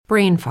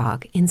brain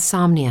fog,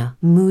 insomnia,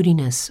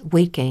 moodiness,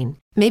 weight gain.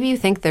 Maybe you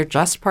think they're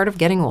just part of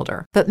getting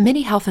older, but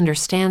MIDI Health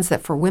understands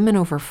that for women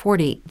over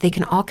 40, they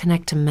can all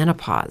connect to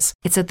menopause.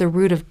 It's at the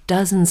root of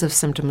dozens of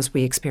symptoms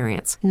we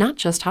experience, not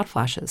just hot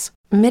flashes.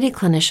 MIDI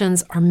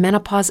clinicians are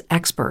menopause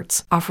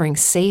experts, offering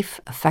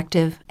safe,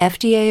 effective,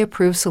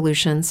 FDA-approved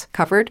solutions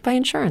covered by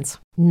insurance.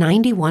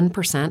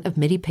 91% of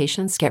MIDI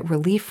patients get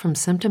relief from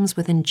symptoms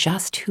within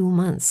just 2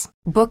 months.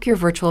 Book your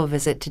virtual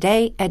visit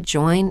today at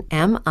joinmidi.com.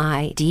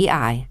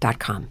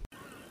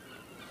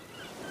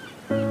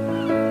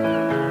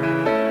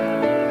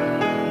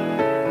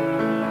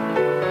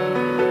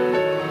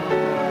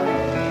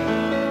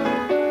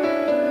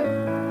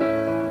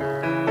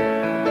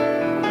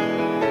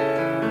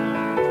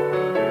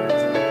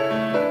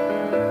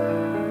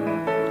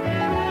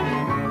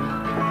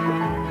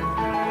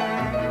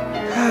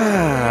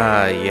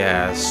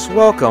 Yes,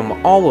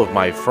 welcome all of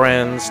my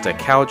friends to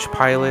Couch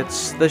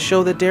Pilots, the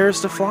show that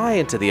dares to fly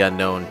into the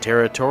unknown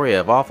territory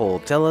of awful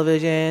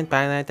television.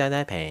 My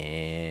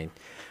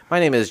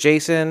name is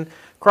Jason.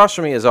 Across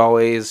from me, as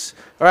always.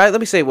 All right, let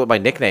me say what my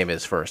nickname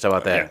is first. How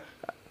about that? Okay.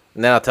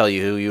 And then I'll tell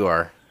you who you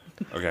are.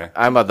 Okay.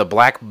 I'm the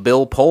Black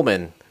Bill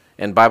Pullman,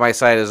 and by my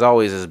side, as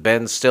always, is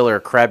Ben Stiller,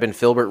 Crab and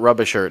Filbert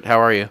Rubbershirt. How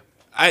are you?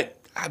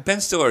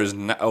 Ben Stiller is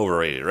not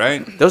overrated,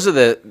 right?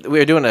 We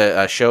were doing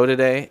a show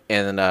today,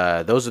 and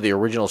those are the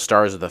original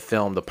stars of the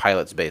film the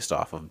pilot's based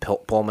off of,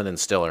 Pullman and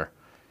Stiller.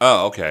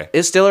 Oh, okay.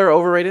 Is Stiller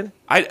overrated?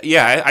 I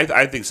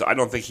think so. I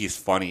don't think he's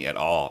funny at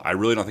all. I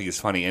really don't think he's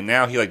funny. And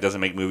now he doesn't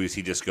make movies.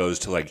 He just goes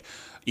to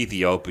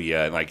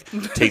Ethiopia and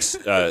takes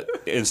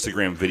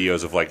Instagram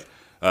videos of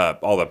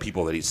all the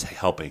people that he's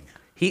helping.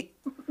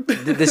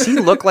 Does he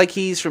look like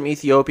he's from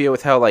Ethiopia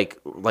with how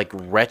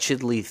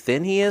wretchedly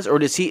thin he is,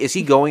 or is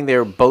he going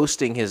there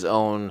boasting his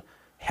own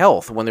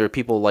health when there are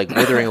people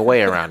withering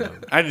away around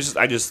him?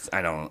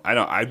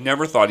 I've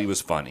never thought he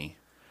was funny.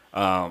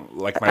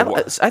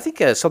 I think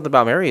Something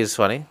About Mary is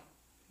funny.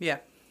 Yeah,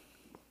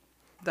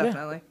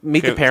 definitely. Yeah.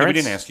 Meet the Parents. We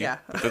didn't ask you. Yeah.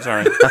 But that's all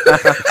right.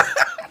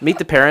 Meet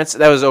the Parents.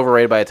 That was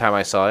overrated by the time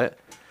I saw it.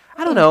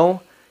 I don't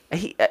know.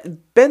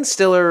 Ben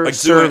Stiller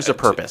serves a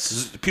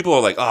purpose. People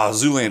are like, "Oh,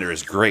 Zoolander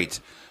is great."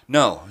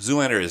 No,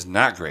 Zoolander is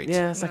not great.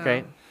 Yeah, it's not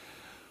great.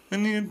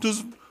 And he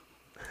does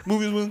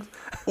movies with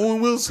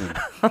Owen Wilson.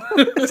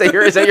 Is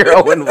that your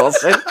Owen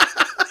Wilson?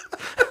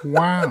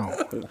 Wow.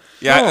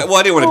 Yeah,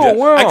 I didn't want to do.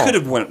 Wow. I could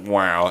have went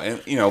wow,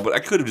 and but I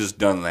could have just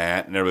done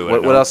that, and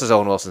everybody. What else is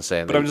Owen Wilson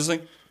saying? But I'm just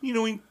like, he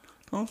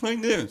talks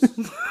like this.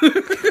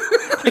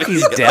 Like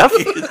he's deaf.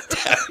 He's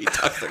deaf. He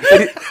talks like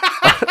this.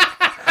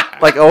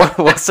 Like Owen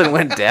Wilson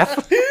went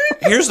deaf.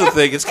 Here's the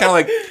thing. It's kind of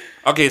like.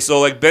 Okay,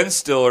 so Ben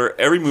Stiller,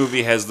 every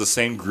movie has the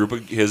same group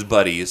of his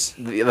buddies.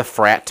 The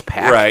frat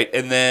pack. Right,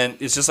 and then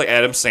it's just like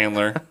Adam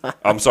Sandler.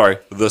 I'm sorry,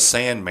 the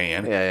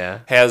Sandman. Yeah.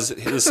 Has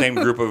the same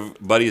group of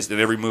buddies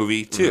in every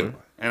movie, too. Mm-hmm.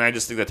 And I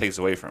just think that takes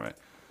away from it.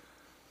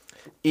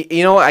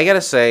 You know, I got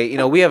to say,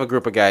 we have a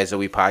group of guys that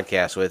we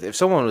podcast with. If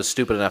someone was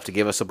stupid enough to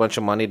give us a bunch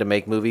of money to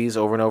make movies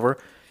over and over,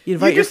 you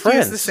invite your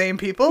friends. Use the same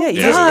people? Yeah,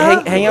 you just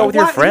hang out with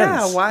your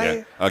friends. Yeah, why?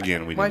 Yeah.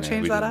 Again, why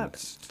change that up?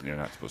 You're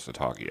not supposed to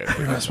talk yet.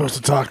 You're not supposed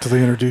to talk till they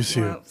introduce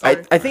you. Well,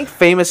 I think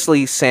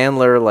famously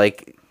Sandler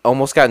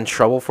almost got in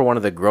trouble for one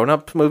of the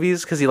grown-up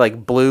movies because he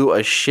blew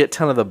a shit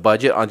ton of the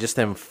budget on just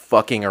them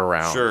fucking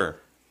around. Sure.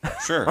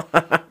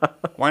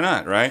 Why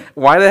not, right?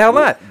 Why the hell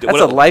not?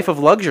 That's a life of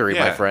luxury,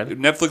 my friend.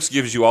 Netflix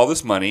gives you all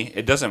this money.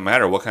 It doesn't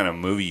matter what kind of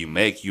movie you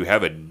make. You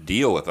have a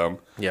deal with them.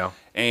 Yeah.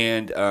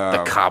 And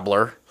the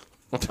cobbler.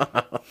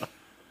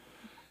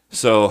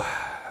 So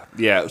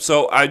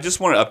I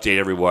just want to update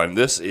everyone.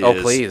 This is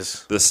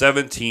please. The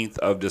 17th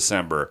of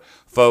December.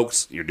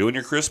 Folks, you're doing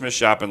your Christmas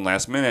shopping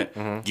last minute.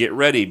 Mm-hmm. Get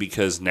ready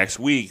because next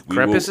week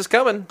Krampus is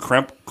coming.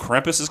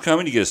 Krampus is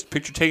coming. You get a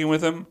picture taken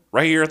with him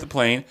right here at the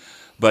plane.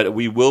 But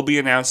we will be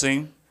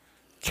announcing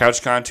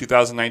CouchCon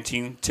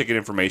 2019 ticket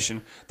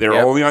information. They're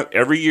only on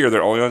every year.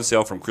 They're only on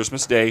sale from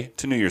Christmas Day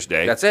to New Year's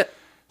Day. That's it.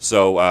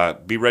 So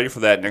be ready for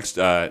that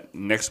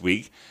next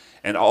week.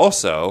 And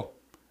also,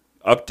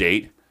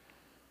 update.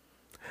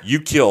 You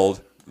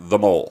killed the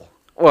mole.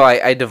 Well,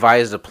 I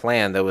devised a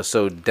plan that was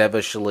so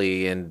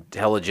devilishly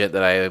intelligent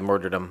that I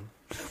murdered him.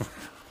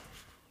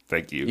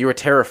 Thank you. You were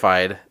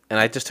terrified, and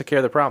I just took care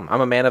of the problem.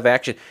 I'm a man of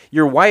action.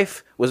 Your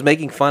wife was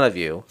making fun of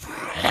you,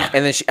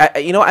 and then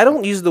I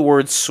don't use the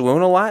word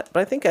swoon a lot,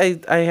 but I think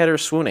I had her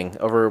swooning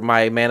over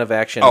my man of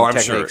action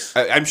techniques.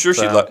 I'm sure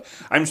she.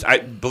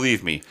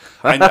 Believe me,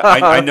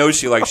 I know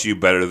she likes you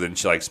better than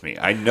she likes me.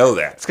 I know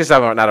that. It's because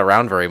I'm not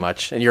around very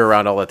much, and you're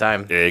around all the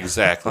time.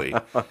 Exactly.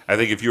 I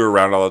think if you were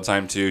around all the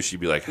time too, she'd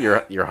be like, "You're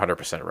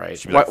 100%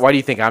 right." Why do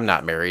you think I'm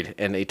not married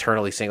and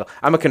eternally single?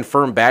 I'm a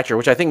confirmed bachelor,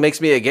 which I think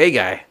makes me a gay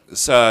guy.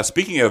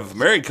 Speaking of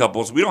married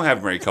couples, we don't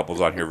have married couples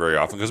on here very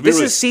often because this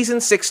is season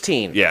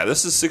 16. Yeah,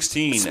 this is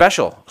 16.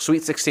 Special,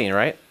 Sweet 16,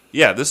 right?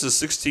 Yeah, this is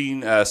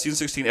 16, season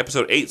 16,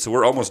 episode 8. So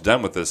we're almost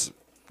done with this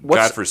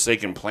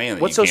godforsaken plan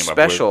that What's you so came up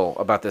special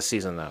about this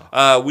season,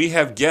 though? with. We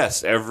have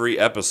guests every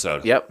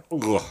episode. Yep.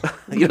 Ugh.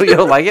 You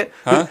don't like it?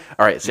 Huh?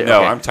 All right. So, No,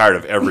 okay. I'm tired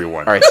of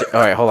everyone. All right. All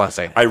right. Hold on a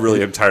second. I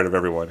really am tired of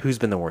everyone. Who's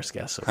been the worst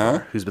guest so Huh?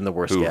 far? Who's been the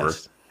worst Hoover.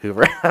 guest?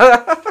 Hoover.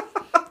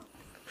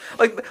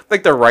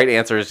 like the right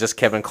answer is just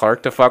Kevin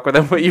Clark to fuck with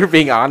him, but you're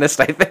being honest,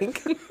 I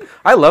think.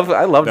 I love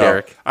No,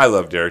 Derek. I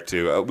love Derek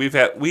too. We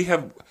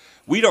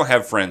don't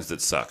have friends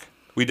that suck.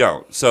 We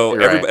don't. So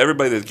You're right.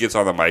 everybody that gets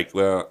on the mic,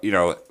 well, we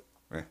don't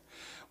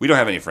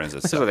have any friends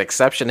that There's suck. an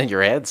exception in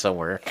your head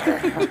somewhere.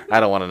 I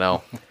don't want to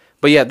know.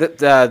 But yeah,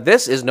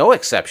 this is no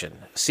exception.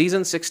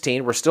 Season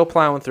 16, we're still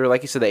plowing through.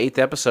 Like you said, the 8th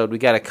episode.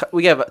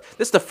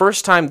 This is the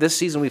first time this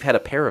season we've had a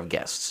pair of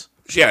guests.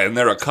 Yeah, and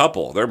they're a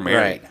couple. They're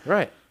married.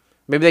 Right.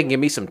 Maybe they can give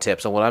me some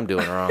tips on what I'm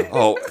doing wrong.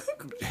 Oh,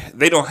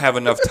 they don't have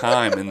enough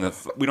time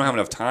we don't have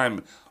enough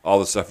time. All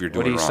the stuff you're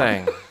doing. What are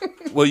you wrong.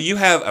 saying? Well, you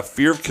have a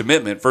fear of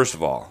commitment. First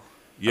of all,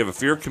 you have a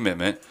fear of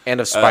commitment And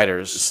of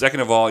spiders. Second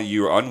of all,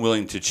 you are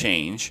unwilling to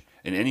change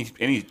in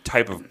any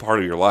type of part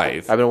of your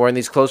life. I've been wearing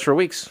these clothes for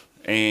weeks.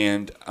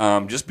 And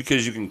just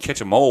because you can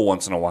catch a mole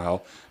once in a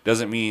while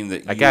doesn't mean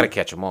that I got to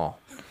catch them all.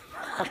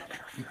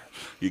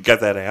 You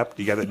got that app?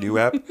 You got that new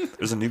app?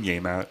 There's a new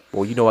game out.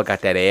 Well, you know I got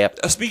that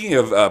app. Speaking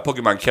of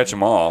Pokemon Catch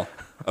 'Em All,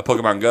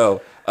 Pokemon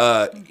Go,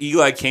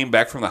 Eli came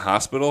back from the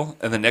hospital,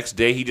 and the next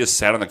day he just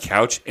sat on the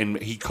couch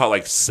and he caught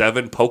like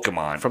 7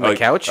 Pokemon. From the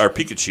couch? Or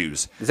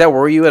Pikachus. Does that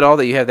worry you at all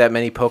that you have that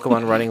many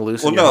Pokemon running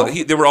loose? Well, in your no,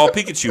 home? they were all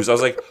Pikachus. I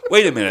was like,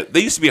 wait a minute. They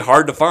used to be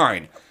hard to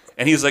find.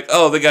 And he was like,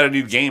 oh, they got a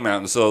new game out,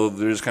 and so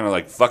they're just kind of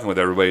like fucking with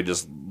everybody,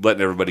 just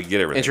letting everybody get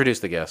everything. Introduce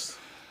the guests.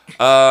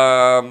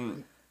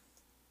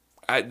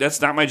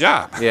 That's not my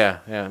job. Yeah.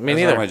 Me That's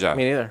neither. not my job.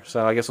 Me neither.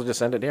 So I guess we'll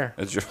just end it here.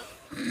 That's your...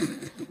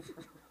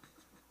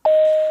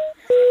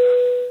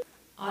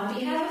 On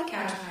behalf of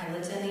Couch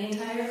Pilots and the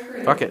entire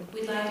crew, Fuck it.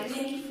 we'd like to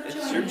thank you for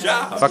joining your us.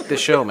 job. Fuck this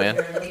show, man.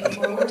 We're looking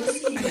forward to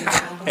seeing you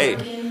on Hey.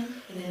 board again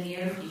in the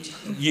near future.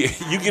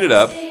 You get it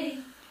up.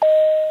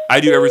 I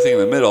do everything in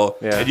the middle,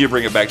 Yeah. and you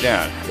bring it back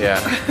down. Yeah.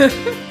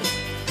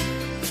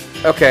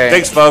 Okay.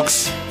 Thanks,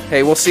 folks.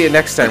 Hey, we'll see you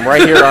next time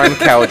right here on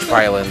Couch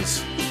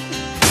Pilots. That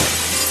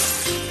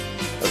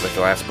was the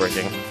glass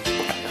breaking.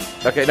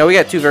 Okay, now we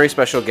got 2 very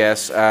special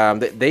guests.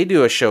 They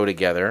do a show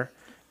together,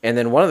 and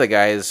then one of the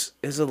guys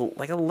is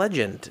like a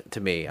legend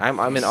to me.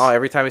 I'm in awe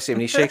every time I see him.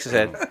 He shakes his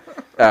head.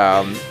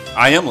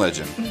 I am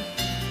legend.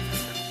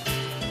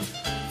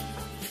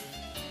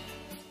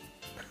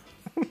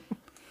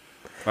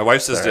 My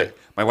wife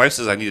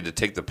says I needed to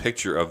take the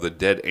picture of the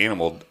dead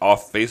animal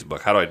off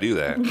Facebook. How do I do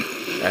that?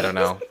 I don't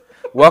know.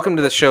 Welcome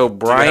to the show,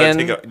 Brian.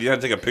 Do you have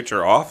to take a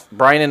picture off?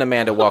 Brian and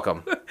Amanda,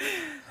 welcome.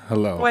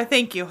 Hello. Why,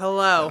 thank you.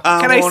 Hello.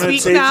 Can I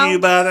speak now?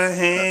 by the I'm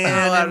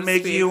hand allowed to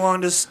speak.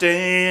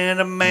 understand,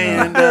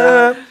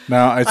 Amanda.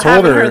 Now, I I told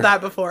haven't her. heard that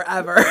before,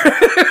 ever.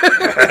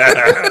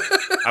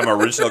 I'm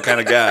an original kind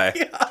of guy.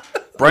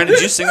 Brian,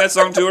 did you sing that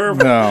song to her?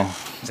 No.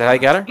 Is that how you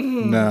got her?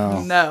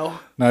 No. No.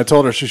 No, I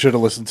told her she should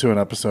have listened to an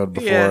episode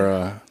before.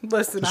 Yeah.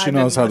 Listen, she I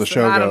knows didn't how the listen.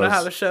 show I don't know goes.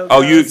 how the show goes.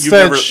 Oh, you've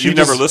Instead, she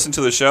never just- listened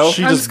to the show?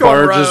 She I'm just just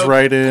going barges rogue.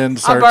 right in, I'll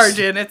starts barge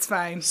in. It's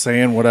fine.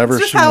 saying whatever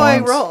It's just she how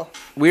wants. I roll.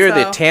 We are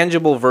the So-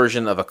 tangible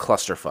version of a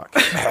clusterfuck.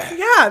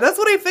 Yeah, that's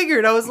what I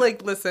figured. I was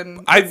like,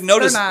 listen, I've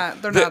noticed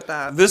they're not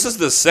that. This is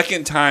the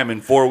second time in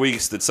 4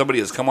 weeks that somebody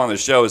has come on the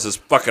show and says,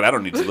 fuck it, I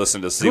don't need to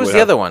listen to see Who's what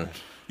the other one?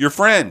 Your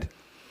friend.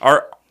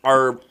 Our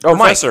Mike.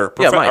 professor.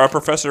 Yeah, Mike. Our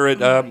professor at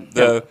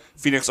the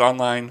Phoenix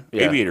Online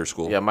Yeah. Aviator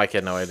School. Yeah, Mike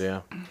had no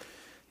idea.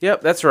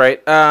 Yep, that's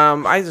right. I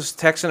was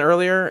texting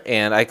earlier,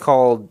 and I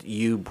called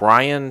you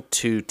Brian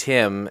to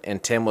Tim,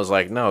 and Tim was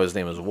like, no, his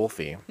name is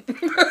Wolfie.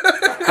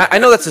 I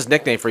know that's his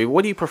nickname for you.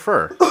 What do you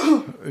prefer?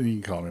 You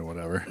can call me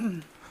whatever.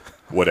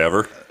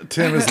 Whatever.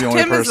 Tim is the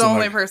only Tim person. is the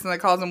only like, person that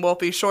calls him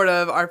Wolfie, short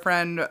of our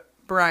friend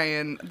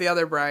Brian, the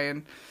other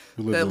Brian,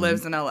 who that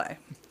lives in LA.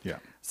 Yeah,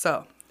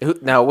 So,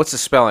 Now, what's the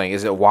spelling?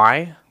 Is it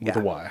Y? with a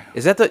Y.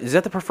 Is that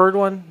the preferred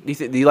one? Do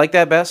you like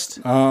that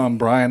best?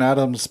 Brian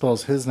Adams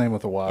spells his name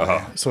with a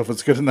Y. So if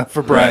it's good enough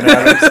for Brian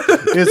Adams,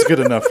 it's good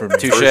enough for me.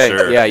 Touche.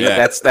 sure, Yeah,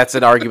 yeah. that's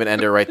an argument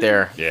ender right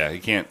there. Yeah, you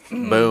can't.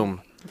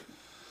 Boom.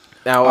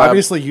 Now,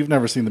 Obviously, you've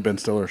never seen the Ben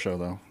Stiller show,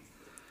 though.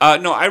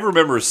 No, I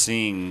remember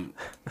seeing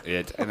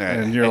it.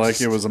 And you're like,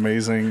 it was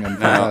amazing and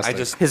No, I fantastic.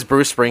 just. his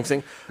Bruce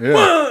Springsteen. Yeah.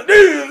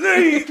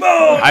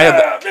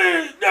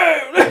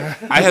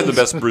 I have the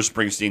best Bruce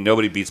Springsteen.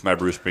 Nobody beats my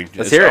Bruce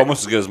Springsteen. It's hear it.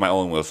 almost as good as my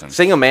Owen Wilson.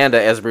 Sing Amanda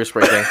as Bruce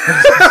Springsteen.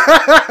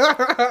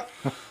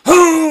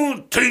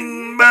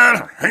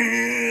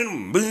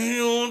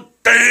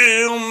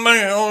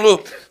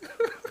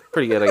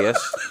 Pretty good, I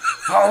guess.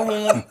 I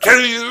want to tell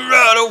you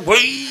right away.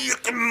 I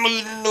can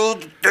move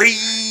another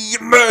day,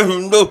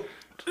 Amanda.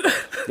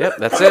 Yep,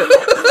 that's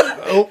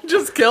it.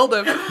 just killed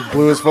him.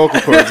 Blew his vocal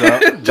cords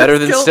out. Better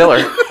than Killed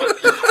Stiller.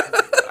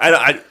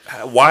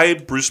 why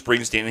Bruce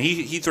Springsteen?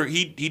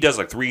 He does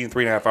like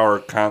 3.5 hour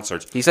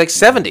concerts. He's like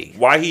 70.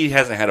 Why he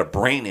hasn't had a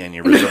brain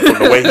aneurysm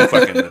from the way he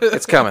fucking?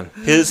 It's coming.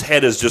 His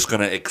head is just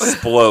going to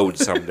explode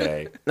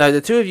someday. Now,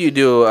 the two of you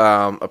do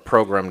a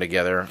program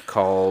together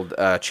called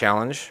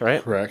Challenge,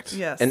 right? Correct.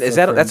 Yes. And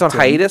that's on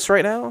hiatus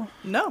right now?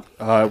 No.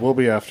 It will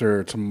be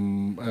after Today's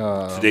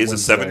Wednesday. the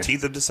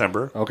 17th of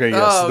December. Okay,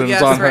 yes. Oh, then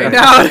yes, it's on right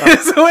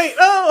hiatus. now it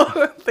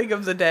is. Wait, think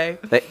of the day.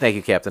 Thank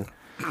you, Captain.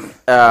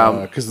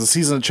 Because the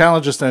season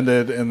challenge just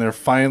ended, and they're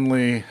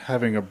finally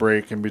having a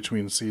break in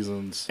between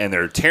seasons. And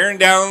they're tearing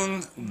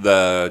down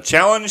the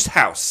challenged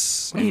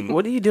house.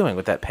 What are you doing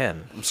with that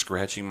pen? I'm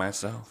scratching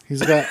myself.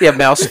 He's got You have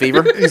mouse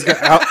fever? he's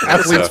got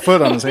athlete's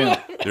foot on his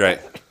hand. You're right.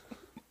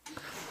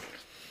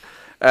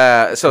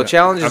 So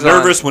Challenge is I'm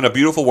nervous when a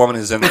beautiful woman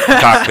is in the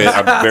cockpit.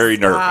 I'm very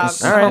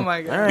nervous. All right. Oh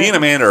my god. Me and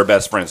Amanda are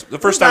best friends. The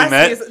first time we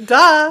met,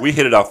 Duh. we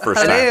hit it off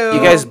first time. Hello. You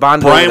guys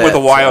bonded. Brian over with a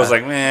that, Y, I was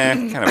like,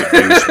 kind of a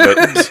douche,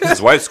 but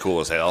his wife's cool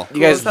as hell. you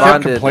guys Cool as hell.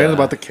 bonded. Complaining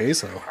about the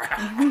queso.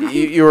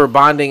 You were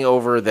bonding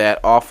over that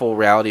awful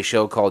reality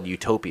show called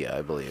Utopia,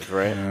 I believe,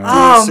 right?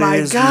 Oh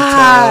my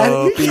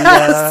god.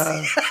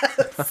 Yes.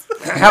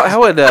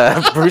 How would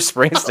Bruce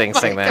Springsteen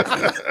sing that?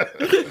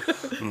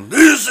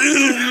 This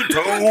is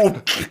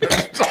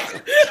Utopia.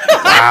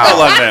 I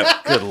love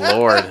that. Good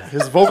Lord.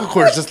 His vocal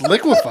cords just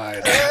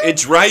liquefied. It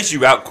dries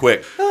you out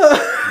quick.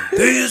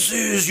 This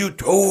is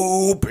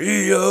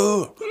Utopia.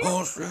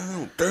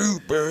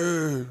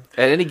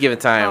 At any given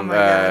time,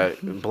 Oh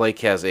my Blake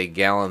has a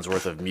gallon's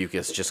worth of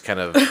mucus just kind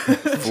of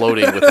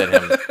floating within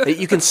him.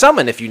 You can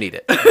summon if you need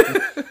it.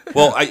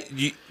 Well,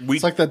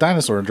 It's like that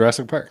dinosaur in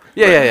Jurassic Park.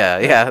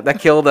 Yeah. That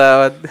killed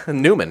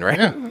Newman, right?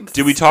 Yeah.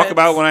 did we talk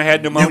about when I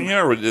had pneumonia,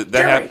 or did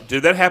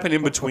that happen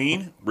in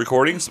between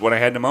recordings when I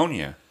had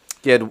pneumonia?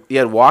 You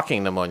had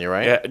walking pneumonia,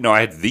 right? Yeah, no, I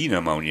had the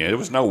pneumonia. There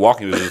was no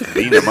walking. It was just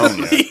the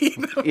pneumonia.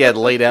 You had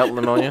laid out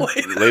pneumonia.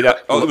 Laid out.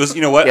 Oh, it was.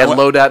 You know what? You had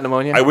low dot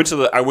pneumonia. I went to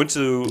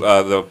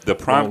the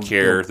prompt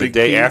care the big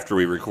day P. after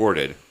we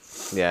recorded.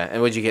 Yeah,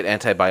 and would you get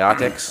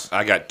antibiotics?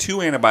 I got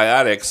 2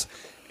 antibiotics,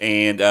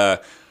 and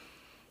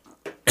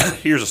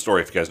here's a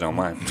story if you guys don't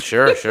mind.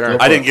 Sure.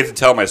 I didn't get to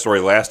tell my story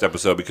last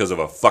episode because of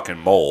a fucking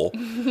mole.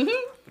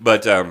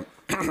 But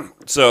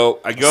so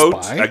I go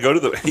to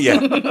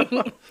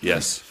the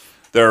yes.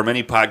 There are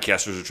many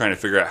podcasters who are trying to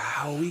figure out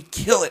how we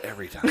kill it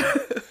every time.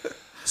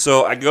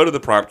 So I go to the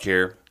prompt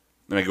care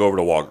and I go over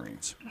to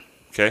Walgreens.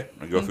 Okay,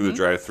 I go through the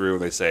drive-through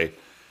and they say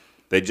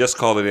they just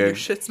called it in. Your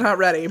shit's not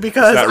ready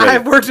because It's not ready.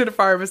 I've worked at a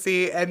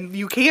pharmacy and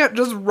you can't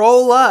just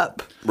roll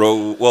up.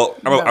 Well,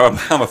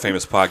 I'm a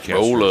famous podcaster.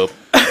 Roll up.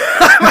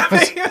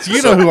 Do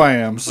you know who I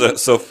am?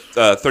 So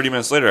 30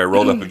 minutes later, I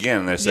rolled up again,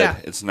 and they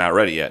said, it's not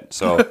ready yet.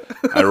 So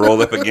I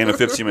rolled up again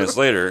 15 minutes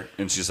later,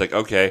 and she's like,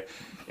 okay.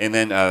 And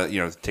then,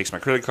 takes my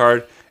credit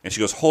card, and she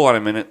goes, hold on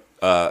a minute.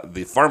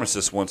 The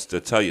pharmacist wants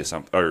to tell you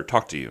something, or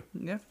talk to you.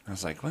 Yeah. I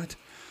was like, what?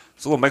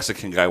 This little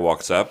Mexican guy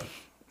walks up,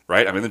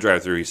 right? I'm in the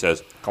drive-thru. He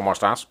says, ¿Cómo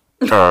estás?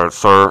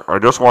 sir, I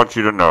just want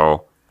you to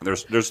know.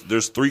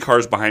 There's 3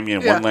 cars behind me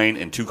in Yeah. one lane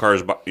and 2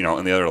 cars, in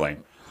the other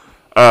lane.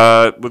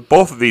 With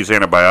both of these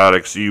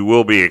antibiotics, you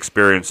will be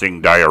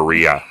experiencing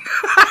diarrhea.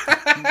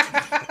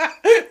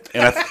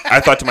 And I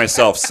thought to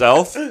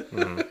myself,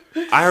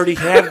 I already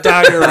have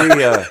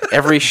diarrhea.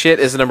 Every shit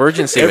is an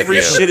emergency. Every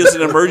with you. shit is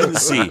an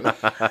emergency.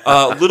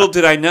 Little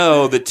did I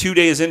know that 2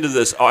 days into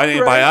this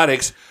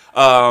antibiotics, You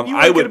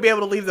weren't going to be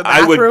able to leave the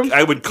I bathroom.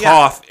 would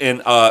cough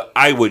and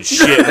I would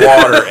shit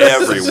water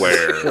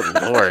everywhere.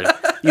 Good Lord.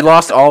 You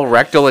lost all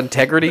rectal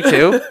integrity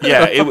too?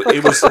 Yeah,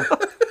 it was.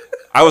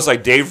 I was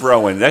like Dave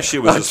Rowan. That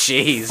shit was just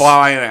jeez.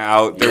 flying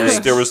out.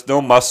 Yikes. There was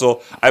no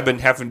muscle. I've been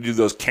having to do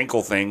those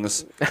Kenkle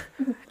things.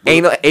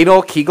 Anal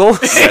Kegel?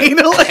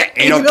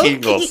 Anal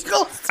Kegels.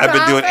 I've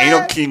been doing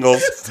anal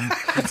Kegels.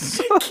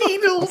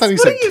 Kegels. I thought he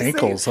said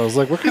cankles. I was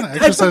like, what kind of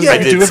exercise Yeah.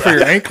 are you doing for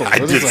your ankles? I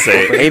What did is that?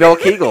 say it. Anal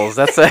Kegels.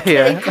 That's a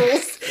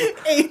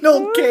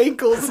Anal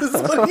cankles is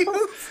what he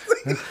was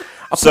saying.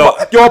 So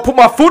Yo, I put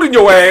my foot in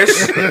your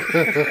ass.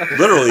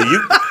 literally,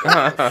 you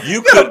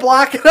Gotta could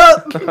block it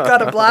up.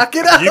 Gotta block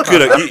it up. you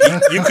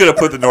could have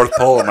put the North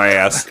Pole in my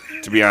ass.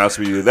 To be honest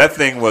with you, that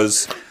thing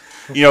was.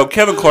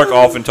 Kevin Clark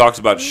often talks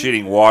about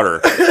shitting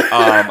water.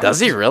 Does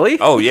he really?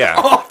 Oh yeah,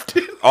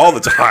 Often. all the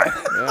time.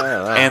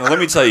 And let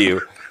me tell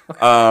you,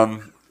 I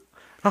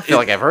feel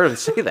like I've heard him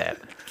say that.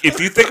 if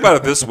you think about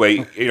it this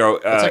way,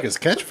 It's like his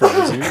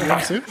catchphrase. You know,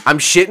 too? I'm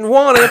shitting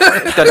water.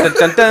 Dun, dun, dun,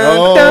 dun, dun.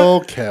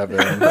 Oh, Kevin.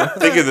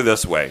 think of it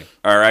this way.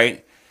 All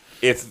right,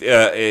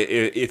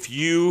 if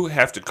you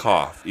have to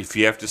cough, if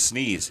you have to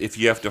sneeze, if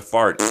you have to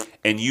fart,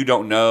 and you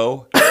don't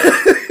know,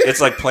 it's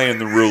like playing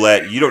the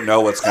roulette. You don't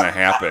know what's going to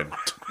happen,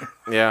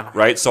 Yeah.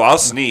 right? So I'll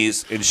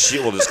sneeze and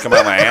shit will just come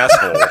out my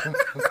asshole,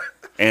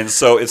 and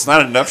so it's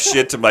not enough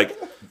shit to like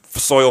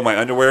soil my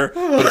underwear,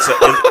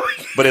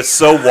 but it's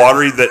so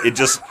watery that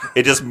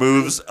it just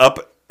moves up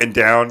and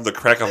down the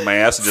crack of my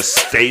ass and just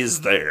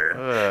stays there,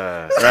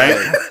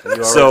 right?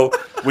 So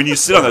when you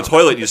sit on the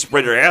toilet and you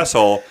spread your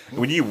asshole,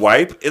 when you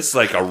wipe, it's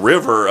like a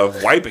river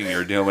of wiping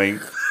you're doing.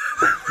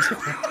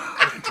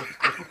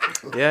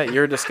 Yeah,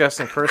 you're a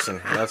disgusting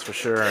person. That's for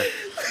sure.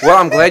 Well,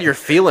 I'm glad you're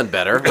feeling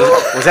better.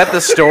 Was that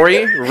the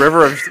story?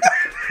 River?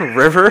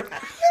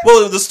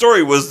 Well, the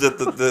story was that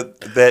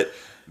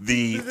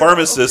the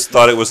pharmacist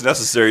thought it was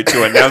necessary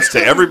to announce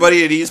to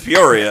everybody in East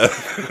Peoria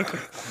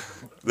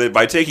that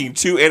by taking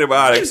 2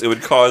 antibiotics, it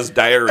would cause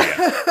diarrhea.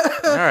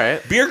 All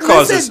right. Beer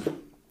causes...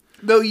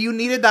 Though you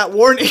needed that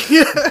warning.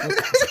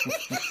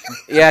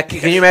 Yeah,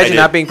 can you imagine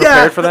not being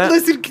prepared for that?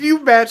 Listen, can you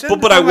imagine?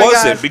 But I Oh my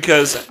wasn't God.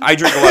 because I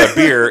drink a lot of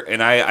beer,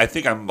 and I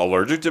think I'm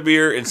allergic to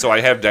beer, and so I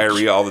have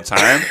diarrhea all the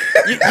time.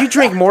 You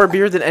drink more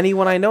beer than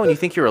anyone I know, and you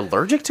think you're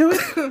allergic to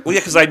it? Well,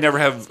 yeah, because I never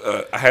have.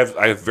 I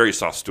have very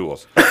soft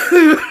stools,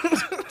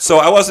 so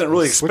I wasn't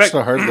really Switch expecting.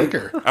 to hard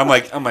liquor. I'm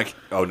like,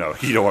 oh no,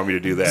 you don't want me to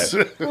do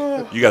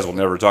that. You guys will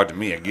never talk to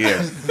me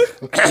again.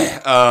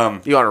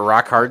 You want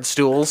rock hard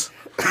stools?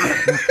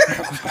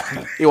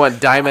 You want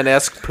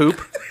diamond-esque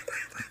poop?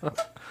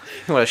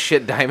 You want to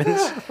shit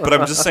diamonds? But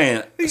I'm just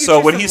saying. You So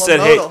get when you he some said,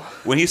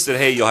 Lomotil.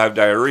 hey, you'll have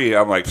diarrhea,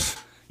 I'm like,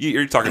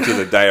 you're talking to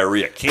the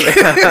diarrhea king.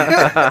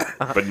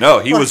 But no,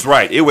 he was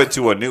right. It went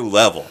to a new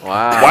level.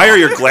 Wow. Why are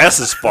your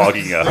glasses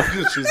fogging up?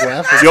 She's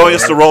laughing. She only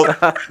has to roll.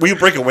 Will you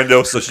break a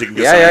window so she can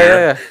get some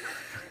air?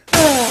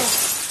 Yeah.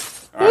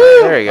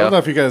 There you I don't know go.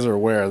 if you guys are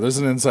aware. There's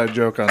an inside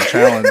joke on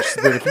Challenge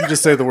that if you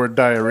just say the word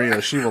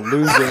diarrhea, she will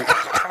lose it.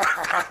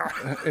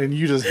 And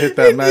you just hit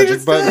that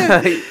magic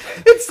button.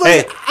 It's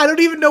like, Hey. I don't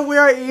even know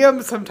where I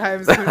am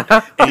sometimes when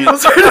people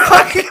start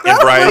talking. And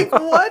Brian, I'm like,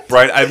 what?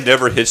 Brian, I've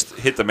never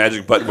hit the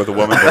magic button with a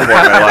woman before in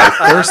my life.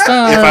 First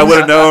time. If I would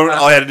have known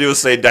all I had to do was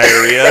say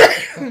diarrhea,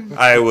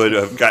 I would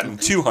have gotten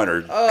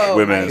 200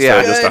 women instead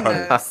of just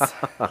 100.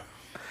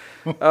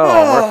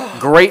 Goodness.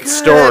 Great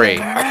story.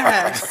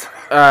 Yes.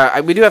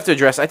 We do have to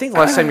address. I think the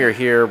last time you were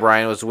here,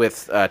 Brian, was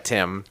with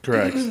Tim.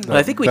 Correct. And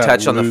I think we That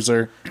touched on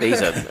loser.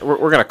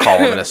 we're gonna call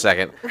him in a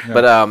second,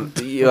 but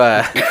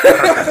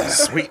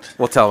Sweet.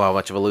 we'll tell him how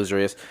much of a loser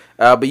he is.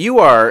 But you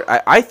are,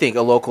 I think,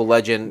 a local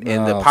legend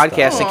in the Oh, stop.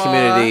 podcasting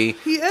community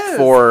He is.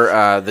 for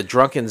the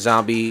Drunken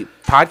Zombie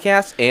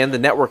podcast and the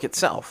network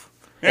itself.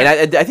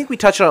 And I think we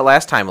touched on it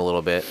last time a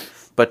little bit.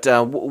 But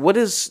what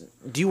is?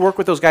 Do you work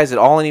with those guys at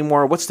all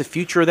anymore? What's the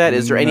future of that?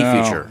 Is there any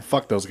No, future?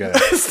 Fuck those guys.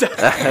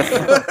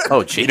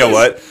 Oh, geez. You know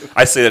what?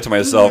 I say that to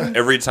myself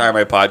every time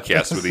I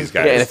podcast with these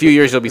guys. Yeah, in a few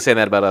years, you'll be saying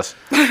that about us.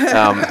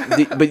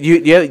 But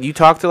you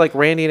talk to like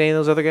Randy and any of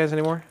those other guys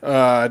anymore?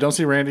 I don't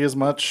see Randy as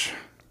much.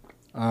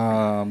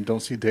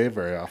 Don't see Dave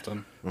very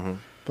often. Mm-hmm.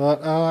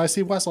 But I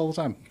see Wes all the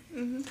time.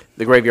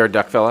 The Graveyard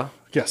Duck fella?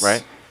 Yes.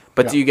 Right?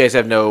 But do Yeah. you guys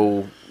have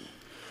no...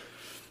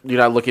 You're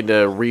not looking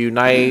to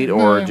reunite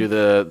or do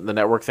the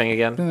network thing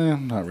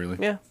again? Not really.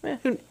 Yeah.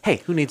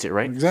 Who needs it,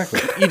 right? Exactly.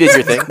 You did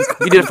your thing.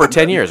 You did it for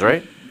 10 years,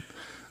 right?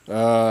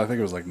 I think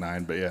it was like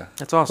 9, but yeah.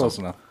 That's awesome. Close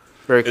enough.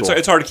 Very cool.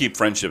 It's hard to keep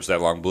friendships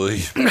that long,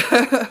 believe.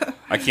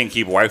 I can't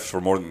keep wives for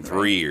more than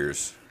 3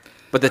 years.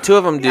 But the two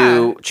of them do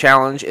Yeah.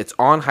 Challenge. It's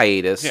on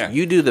hiatus. Yeah.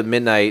 You do the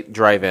Midnight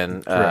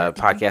Drive-In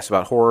podcast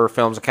about horror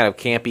films and kind of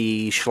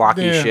campy,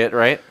 schlocky Yeah. shit,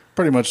 right?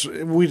 Pretty much,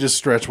 we just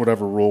stretch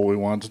whatever rule we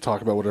want to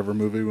talk about whatever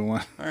movie we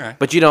want. All right.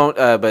 But you don't.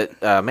 But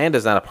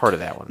Amanda's not a part of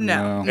that one.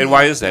 No. And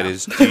why is that?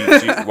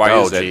 Why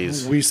Oh, is that?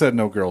 jeez. We said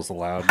no girls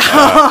allowed.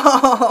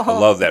 I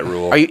love that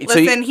rule. Are you?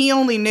 Listen, he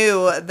only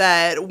knew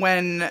that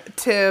when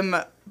Tim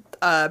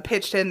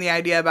pitched in the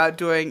idea about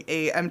doing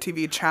a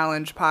MTV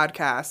Challenge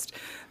podcast,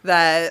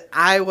 that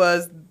I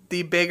was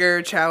the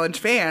bigger Challenge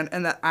fan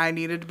and that I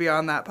needed to be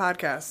on that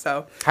podcast.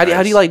 So how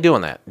do you like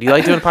doing that? Do you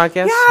like doing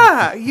podcasts?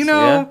 yeah, you know.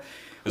 Yeah.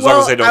 As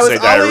long as they don't I say was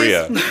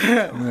diarrhea.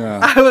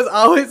 always- I was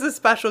always a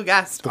special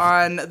guest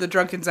on the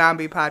Drunken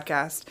Zombie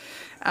podcast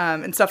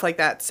and stuff like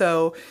that.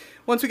 So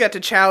once we got to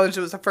Challenge, it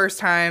was the first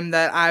time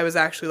that I was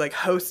actually like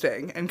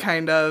hosting and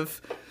kind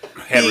of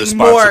Had being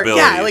responsibility. more,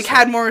 yeah, like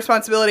had more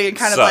responsibility and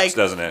kind Sucks, of like,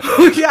 doesn't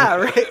it? yeah,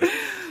 right.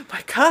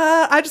 Like,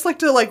 I just like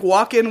to like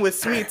walk in with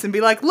sweets and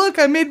be like, look,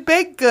 I made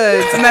baked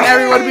goods. And then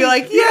everyone would be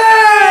like,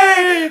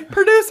 yay,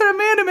 producer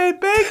Amanda made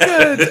baked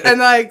goods. And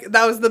like,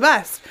 that was the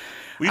best.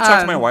 Will you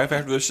talk to my wife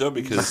after this show?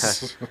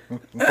 Because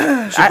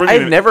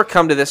I've never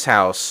come to this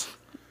house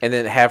and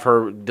then have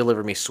her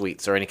deliver me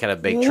sweets or any kind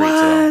of baked treats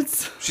at all.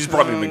 What? she's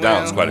brought me to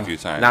McDonald's quite a few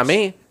times. Not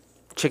me.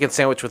 Chicken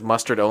sandwich with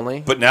mustard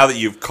only. But now that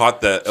you've caught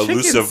the Chicken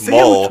elusive sandwich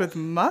mole, with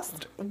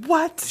mustard?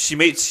 What? she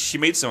made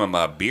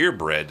some beer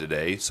bread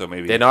today. So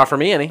maybe Didn't offer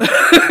me any.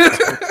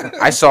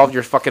 I solved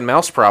your fucking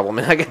mouse problem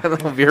and I got a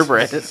little beer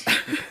bread.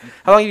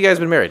 How long have you guys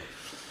been married?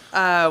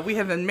 We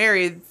have been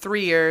married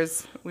 3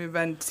 years. We've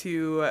been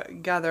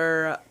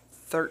together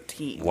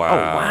 13. Wow.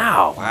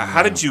 Oh, wow.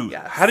 How did you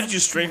Yes. How did you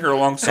string her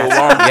along so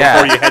long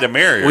Yeah. before you had to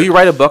marry her? Oh, Will you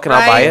write a book and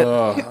I'll buy it?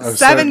 I was 7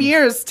 starting-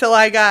 years till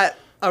I got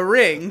a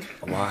ring.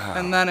 Wow.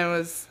 And then it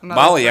was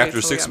Molly,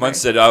 after 6 months,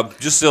 said,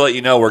 just to let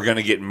you know, we're going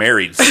to get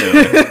married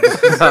soon.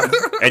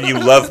 And you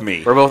love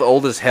me. We're both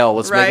old as hell.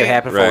 Let's make it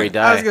happen before we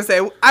die. I was going to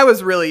say, I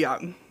was really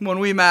young. When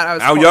we met, I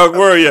was How young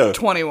were you?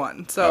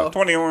 21. So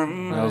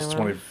 21. I was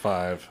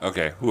 25.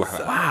 Okay.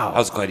 Wow. I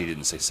was glad he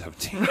didn't say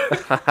 17.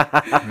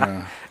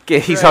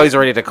 He's always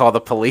ready to call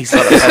the police on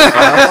a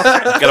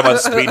pedophile. Got him on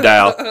speed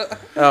dial.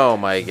 Oh,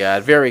 my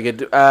God. Very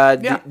good.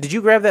 Did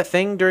you grab that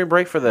thing during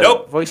break for the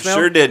voicemail?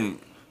 Sure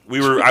didn't.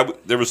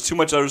 There was too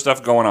much other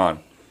stuff going on.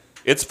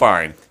 It's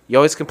fine. You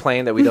always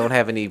complain that we don't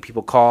have any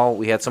people call.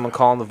 We had someone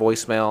call on the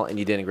voicemail, and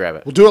you didn't grab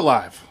it. We'll do it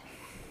live.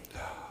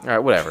 All right,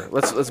 whatever.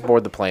 Let's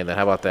board the plane then.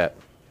 How about that?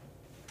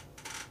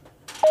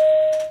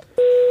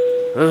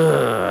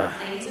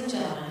 Ladies and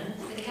gentlemen,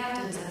 the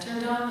captains have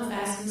turned on the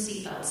fasten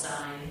seatbelt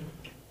sign.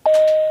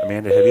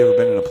 Amanda, have you ever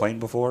been in a plane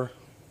before?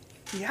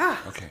 Yeah.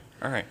 Okay.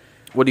 All right.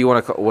 What do you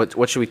want to call?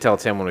 What should we tell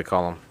Tim when we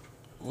call him?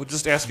 We'll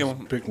just ask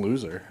him. Big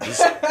loser.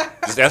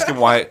 Just ask him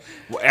why.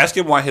 Ask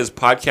him why his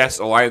podcast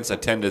alliance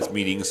attendance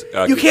meetings.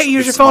 You can't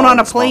use your phone on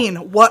a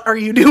plane. What are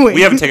you doing?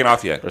 We haven't taken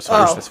off yet. That's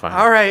fine. That's fine.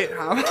 All right.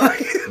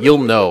 You'll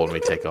know when we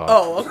take off.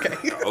 Oh, okay.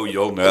 Oh,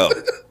 you'll know.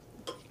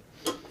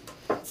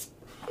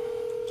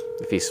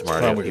 If he's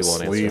smart, Probably he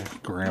won't asleep, answer.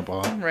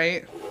 Grandpa.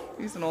 Right.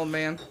 He's an old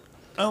man.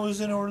 I was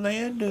in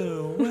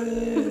Orlando.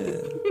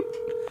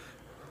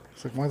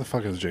 It's like, why the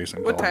fuck is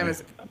Jason What calling time me?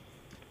 is it?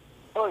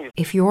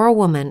 If you're a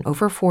woman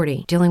over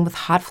 40 dealing with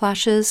hot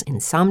flashes,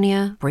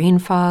 insomnia, brain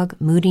fog,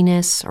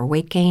 moodiness, or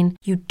weight gain,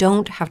 you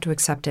don't have to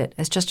accept it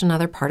as just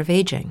another part of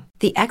aging.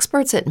 The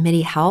experts at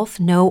MIDI Health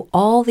know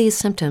all these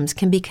symptoms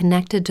can be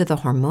connected to the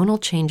hormonal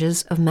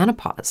changes of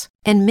menopause.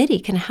 And MIDI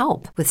can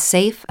help with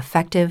safe,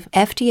 effective,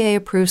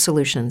 FDA-approved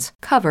solutions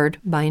covered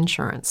by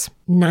insurance.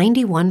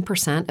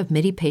 91% of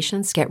MIDI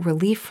patients get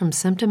relief from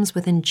symptoms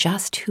within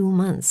just 2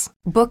 months.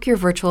 Book your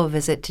virtual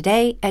visit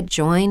today at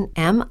joinmidi.com.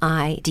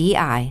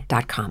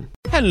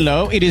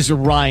 Hello, it is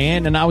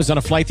Ryan, and I was on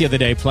a flight the other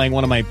day playing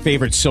one of my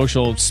favorite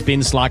social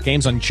spin slot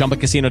games on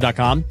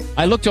ChumbaCasino.com.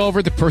 I looked over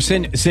at the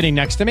person sitting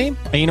next to me,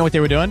 and you know what they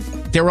were doing?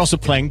 They were also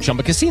playing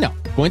Chumba Casino.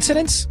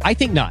 Coincidence? I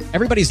think not.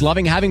 Everybody's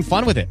loving having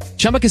fun with it.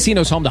 Chumba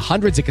Casino is home to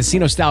hundreds of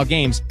casino-style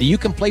games that you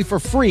can play for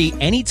free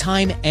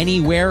anytime,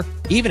 anywhere,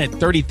 even at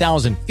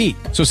 30,000 feet.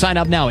 So sign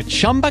up now at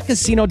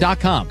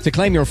ChumbaCasino.com to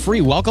claim your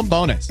free welcome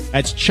bonus.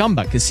 That's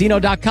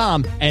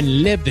ChumbaCasino.com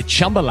and live the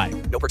Chumba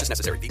life. No purchase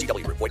necessary.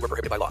 VGW. Void were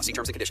prohibited by law. See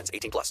terms and conditions.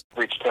 18+.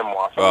 Reach Tim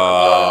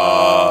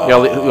Wassel. You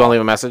want to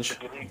leave a message?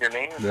 Leave your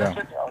name and Yeah.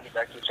 message. I'll get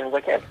back to you as soon as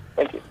I can.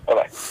 Thank you.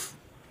 Bye-bye.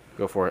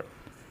 Go for it.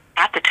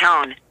 At the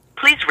tone,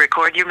 please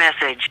record your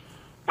message.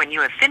 When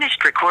you have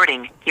finished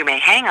recording, you may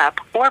hang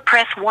up or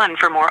press 1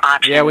 for more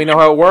options. Yeah, we know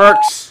how it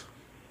works.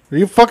 Are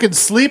you fucking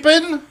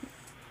sleeping?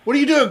 What are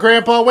you doing,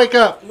 Grandpa? Wake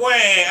up. Wah,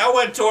 I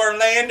went to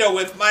Orlando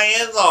with my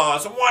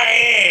in-laws. Wah,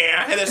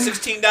 I had a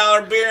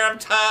 $16 beer. I'm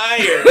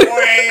tired.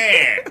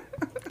 Wah.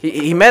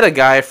 He met a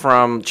guy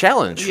from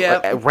Challenge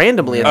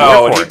randomly at the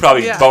Oh, airport. and he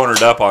probably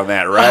bonered up on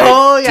that, right?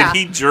 Oh, yeah. Did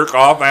he jerk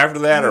off after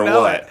that or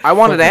know what? it. I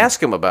wanted to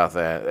ask him about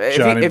that.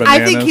 Johnny If-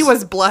 Bananas. I think he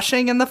was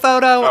blushing in the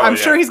photo. I'm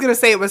sure yeah. he's going to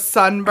say it was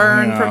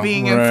sunburn Yeah, from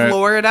being right. in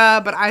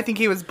Florida, but I think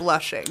he was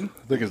blushing.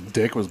 I think his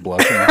dick was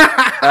blushing.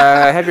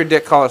 have your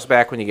dick call us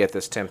back when you get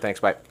this, Tim. Thanks,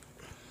 bye.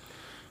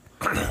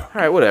 All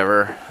right,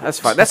 whatever. That's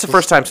fine. That's the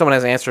first time someone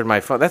has answered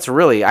my phone. That's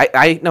really...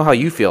 I know how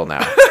you feel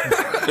now.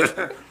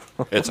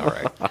 It's all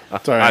right.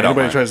 Sorry, I don't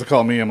anybody mind. tries to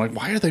call me, I'm like,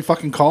 why are they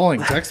fucking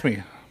calling? Text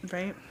me.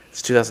 Right?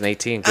 It's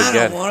 2018. Good I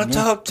God. don't want to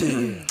talk to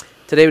you.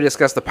 Today we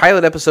discuss the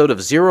pilot episode of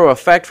Zero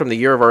Effect from the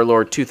year of our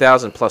Lord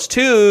 2000 plus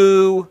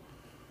 2.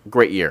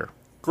 Great year.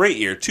 Great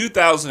year,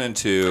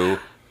 2002.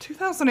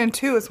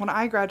 2002 is when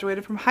I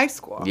graduated from high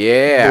school.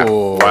 Yeah.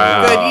 Oh.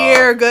 Wow. Good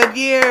year, good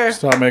year.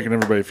 Stop making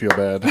everybody feel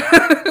bad.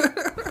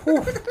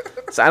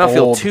 So I don't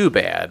feel Old. too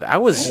bad. I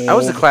was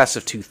the class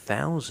of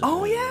 2000.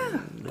 Oh, yeah.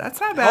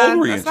 That's not bad. How old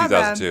were you in That's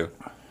not bad.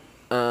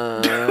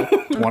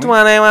 2002? 20?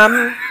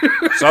 21.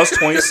 So I was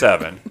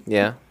 27.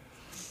 Yeah.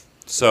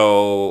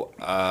 So,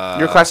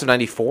 You're a class of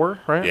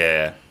 94, right?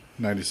 yeah.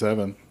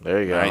 97.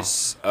 There you go.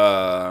 Nice.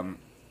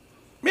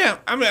 Yeah,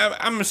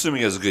 I'm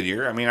assuming it was a good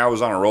year. I mean, I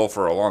was on a roll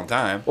for a long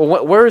time.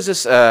 Well, where is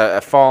this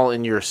fall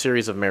in your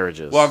series of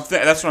marriages? Well,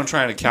 that's what I'm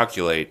trying to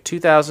calculate.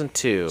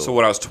 2002. So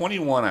when I was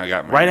 21, I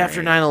got married. right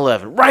after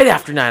 9/11. Right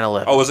after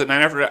 9/11. Oh, was it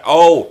 9 after that?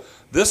 Oh,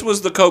 this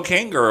was the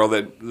cocaine girl.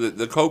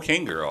 The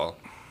cocaine girl.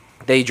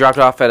 They dropped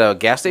off at a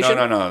gas station?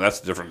 No,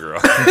 that's a different girl.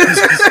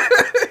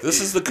 This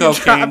is the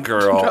cocaine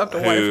girl dropped a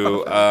wife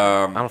who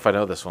I don't know if I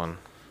know this one.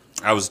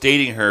 I was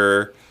dating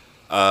her.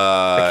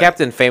 The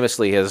captain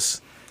famously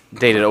has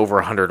dated over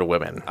 100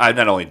 women. I've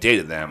not only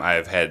dated them,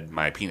 I've had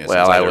my penis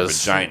Well, inside I their was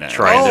vagina.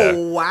 trying to...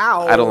 Oh,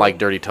 wow. I don't like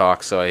dirty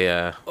talk, so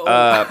I...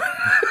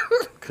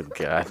 Good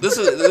God.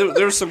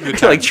 There's some good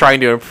You're like times.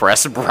 trying to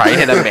impress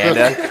Brian and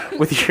Amanda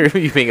with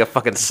you being a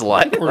fucking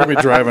slut. We're going to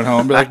be driving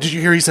home. Be like, did you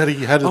hear he said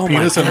he had his Oh my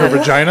penis in her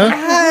vagina?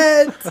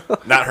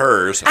 Not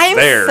hers. I'm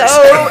theirs.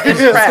 so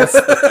impressed.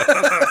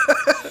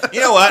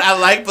 You know what? I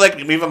like Blake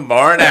even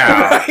more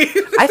now.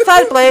 I I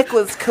thought Blake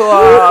was cool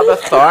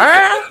before.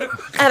 I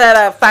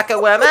don't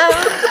fucking women.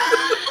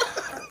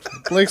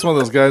 Blake's one of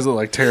those guys that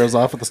like tears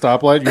off at the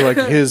stoplight. You're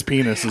like, his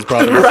penis is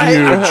probably huge.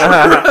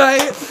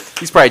 Right?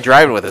 He's probably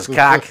driving with his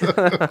cock.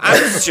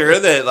 I'm sure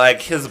that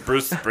like his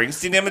Bruce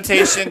Springsteen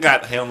imitation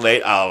got him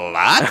laid a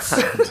lot.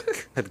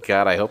 Good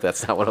God, I hope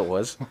that's not what it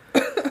was.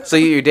 So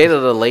you dated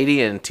a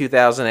lady in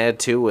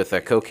 2002 with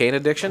a cocaine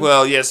addiction?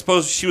 Well, yeah,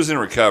 suppose she was in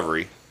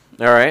recovery.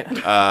 All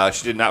right.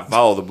 She did not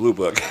follow the blue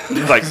book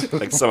like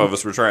some of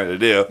us were trying to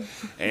do,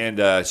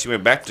 and she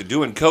went back to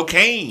doing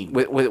cocaine.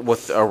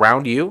 With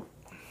around you?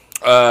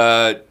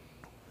 Uh,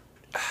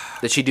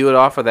 Did she do it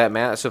off of that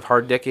massive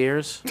hard dick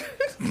ears?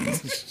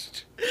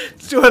 It's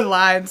doing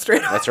lines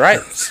straight up. That's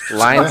right.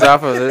 Lines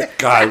off of it.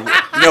 God,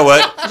 you know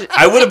what?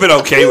 I would have been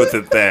okay with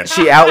it then.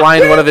 She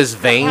outlined one of his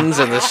veins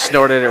and just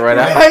snorted it right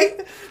out. Right?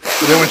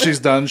 And then when she's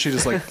done, she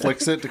just like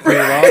flicks it to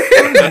clear it off.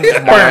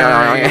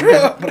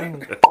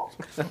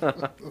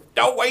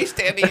 Don't waste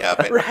any of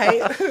it.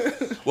 Right?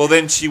 Well,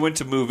 then she went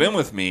to move in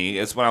with me.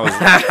 It's when I was,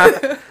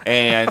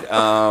 and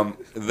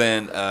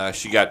then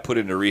she got put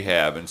into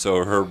rehab, and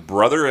so her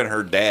brother and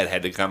her dad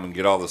had to come and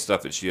get all the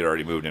stuff that she had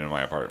already moved into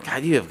my apartment.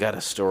 God, you have got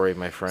a story,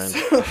 my friend.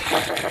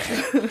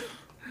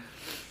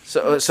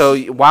 So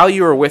while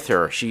you were with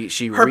her, she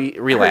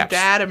relapsed.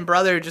 Her dad and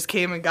brother just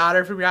came and got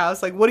her from your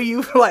house. Like, what do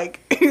you like?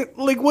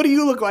 Like, what do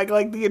you look like?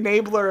 Like the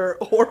enabler,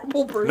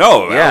 horrible person?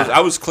 No, Yeah. I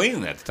was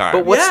clean at the time.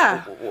 But what's,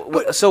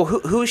 Yeah. so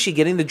who is she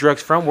getting the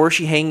drugs from? Where is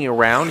she hanging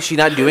around? Is she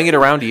not doing it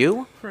around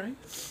you? Right.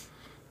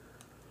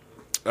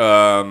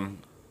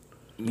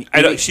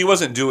 She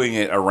wasn't doing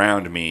it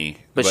around me,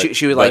 But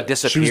she would like She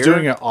disappear. was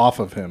doing it off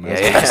of him, as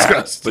Yeah.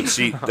 discussed. But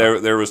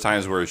there was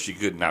times where she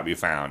could not be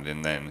found,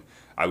 and then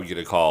I would get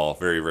a call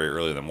very, very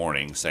early in the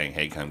morning saying,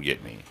 "Hey, come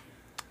get me."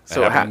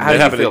 So how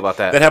did you feel about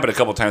that? That happened a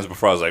couple times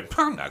before. I was like,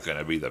 "I'm not going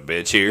to be the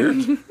bitch here."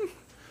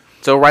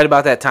 So right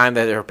about that time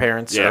that her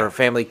parents Yeah. or her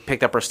family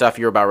picked up her stuff,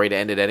 you were about ready to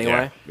end it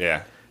anyway?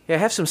 Yeah. Yeah,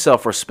 have some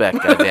self-respect,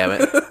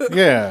 goddammit.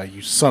 Yeah,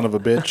 you son of a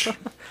bitch.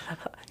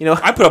 You know,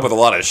 I put up with a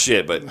lot of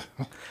shit, but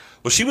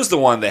well, she was the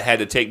one that had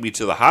to take me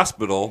to the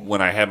hospital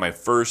when I had my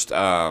first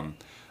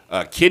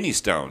kidney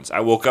stones.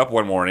 I woke up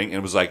one morning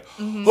and was like,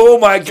 "Oh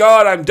my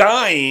God, I'm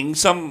dying!"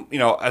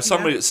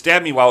 Somebody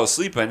stabbed me while I was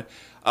sleeping,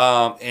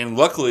 and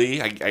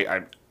luckily,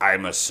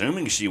 I'm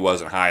assuming she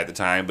wasn't high at the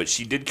time, but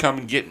she did come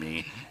and get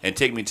me and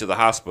take me to the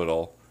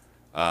hospital.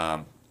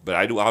 But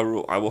I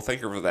will thank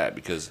her for that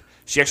because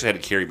she actually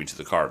had to carry me to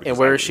the car. and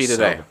where is she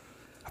today?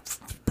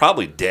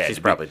 Probably dead. She's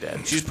probably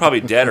dead. She's probably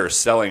dead or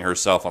selling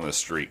herself on the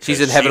street. She's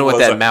in heaven with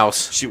that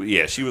mouse. She was.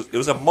 It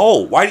was a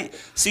mole. Why?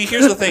 See,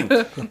 here's the thing.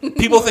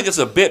 People think it's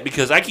a bit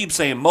because I keep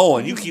saying mole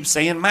and you keep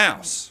saying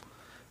mouse.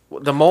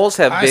 The moles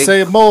have I big...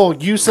 say mole,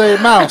 you say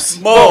mouse.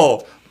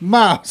 Mole.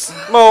 Mouse.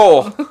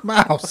 Mole.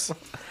 Mouse.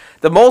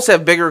 The moles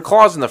have bigger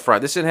claws in the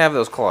front. This didn't have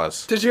those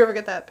claws. Did you ever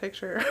get that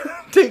picture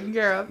taken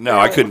care of? No,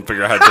 I couldn't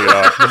figure out how to take it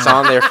off. It's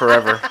on there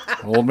forever.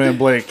 Old man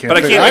Blake can't But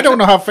I figure- can't- I don't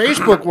know how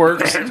Facebook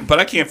works. But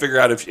I can't figure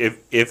out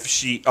if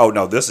she. Oh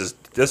no, this is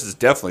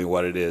definitely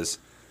what it is.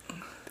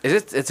 Is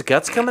it? Its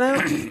guts coming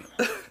out?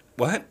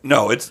 What?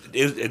 No, it's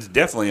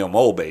definitely a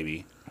mole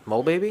baby.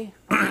 Mole baby?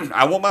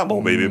 I want my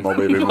mole baby, mole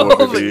baby,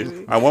 mole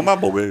baby. I want my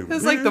mole baby.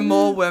 It's like the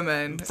mole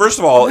women. First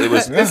of all, it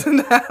was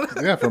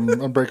Yeah, from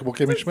Unbreakable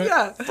Kimmy Schmidt.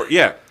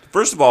 Yeah.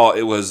 First of all,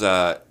 it was.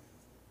 That's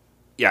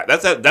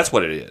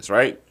what it is,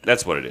 right?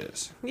 That's what it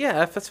is.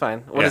 Yeah, that's fine.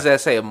 What Yeah. does that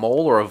say? A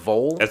mole or a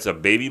vole? That's a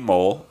baby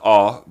mole.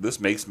 Oh,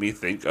 this makes me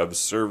think of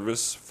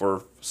service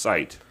for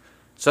sight.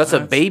 So that's a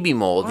baby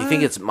mole. Do you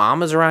think its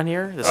mamas around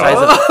here? The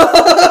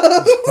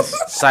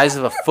size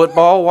of a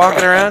football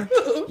walking around?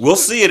 We'll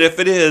see it if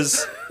it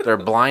is. They're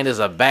blind as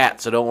a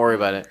bat, so don't worry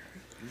about it.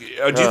 Do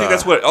you think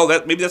that's what? Oh,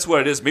 maybe that's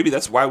what it is. Maybe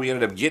that's why we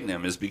ended up getting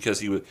him. Is because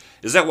he was.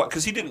 Is that what?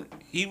 Because he didn't.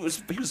 He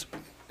was.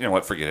 You know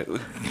what? Forget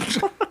it.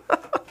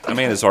 The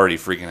man is already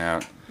freaking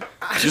out.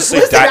 Just say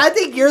Listen, I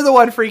think you're the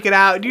one freaking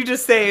out. You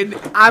just saying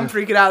I'm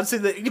freaking out so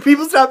that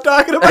people stop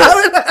talking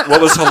about it.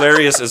 What was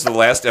hilarious is the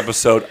last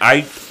episode.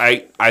 I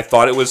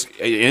thought it was, and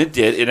it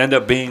did. It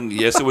ended up being,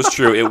 yes, it was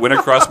true. It went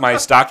across my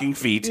stocking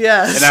feet.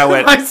 Yes. And I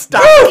went, my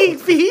stocking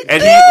feet.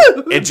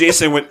 and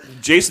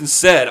Jason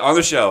said on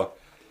the show,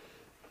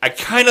 I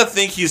kind of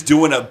think he's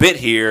doing a bit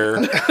here.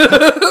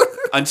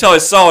 Until I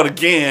saw it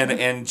again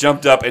and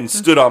jumped up and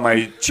stood on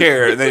my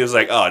chair, and then he was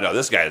like, "Oh no,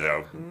 this guy's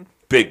a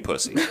big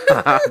pussy."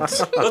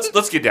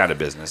 let's get down to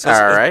business. All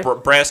right.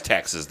 Brass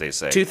tacks, as they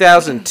say.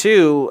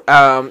 2002.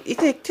 You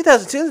think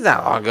 2002 is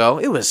not long ago?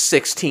 It was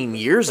 16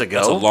 years ago.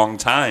 That's a long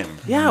time.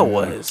 Yeah, it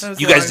was.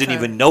 You guys didn't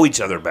even know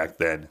each other back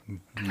then.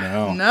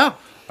 No. No.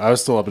 I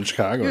was still up in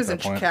Chicago He was at in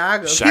that point. Chicago.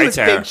 He was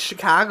Chi-town. big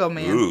Chicago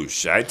man. Ooh,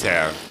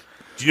 Chi-town.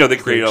 Do you know they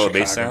created all the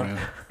bass Chicago,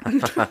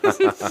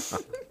 sound?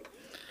 man.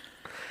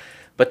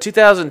 But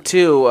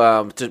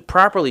 2002, to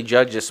properly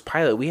judge this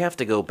pilot, we have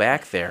to go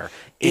back there.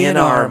 in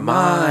our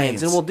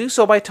minds. And we'll do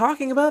so by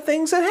talking about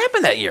things that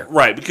happened that year.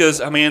 Right, because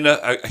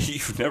Amanda,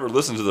 you've never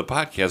listened to the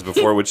podcast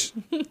before, which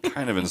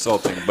kind of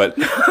insulting, but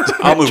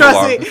I'll move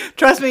along.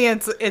 Trust me,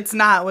 it's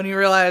not when you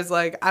realize,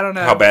 like, I don't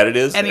know how bad it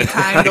is. Any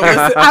time to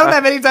listen. I don't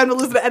have any time to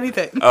listen to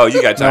anything. Oh,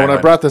 you got time. Now, when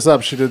I brought this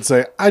up, she did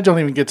say, "I don't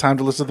even get time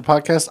to listen to the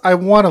podcast. I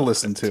want to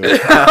listen to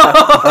it."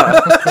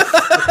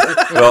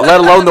 Well, let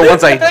alone the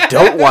ones I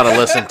don't want to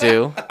listen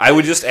to. I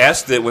would just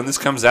ask that when this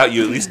comes out,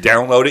 you at least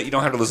download it. You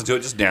don't have to listen to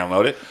it; just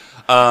download it.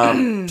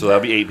 So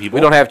that'll be 8 people.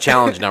 We don't have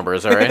challenge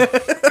numbers, all right?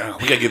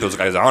 We gotta get those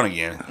guys on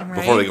again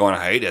before they go on a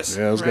hiatus.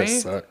 Yeah, those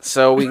guys suck.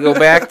 So we go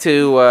back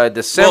to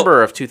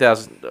December of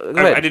 2000. Go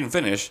ahead. I didn't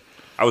finish.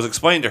 I was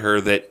explaining to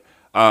her that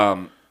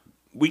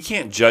we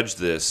can't judge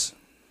this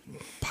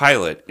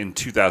pilot in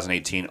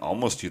 2018,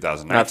 almost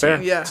 2019. Not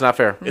fair. Yeah. It's not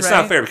fair. It's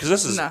not fair because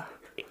this is,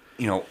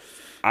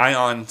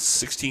 Ion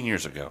 16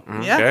 years ago.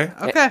 Yeah.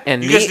 Okay.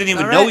 And you guys didn't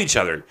even know each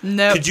other.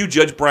 No. Could you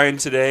judge Brian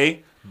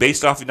today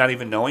based off of not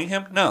even knowing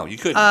him? No, you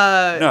couldn't.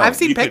 No, I've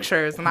seen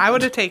pictures, and I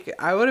would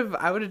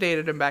have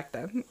dated him back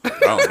then.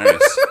 Oh,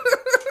 nice.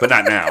 But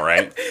not now,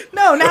 right?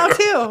 No, now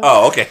too.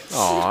 Oh, okay.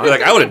 You're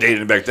like, I would have dated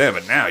him back then,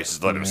 but now he's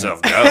just letting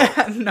himself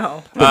go.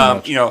 No.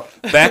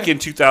 Back in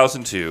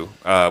 2002,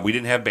 we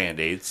didn't have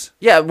Band-Aids.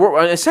 Yeah, in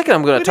a second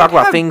I'm going to talk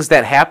about things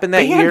that happened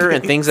that year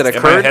and things that Am I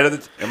occurred.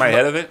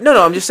 ahead of it?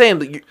 No, I'm just saying,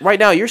 that right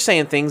now you're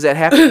saying things that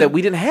happened that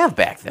we didn't have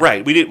back then.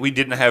 Right. We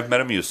didn't have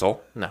Metamucil.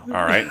 No. All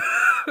right.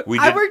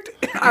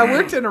 I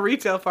worked in a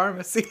retail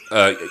pharmacy.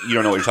 You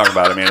don't know what you're talking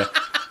about, Amanda.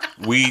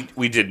 We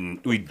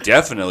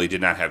definitely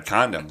did not have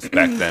condoms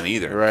back then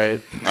either.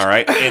 Right. All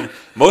right. And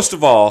most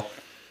of all,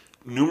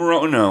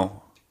 numero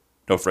uno,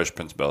 no Fresh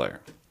Prince Bel-Air.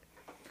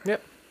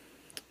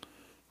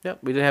 Yep,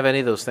 we didn't have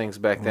any of those things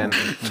back then.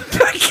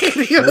 I can't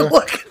even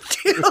look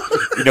at you.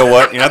 You know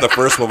what? You're not the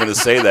first woman to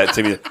say that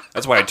to me.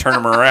 That's why I turned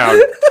him around.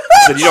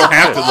 I said, you don't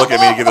have to look at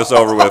me to get this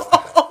over with.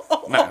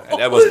 No,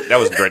 that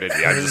wasn't great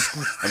idea.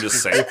 I'm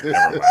just saying.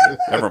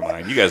 Never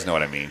mind. You guys know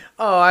what I mean.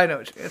 Oh, I know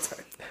what you mean. It's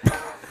fine.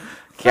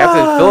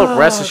 Captain Philip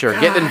Restisher,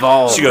 get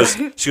involved. She goes,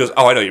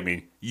 oh, I know what you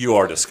mean. You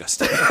are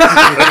disgusting.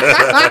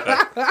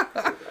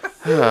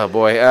 Oh,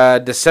 boy.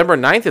 December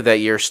 9th of that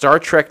year, Star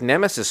Trek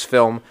Nemesis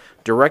film,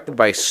 directed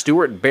by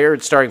Stuart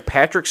Baird, starring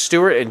Patrick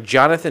Stewart and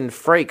Jonathan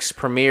Frakes,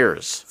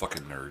 premieres.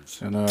 Fucking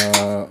nerds. And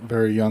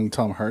very young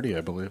Tom Hardy,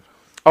 I believe.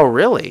 Oh,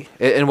 really?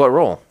 In what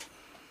role?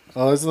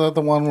 Oh, isn't that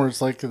the one where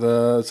it's like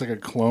a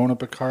clone of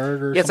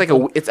Picard or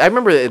something? It's I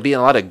remember it being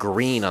a lot of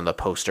green on the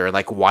poster and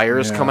like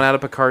wires coming out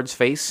of Picard's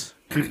face.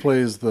 He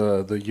plays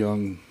the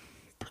young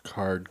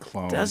Picard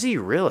clone. Does he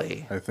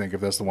really? I think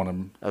if that's the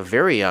one. A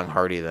very young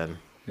Hardy then.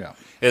 Yeah.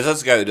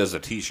 That's the guy that does the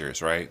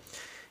T-shirts, right?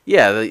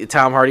 Yeah, the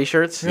Tom Hardy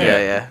shirts.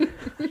 Yeah.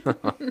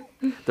 The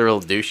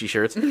real douchey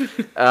shirts.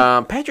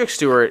 Patrick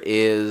Stewart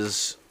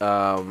is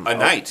a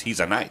knight. He's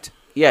a knight.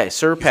 Yeah,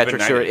 Sir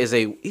Patrick Stewart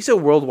he's a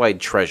worldwide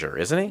treasure,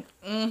 isn't he?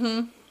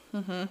 Mm-hmm.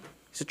 Mm-hmm.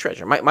 He's a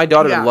treasure. My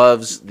daughter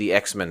loves the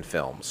X-Men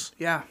films.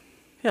 Yeah.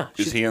 Yeah.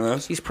 Is he in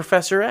those? He's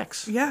Professor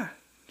X. Yeah.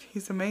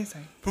 He's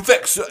amazing.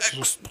 Professor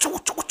X.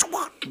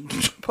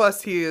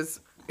 Plus, he is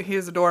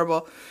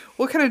adorable.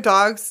 What kind of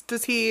dogs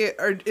does he,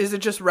 or is it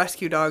just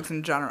rescue dogs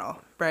in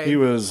general? Right. He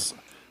was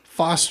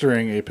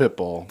fostering a pit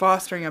bull. And they were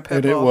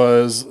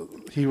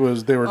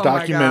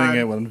documenting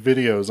it with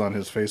videos on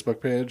his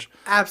Facebook page.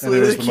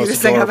 Absolutely the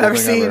cutest thing I've ever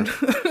seen.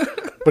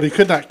 But he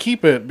could not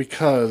keep it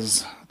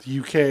because the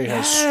UK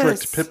has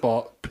strict pit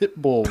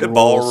bull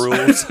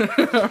rules.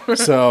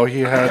 So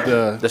he had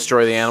to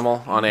destroy the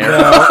animal on air.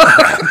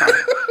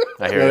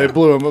 I hear they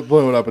blew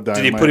it up a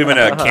dynamite. Did he put him in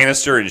a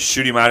canister and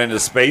shoot him out into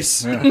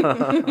space? Yeah.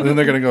 And then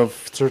they're going to go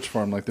search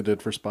for him like they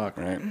did for Spock.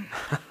 Right.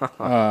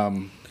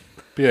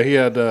 But yeah, he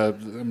had.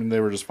 They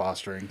were just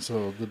fostering,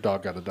 so the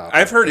dog got adopted.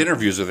 I've heard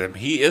interviews with him.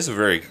 He is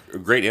a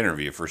great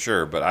interview for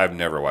sure, but I've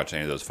never watched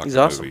any of those fucking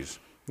movies.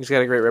 He's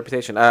got a great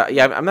reputation.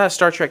 I'm not a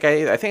Star Trek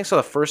guy. I think I saw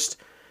the first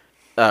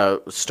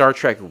Star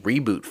Trek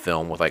reboot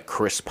film with like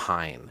Chris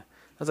Pine.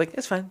 I was like,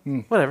 it's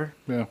fine, whatever.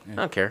 Yeah, I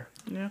don't care.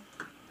 Yeah.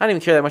 I don't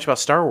even care that much about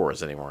Star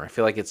Wars anymore. I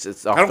feel like it's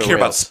off I don't the care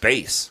rails. about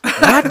space.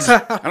 What?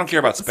 I don't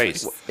care about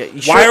space. Sure?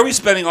 Why are we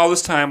spending all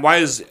this time? Why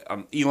is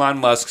Elon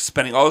Musk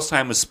spending all this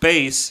time with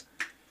space?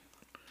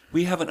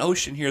 We have an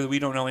ocean here that we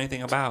don't know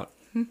anything about.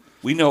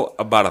 We know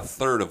about a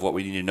third of what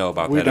we need to know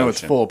about that ocean. We know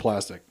it's full of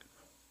plastic.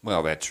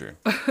 Well, that's true.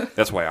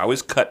 That's why I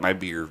always cut my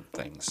beer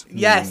things.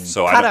 Yes,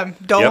 so cut them.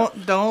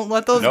 Don't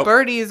let those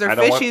birdies or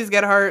fishies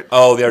get hurt.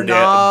 Oh, the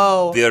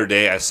other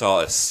day I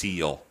saw a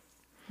seal.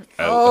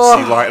 A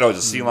sea lion. No, it was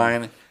a sea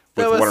lion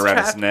with one around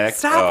its neck.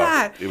 Stop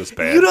that. It was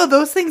bad. You know,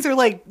 those things are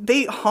like,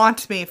 they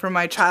haunt me from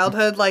my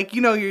childhood. Like,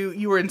 you know,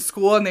 you were in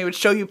school and they would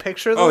show you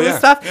pictures of this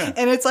stuff. Yeah.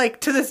 And it's like,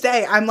 to this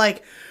day, I'm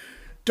like,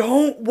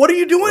 what are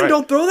you doing? Right.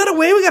 Don't throw that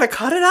away. We got to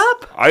cut it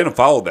up. I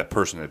unfollowed that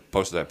person that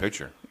posted that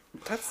picture.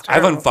 That's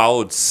terrible. I've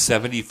unfollowed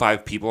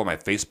 75 people on my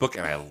Facebook,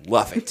 and I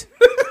love it.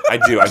 I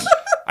do.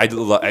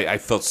 I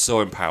felt so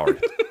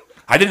empowered.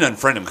 I didn't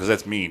unfriend him because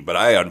that's mean, but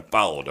I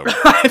unfollowed him.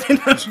 I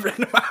didn't unfriend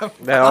him.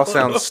 That all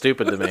sounds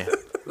stupid to me.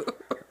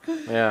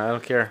 Yeah, I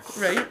don't care.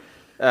 Right?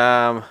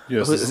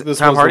 Yes, this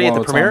Tom was Hardy the at one the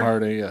with premiere? Tom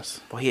Hardy,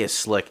 yes. Well, he is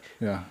slick.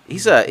 Yeah.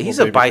 He's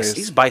baby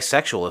face.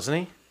 bisexual, isn't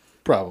he?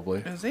 Probably.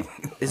 Is he?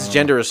 His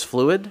gender is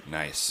fluid.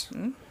 Nice.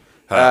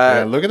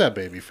 Yeah, look at that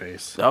baby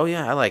face. Oh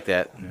yeah, I like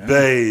that.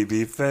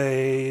 Baby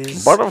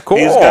face. But of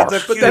He's got the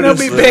course. But then he'll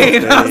be cutest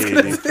Bane, I was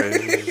little gonna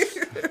baby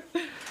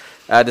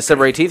face.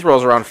 December 18th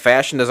rolls around.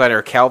 Fashion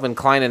designer Calvin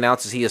Klein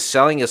announces he is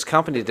selling his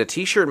company to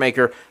t-shirt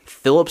maker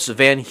Philips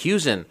Van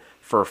Heusen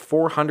for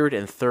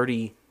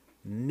 $430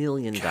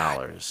 million.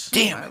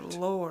 Damn it.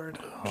 Lord.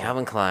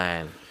 Calvin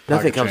Klein.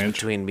 Nothing Pocket comes change.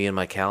 between me and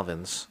my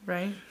Calvins.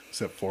 Right?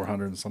 Except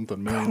 400 and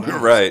something million. You're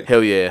right.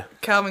 Hell yeah.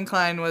 Calvin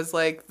Klein was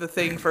like the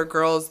thing for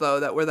girls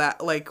though that were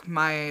that like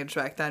my age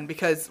back then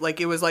because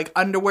like it was like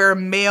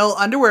male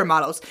underwear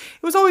models.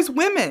 It was always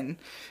women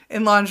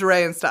in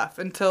lingerie and stuff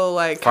until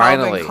like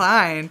Finally.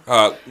 Calvin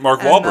Klein.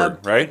 Mark and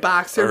Wahlberg, the right?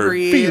 Boxer Or-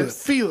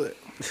 briefs. Feel it.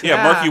 Yeah,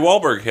 Yeah. Marky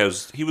Wahlberg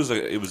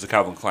it was a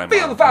Calvin Klein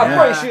model.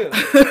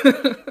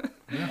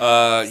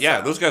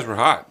 Yeah, those guys were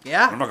hot.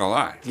 Yeah. I'm not gonna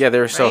lie. Yeah,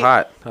 they're so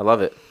Right? hot. I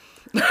love it.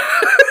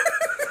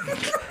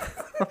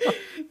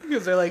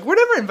 Because they're like, we're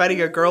never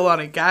inviting a girl on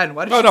again.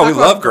 Why don't Oh, you no, talk we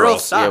about love girl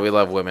girls. stuff? Yeah, we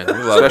love women. love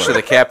Especially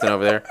women. the captain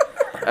over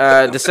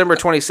there. December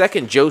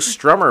 22nd, Joe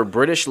Strummer,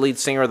 British lead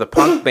singer of the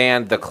punk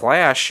band The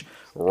Clash,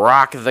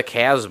 Rock the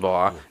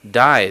Casbah,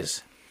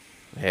 dies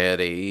at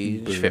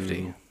age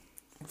 50.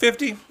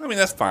 50? I mean,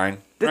 that's fine,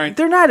 right?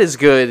 They're not as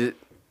good,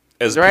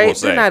 As right? people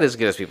say. They're not as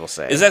good as people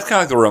say. Is that kind of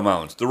like the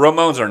Ramones? The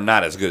Ramones are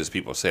not as good as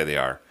people say they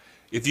are.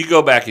 If you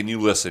go back and you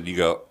listen, you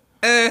go,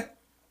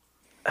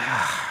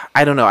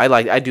 I don't know.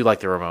 I do like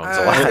the Ramones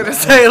a I was lot. gonna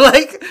say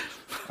like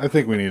I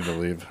think we need to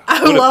leave.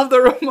 I love the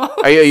Ramones.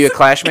 Are you a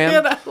Clash man?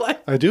 And I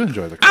like I do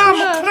enjoy the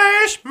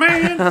Clash. Clash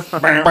man.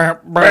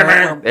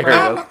 There it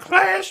I'm a goes.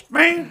 Clash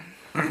man.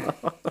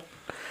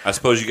 I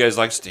suppose you guys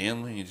like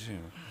Stanley too.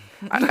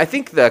 I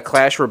think the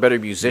Clash were better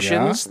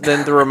musicians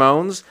than the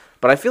Ramones,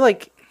 but I feel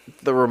like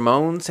the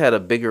Ramones had a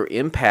bigger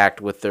impact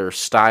with their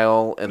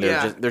style and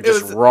Yeah, they're it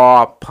just was-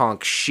 raw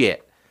punk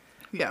shit.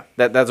 yeah.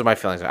 That's what my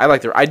feelings are.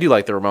 I do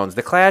like the Ramones.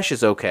 The Clash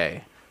is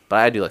okay, but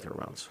I do like the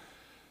Ramones.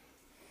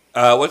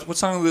 What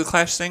song did the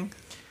Clash sing?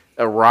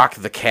 Rock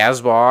the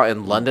Casbah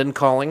and London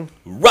Calling.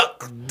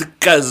 Rock the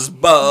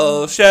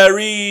Casbah,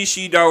 Sherry,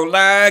 she don't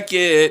like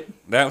it.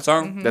 That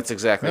song? That's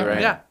exactly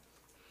right. Yeah.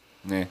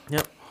 Yeah.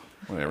 Yep.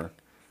 Whatever.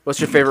 What's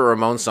your favorite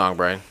Ramones song,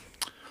 Brian?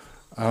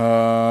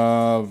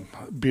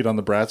 Beat on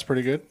the Brat's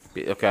pretty good.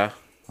 Okay.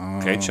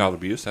 Okay, child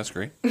abuse. That's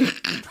great.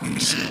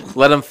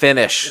 Let them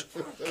finish,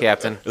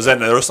 Captain. Is that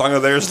another song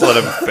of theirs?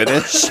 Let him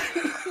finish.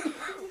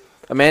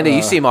 Amanda,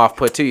 you seem off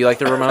put too. You like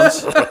the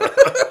Ramones?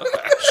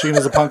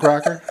 Sheena's a punk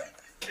rocker.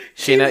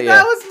 Sheena, That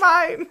yeah. was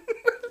mine.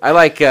 I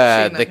like the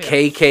yeah.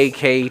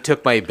 KKK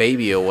took my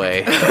baby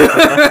away.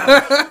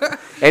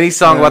 Any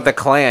song about the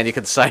Klan, you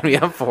can sign me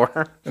up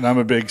for. And I'm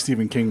a big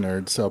Stephen King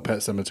nerd, so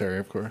Pet Cemetery,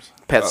 of course.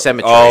 Pet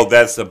Cemetery. Oh,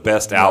 that's the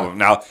best album.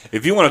 Now,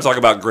 if you want to talk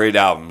about great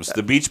albums,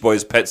 the Beach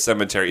Boys' Pet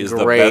Cemetery is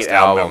the Great best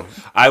album.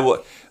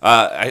 album.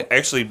 I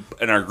actually,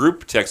 in our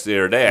group text the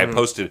other day, I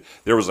posted,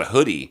 there was a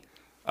hoodie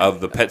of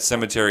the Pet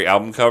Cemetery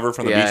album cover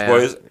from the Yeah, Beach yeah.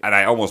 Boys, and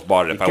I almost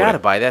bought it. If I Gotta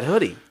would buy that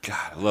hoodie.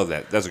 God, I love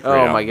that. That's a great Oh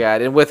album. my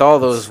god! And with all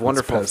those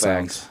wonderful Pet facts.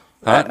 Sounds.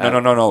 Huh?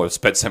 No. It's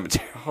Pet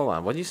Cemetery. Hold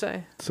on, what'd you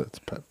say? It's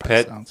Pet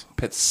Pet Sounds.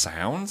 Pet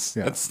Sounds?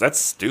 Yeah. That's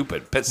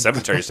stupid. Pet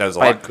Cemetery sounds a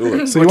lot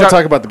cooler. So you want to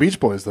talk about the Beach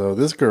Boys, though?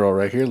 This girl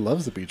right here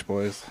loves the Beach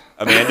Boys.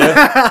 Amanda,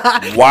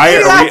 why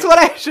are That's we? what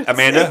I should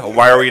Amanda, say.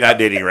 why are we not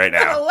dating right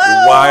now?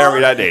 Hello? Why are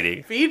we not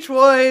dating? Beach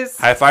Boys.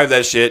 High five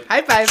that shit.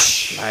 High five.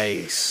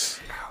 Nice.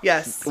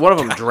 Yes. One of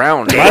them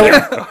drowned.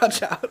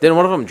 Watch out. Didn't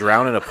one of them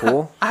drown in a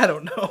pool? I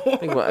don't know.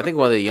 I think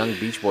one of the young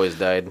Beach Boys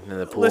died in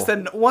the pool.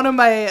 Listen, one of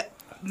my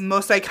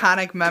most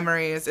iconic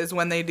memories is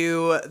when they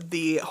do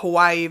the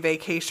Hawaii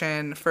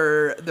vacation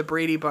for the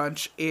Brady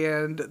Bunch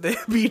and the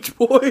Beach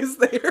Boys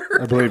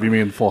there. I believe you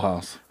mean Full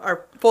House.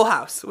 Or Full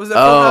House. Was it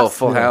Full Oh, House?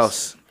 Full Yes.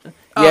 House.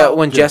 Yeah,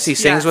 when Jesse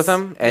sings Yes. with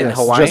them in Yes,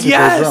 Hawaii. Jesse-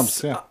 Yes.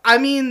 drums, yeah. I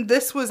mean,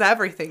 this was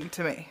everything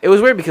to me. It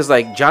was weird because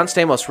like John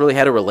Stamos really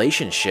had a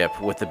relationship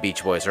with the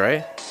Beach Boys,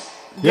 right?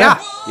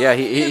 Yeah. Yeah,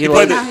 he He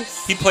played, liked-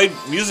 he played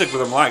music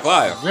with them live.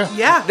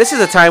 Yeah. This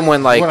is a time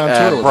when like Went on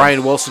tour with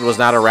Brian Wilson was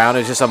not around. It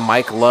was just a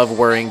Mike Love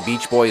wearing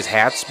Beach Boys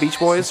hats. Beach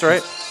Boys,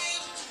 right?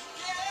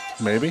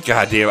 Maybe.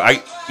 God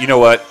damn. You know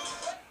what?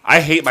 I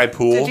hate my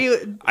pool. Did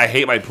you- I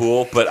hate my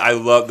pool, but I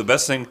love the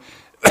best thing.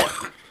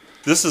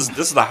 This is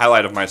the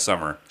highlight of my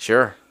summer.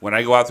 Sure. When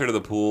I go out there to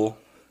the pool,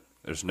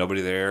 there's nobody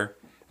there,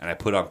 and I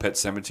put on Pet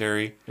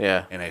Cemetery.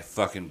 Yeah. And I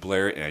fucking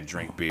blare it, and I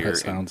drink beer. Pet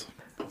Sounds.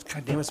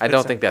 God damn it, I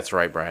don't think that's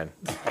right, Brian.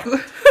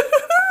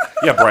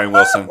 Yeah, Brian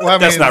Wilson. Well, I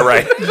That's mean- not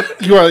right.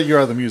 You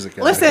are the music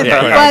guy. Listen, Yeah,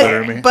 You know better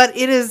than me. but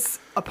it is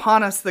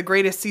upon us the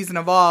greatest season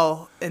of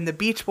all, and the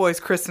Beach Boys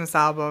Christmas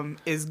album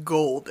is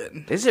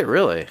golden. Is it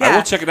really? I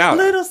will check it out.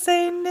 Little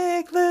Saint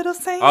Nick, Little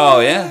Saint Oh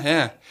Nick.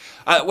 yeah.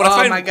 What I Oh,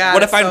 find my God,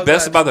 what I it's find so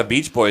best good. about the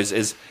Beach Boys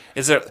is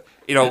that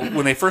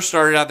when they first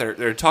started out,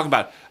 they're talking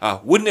about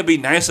wouldn't it be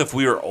nice if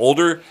we were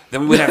older,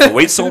 then we wouldn't have to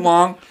wait so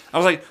long. I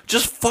was like,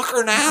 just fuck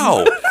her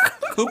now.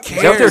 Who cares?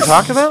 Is that what they were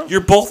talking about?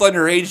 You're both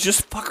underage.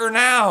 Just fuck her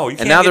now.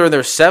 And now they're in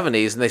their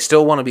 70s and they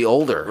still want to be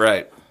older.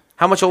 Right.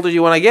 How much older do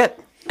you want to get?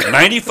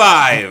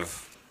 95.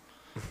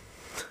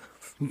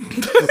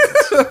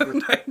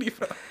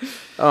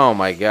 95. Oh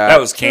my god. That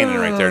was canon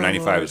right there.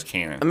 95 is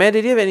canon.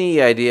 Amanda, do you have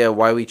any idea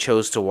why we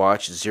chose to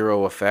watch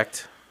Zero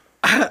Effect?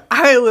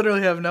 I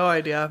literally have no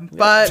idea,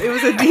 but it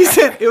was a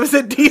decent. It was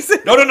a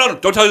decent. No.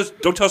 Don't tell us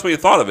what you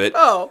thought of it.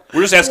 Oh,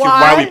 we're just asking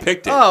why we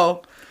picked it.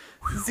 Oh,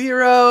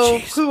 Zero.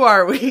 Jeez. Who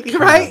are we?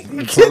 Right?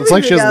 It's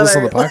like she hasn't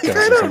listened to the podcast.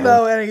 I or don't something.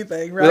 know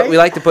anything. Right? We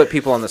like to put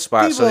people on the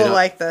spot. People so they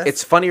like this.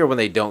 It's funnier when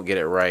they don't get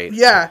it right.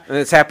 Yeah. And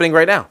it's happening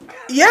right now.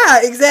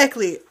 Yeah.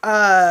 Exactly.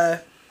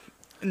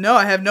 No,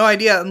 I have no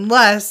idea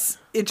unless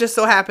it just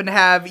so happened to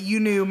have you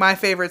knew my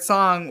favorite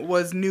song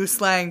was New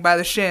Slang by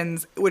the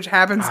Shins, which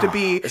happens to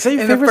be Is that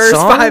your in the favorite first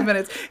song? 5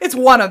 minutes. It's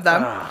one of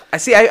them.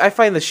 I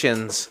find the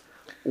Shins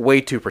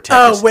way too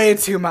pretentious. Oh, way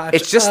too much.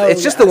 It's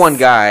just the one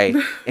guy,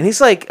 and he's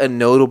like a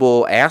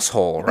notable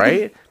asshole,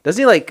 right?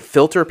 Doesn't he like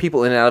filter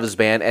people in and out of his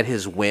band at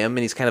his whim, and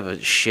he's kind of a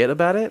shit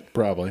about it?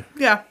 Probably.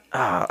 Yeah.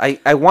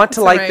 I want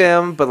to That's like right.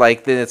 them, but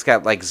like then it's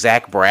got like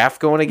Zach Braff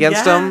going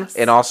against them, Yes.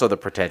 and also the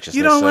pretentiousness.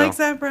 You don't so. like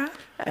Zach Braff?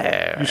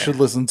 You should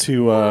listen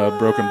to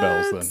Broken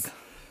Bells then.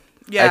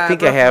 Yeah. I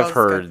think I Broken have Bell's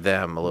heard good.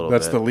 them a little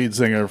That's bit. the lead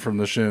singer from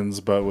the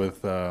Shins, but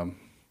with is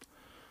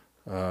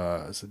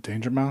it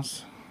Danger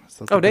Mouse? Is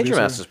that the Danger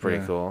producer? Mouse is pretty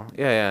Yeah. cool.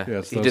 Yeah. Yeah,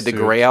 it's He those did the two.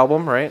 Grey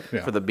album, right?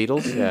 Yeah. For the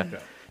Beatles. Yeah.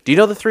 Do you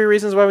know the 3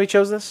 reasons why we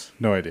chose this?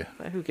 No idea.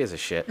 Who gives a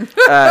shit?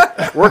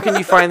 Where can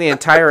you find the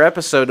entire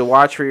episode to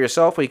watch for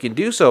yourself? Well, you can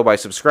do so by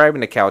subscribing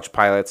to Couch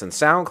Pilots and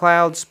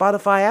SoundCloud,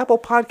 Spotify, Apple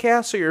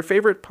Podcasts, or your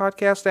favorite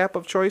podcast app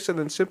of choice, and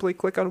then simply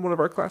click on one of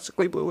our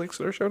classically blue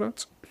links in our show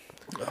notes.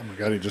 Oh my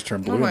god, he just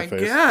turned blue Oh in my the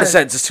face. god. The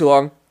sentence is too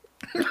long.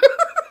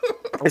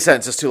 The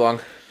sentence is too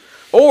long.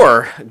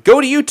 Or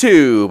go to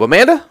YouTube.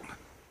 Amanda?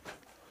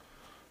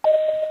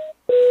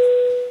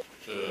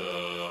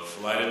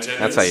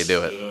 That's how you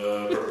do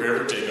it. Prepare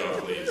for takeoff,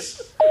 please.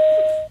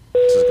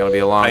 This is going to be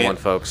a long one,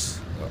 folks.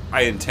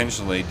 I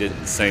intentionally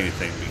didn't say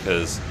anything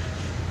because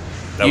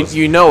that was.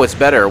 You know it's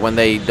better when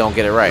they don't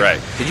get it right.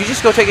 Right. Did you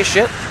just go take a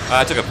shit?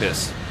 I took a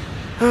piss.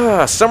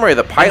 Summary of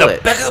the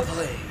pilot. Becca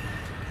play.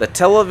 The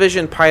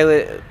television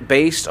pilot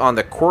based on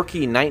the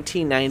quirky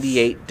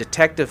 1998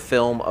 detective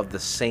film of the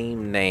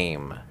same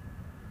name.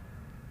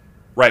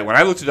 Right. When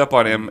I looked it up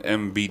on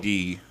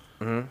MMBD.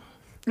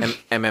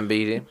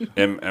 MMBD?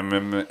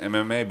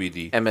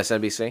 MMABD.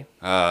 MSNBC?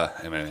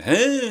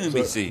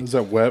 MMBC. Is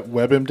that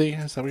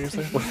WebMD? Is that what you're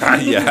saying?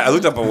 Yeah, I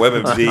looked up on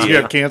WebMD. You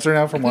got cancer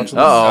now from watching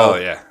this? Uh-oh. Oh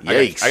yeah,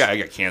 Yikes. I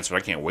got cancer.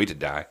 I can't wait to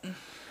die.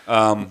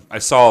 I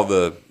saw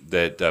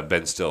that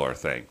Ben Stiller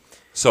thing,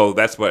 so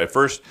that's what at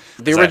first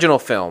The original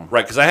film.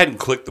 right? Because I hadn't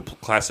clicked the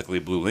classically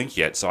blue link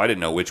yet, so I didn't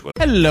know which was.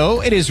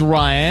 Hello, it is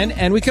Ryan,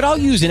 and we could all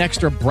use an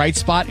extra bright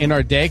spot in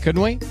our day,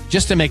 couldn't we?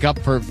 Just to make up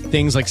for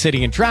things like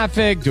sitting in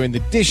traffic, doing the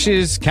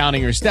dishes,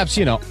 counting your steps,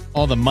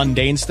 all the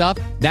mundane stuff.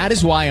 That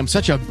is why I'm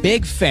such a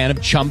big fan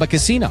of Chumba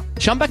Casino.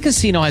 Chumba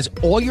Casino has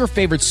all your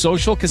favorite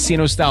social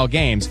casino-style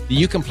games that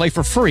you can play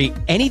for free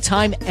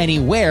anytime,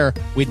 anywhere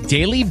with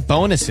daily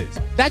bonuses.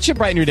 That should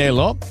brighten your day a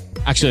little.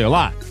 Actually, a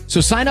lot. So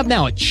sign up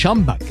now at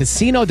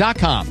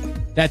ChumbaCasino.com.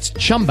 That's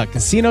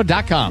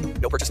ChumbaCasino.com.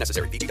 No purchase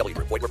necessary. VGW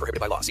Group. Void where prohibited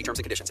by law. See terms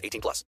and conditions.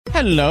 18+.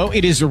 Hello,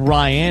 it is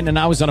Ryan, and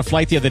I was on a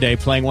flight the other day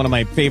playing one of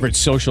my favorite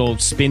social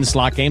spin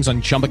slot games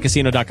on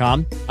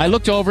ChumbaCasino.com. I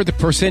looked over at the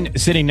person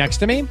sitting next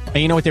to me, and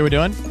you know what they were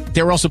doing?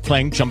 They were also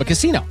playing Chumba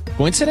Casino.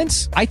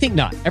 Coincidence? I think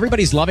not.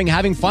 Everybody's loving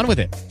having fun with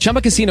it. Chumba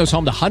Casino is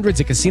home to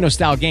hundreds of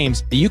casino-style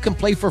games that you can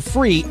play for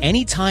free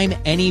anytime,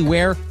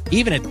 anywhere,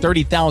 even at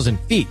 30,000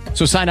 feet.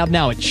 So sign up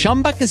now at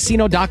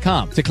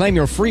ChumbaCasino.com to claim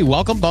your free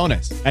welcome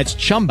bonus. That's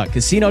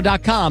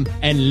ChumbaCasino.com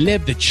and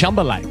live the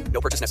Chumba life. No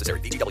purchase necessary.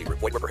 VGW Group.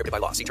 Void where prohibited by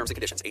law. See terms and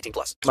conditions.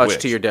 18+.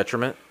 Much to your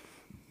detriment.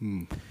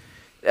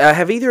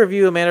 Have either of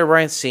you, Amanda or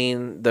Brian,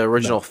 seen the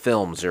original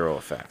film Zero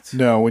Effect?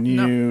 No, when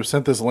you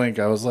sent this link,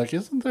 I was like,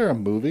 isn't there a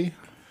movie?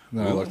 And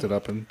then I looked it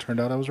up and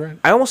turned out I was right.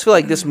 I almost feel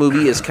like this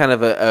movie is kind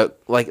of a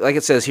like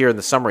it says here in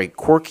the summary,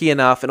 quirky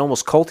enough and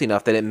almost culty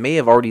enough that it may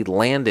have already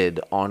landed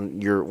on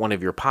one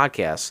of your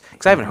podcasts.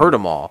 Because I haven't heard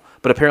them all,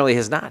 but apparently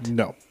has not.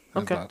 No.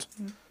 it's Okay. not.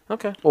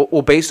 Okay.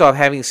 Well, based off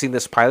having seen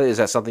this pilot, is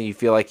that something you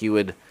feel like you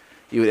would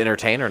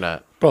entertain or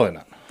not? Probably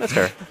not. That's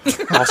fair.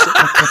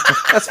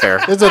 That's fair.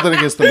 It's nothing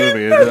against the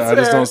movie. I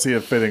just don't see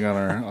it fitting on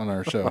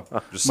our show.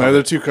 My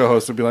other two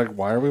co-hosts would be like,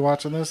 "Why are we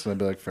watching this?" And I'd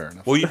be like, "Fair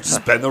enough." Well, you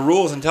suspend the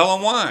rules and tell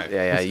them why.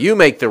 Yeah. You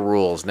make the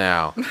rules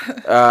now.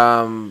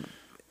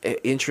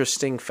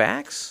 Interesting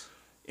facts.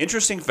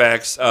 Interesting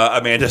facts,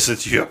 Amanda.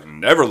 Since you have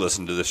never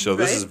listened to this show,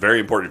 this Right? is very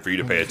important for you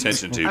to pay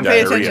attention to. I'm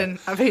paying diarrhea. attention.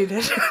 I'm paying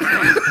attention.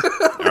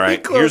 All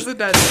right. Close the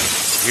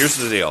dozen. Here's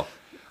the deal.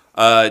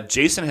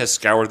 Jason has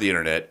scoured the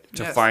internet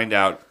to find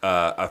out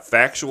a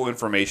factual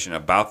information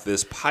about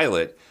this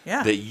pilot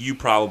that you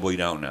probably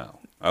don't know.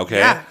 Okay?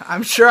 Yeah,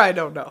 I'm sure I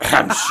don't know.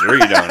 I'm sure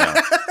you don't know.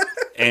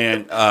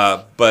 And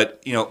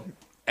but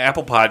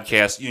Apple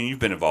Podcasts, you've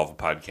been involved with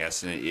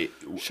podcasts,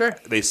 and Sure.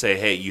 they say,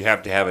 hey, you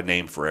have to have a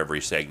name for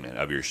every segment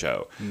of your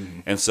show.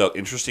 And so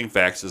Interesting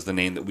Facts is the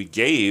name that we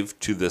gave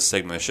to this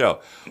segment of the show.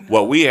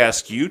 What we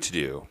ask you to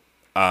do,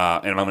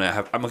 and I'm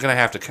gonna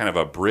have to kind of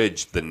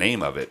abridge the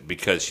name of it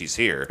because she's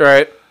here.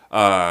 Right.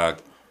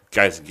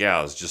 Guys and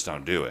gals, just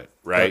don't do it,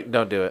 right?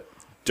 Don't do it.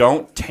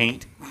 Don't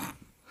taint.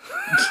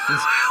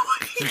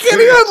 You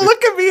can't even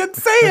look at me and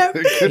say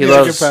it. He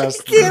loves.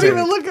 You can't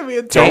even look at me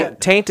and say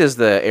it. Taint is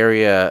the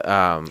area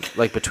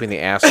like between the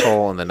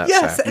asshole and the nutsack.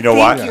 Yes, You know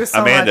what, thank you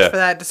so Amanda? much for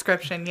that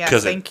description.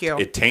 Yes, thank you.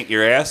 It taint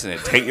your ass and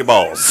it taint your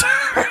balls.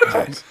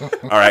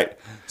 All right.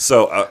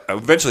 So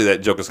eventually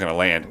that joke is going to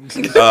land.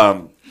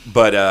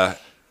 But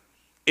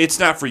it's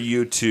not for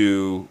you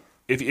to,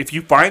 if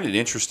you find it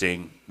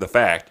interesting, the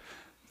fact,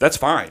 that's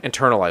fine.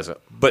 Internalize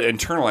it. But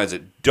internalize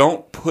it.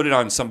 Don't put it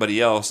on somebody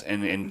else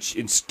and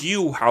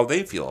skew how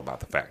they feel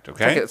about the fact,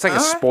 okay? It's like a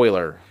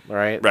spoiler,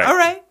 right? Right.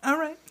 All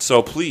right.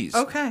 So please,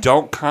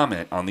 don't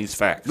comment on these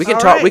facts. We can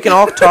talk. Right. We can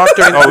all talk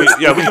during. we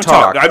can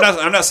talk.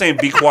 I'm not saying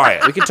be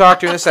quiet. We can talk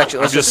during this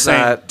section. Let's I'm just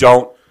saying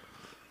don't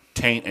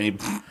taint any.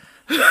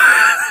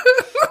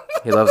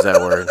 He loves that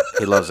word.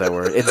 He loves that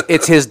word.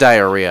 It's his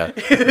diarrhea.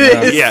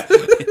 Yeah.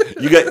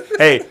 You got.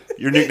 Hey,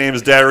 your nickname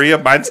is Diarrhea.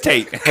 Mine's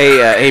Tate.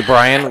 Hey,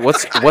 Brian.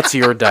 What's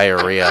your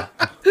diarrhea?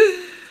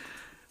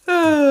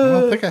 I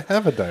don't think I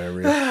have a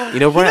diarrhea. You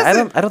know,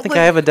 Brian. I don't think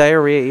I have a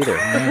diarrhea either.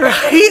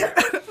 Right?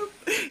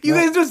 You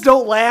guys just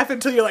don't laugh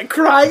until you're like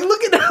crying.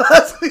 Look at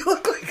us. We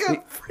look like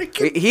a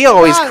freaking. He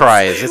always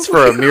cries. It's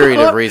for a myriad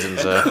of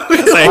reasons. I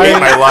hate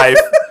my life.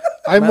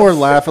 I more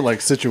laugh at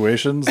like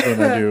situations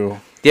than I do.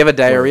 Do you have a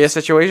diarrhea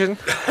situation?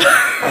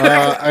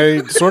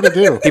 I sort of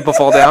do. People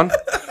fall down?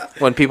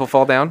 When people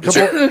fall down?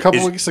 A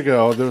couple weeks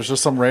ago, there was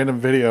just some random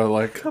video,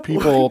 like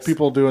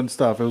people doing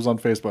stuff. It was on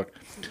Facebook.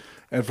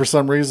 And for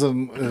some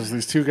reason, there's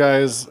these two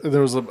guys.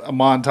 There was a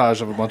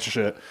montage of a bunch of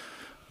shit.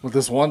 With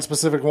this one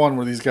specific one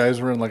where these guys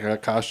were in like a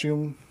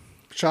costume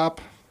shop,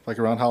 like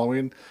around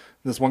Halloween.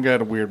 This one guy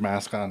had a weird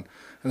mask on.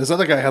 And this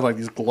other guy had like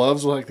these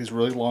gloves with like these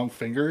really long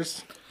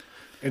fingers.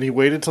 And he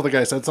waited till the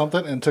guy said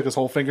something and took his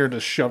whole finger and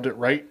just shoved it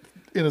right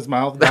in his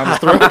mouth, down his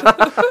throat.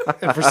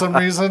 And for some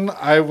reason,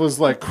 I was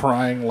like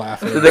crying,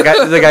 laughing. Did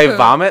the guy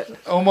vomit?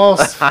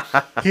 Almost.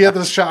 He had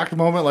this shocked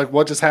moment, like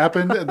what just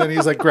happened? And then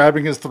he's like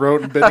grabbing his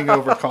throat and bending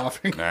over,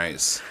 coughing.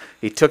 Nice.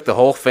 He took the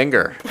whole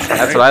finger.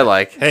 That's what I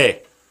like.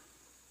 Hey.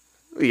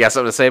 You got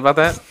something to say about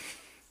that?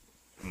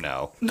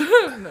 No.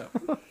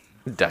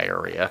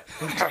 Diarrhea.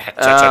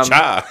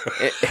 Cha-cha-cha.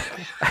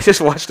 I just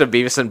watched a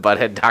Beavis and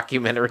Butthead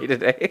documentary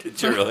today.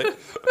 Did you really?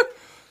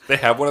 They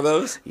have one of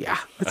those? Yeah,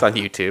 it's on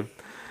YouTube.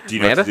 Do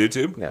you know how to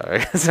YouTube? No.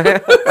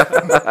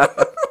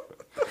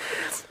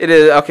 It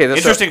is okay.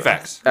 Interesting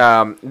facts.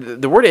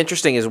 The word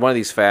 "interesting" is one of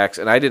these facts,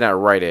 and I did not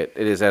write it.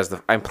 It is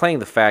I'm playing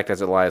the fact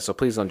as it lies, so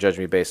please don't judge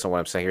me based on what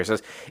I'm saying here. It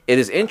says it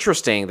is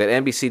interesting that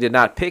NBC did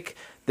not pick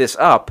this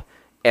up,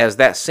 as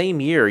that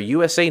same year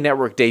USA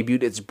Network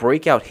debuted its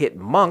breakout hit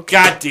 "Monk."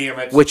 God damn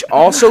it! Which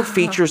also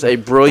features a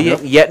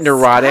brilliant yet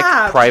neurotic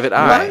private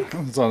eye.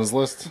 It's on his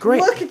list.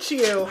 Great. Look at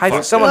you.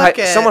 Someone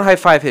high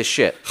five his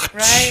shit.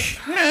 Right?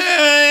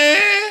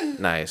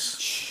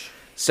 Nice.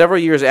 Several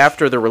years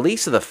after the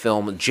release of the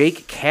film,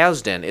 Jake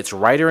Kasdan, its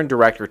writer and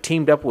director,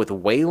 teamed up with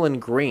Waylon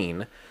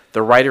Green,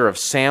 the writer of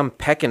Sam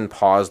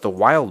Peckinpah's The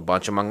Wild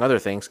Bunch, among other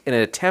things, in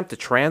an attempt to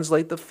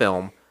translate the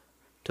film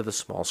to the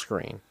small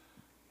screen.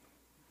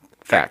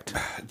 Fact.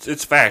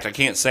 It's fact. I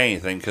can't say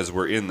anything because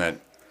we're in that.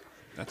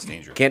 That's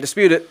dangerous. Can't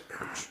dispute it.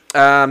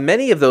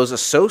 Many of those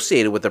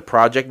associated with the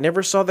project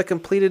never saw the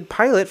completed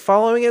pilot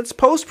following its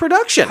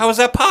post-production. How is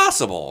that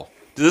possible?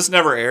 Did this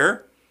never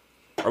air?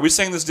 Are we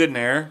saying this didn't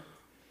air?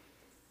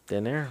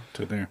 Didn't air.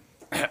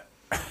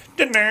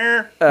 Didn't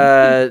air.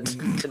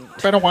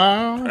 Been a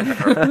while.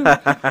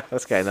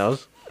 This guy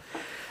knows.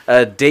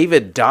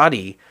 David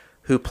Dottie,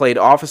 who played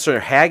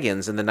Officer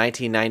Haggins in the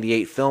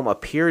 1998 film,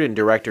 appeared in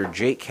director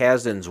Jake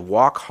Kasdan's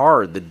Walk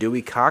Hard, the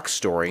Dewey Cox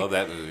story. Love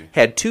that movie.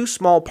 Had two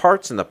small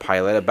parts in the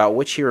pilot about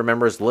which he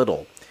remembers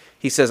little.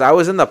 He says, I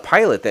was in the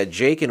pilot that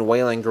Jake and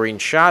Waylon Green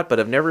shot, but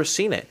have never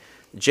seen it.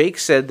 Jake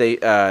said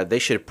they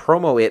should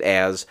promo it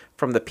as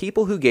From the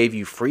People Who Gave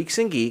You Freaks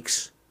and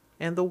Geeks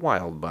and The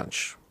Wild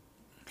Bunch.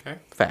 Okay.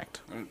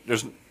 Fact.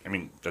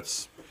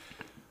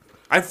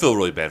 I feel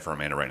really bad for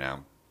Amanda right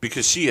now.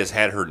 Because she has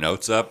had her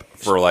notes up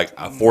for like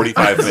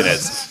 45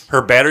 minutes.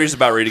 Her battery's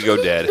about ready to go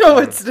dead. No,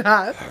 it's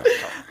not.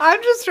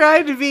 I'm just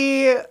trying to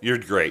be. You're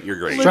great. You're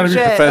great. Trying to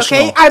be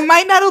professional. Okay, I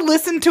might not have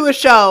listened to a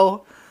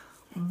show,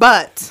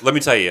 but Let me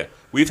tell you,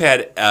 we've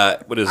had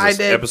what is this?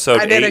 Episode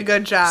 8. I did a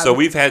good job. So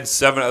we've had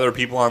 7 other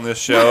people on this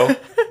show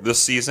this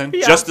season,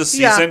 just this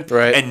Yeah. season,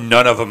 Right. and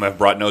none of them have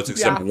brought notes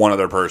except Yeah. one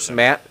other person.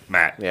 Matt?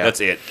 Yeah. That's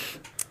it.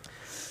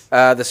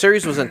 The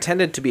series was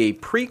intended to be a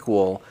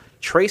prequel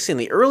tracing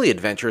the early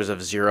adventures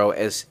of Zero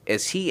as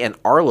he and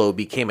Arlo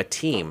became a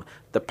team.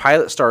 The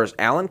pilot stars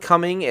Alan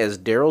Cumming as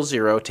Daryl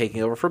Zero,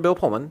 taking over for Bill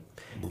Pullman,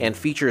 and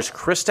features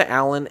Krista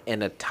Allen and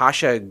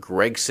Natasha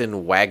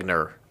Gregson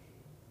Wagner.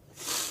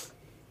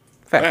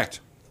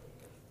 Fact.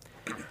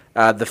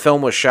 The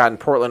film was shot in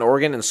Portland,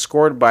 Oregon, and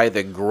scored by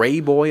the Gray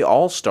Boy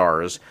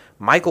All-Stars.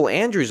 Michael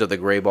Andrews of the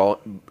Gray Boy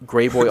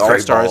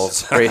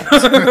All-Stars.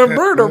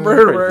 Murder.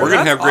 We're going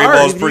to have Gray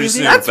Balls pretty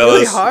soon, That's fellas.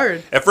 really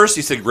hard. At first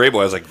he said Gray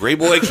Boy. I was like, Gray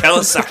Boy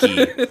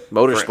Kawasaki.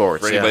 Motorsports,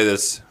 For anybody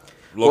that's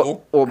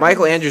local. Well,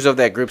 Michael Andrews of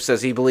that group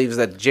says he believes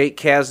that Jake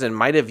Kasdan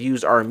might have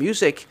used our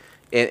music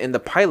in the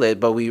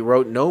pilot, but we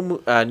wrote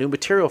no new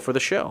material for the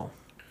show.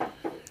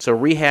 So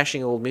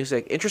rehashing old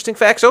music. Interesting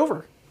facts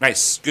over.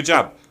 Nice. Good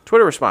job.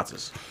 Twitter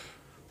responses.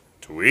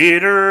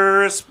 Twitter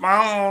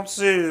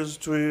responses.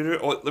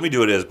 Oh, let me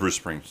do it as Bruce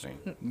Springsteen.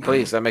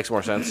 Please, that makes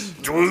more sense.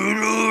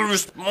 Twitter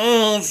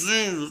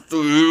responses.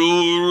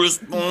 Twitter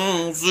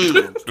responses.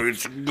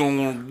 It's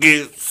gonna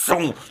get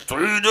some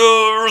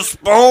Twitter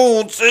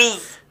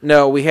responses.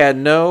 No, we had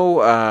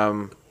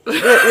no we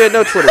had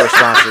no Twitter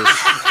responses.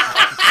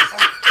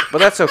 But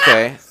that's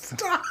okay.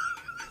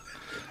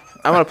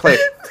 I'm gonna play.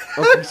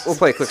 We'll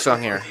play a quick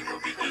song here.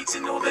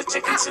 Eating all the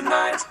chicken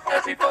tonight.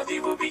 Everybody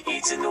will be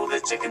eating all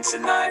the chicken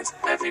tonight.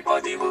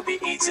 Everybody will be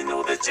eating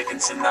all the chicken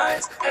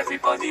tonight.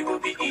 Everybody will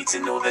be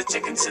eating all the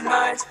chicken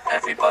tonight.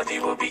 Everybody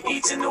will be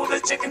eating all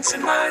the chicken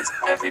tonight.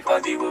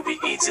 Everybody will be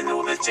eating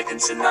all the chicken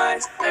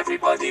tonight.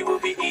 Everybody will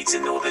be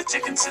eating all the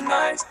chicken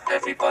tonight.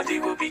 Everybody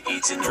will be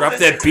eating all the Drop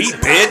that beat,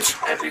 bitch.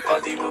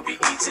 Everybody will be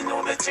eating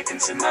all the chicken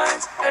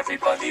tonight.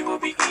 Everybody will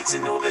be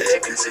eating all the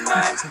chicken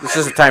tonight. This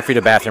is a time for you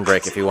to bathroom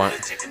break if you want.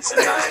 Chicken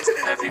tonight.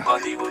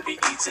 Everybody will be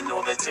eating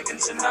all the chicken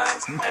tonight.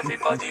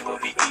 Everybody will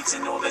be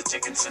eating all the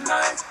chicken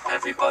tonight.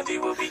 Everybody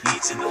will be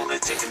eating all the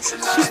chicken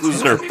tonight. She's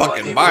losing her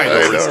fucking mind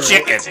over this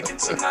chicken.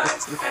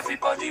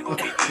 Everybody will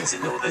be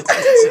eating all the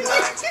chicken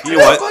tonight. You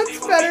know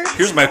what?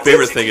 Here's my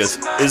favorite thing is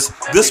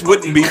this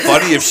wouldn't be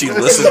funny if she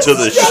listened to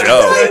the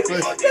show.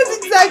 That's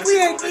exactly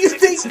it. You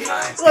think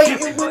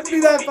it wouldn't be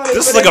that funny.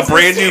 This is like a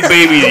brand new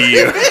baby to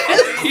you.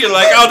 You're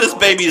like, oh, this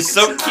baby is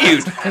so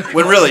cute.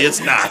 When really, it's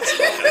not.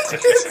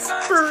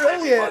 It's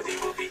brilliant.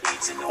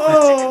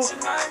 Oh.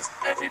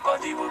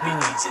 Everybody will be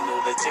eating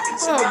all the chicken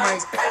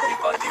tonight.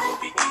 Everybody will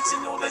be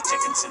eating all the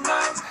chicken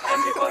tonight.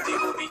 Everybody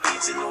will be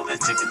eating all the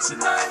chicken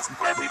tonight.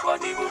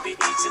 Everybody will be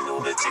eating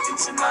all the chicken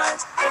tonight.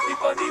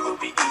 Everybody will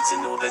be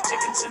eating all the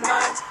chicken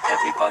tonight.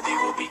 Everybody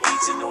will be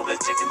eating all the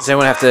chicken. Does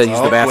anyone have to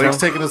use the bathroom?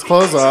 Blake's taking his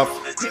clothes off.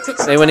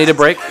 Does anyone need a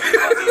break?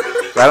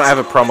 I don't have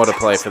a promo to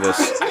play for this.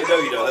 I know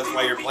you don't. That's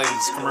why you're playing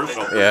this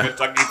commercial. Yeah.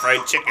 Kentucky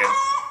Fried Chicken.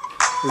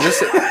 Is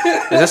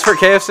this for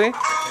KFC?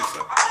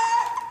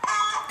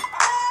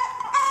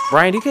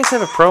 Brian, do you guys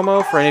have a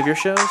promo for any of your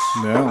shows?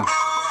 No.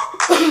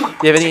 Do you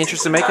have any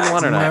interest in making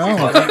one or not?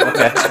 No.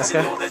 Okay.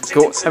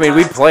 Cool. I mean,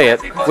 we play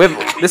it.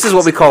 This is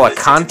what we call a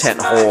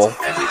content hole.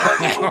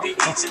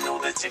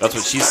 That's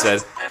what she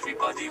said.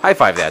 High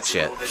five that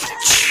shit. I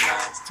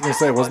was going to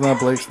say, wasn't that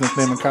Blake's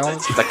nickname in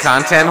college? The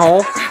content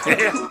hole?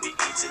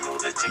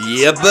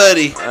 Yeah,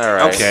 buddy. All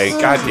right. Okay,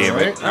 god damn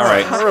it. All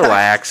right.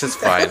 Relax, it's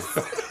fine.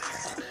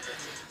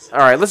 All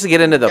right, let's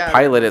get into the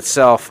pilot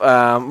itself.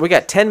 We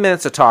got 10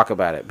 minutes to talk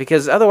about it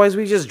because otherwise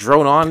we just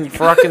drone on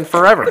fucking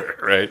forever.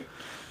 Right.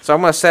 So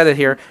I'm going to set it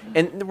here,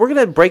 and we're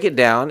going to break it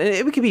down. And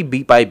it could be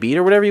beat by beat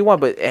or whatever you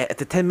want, but at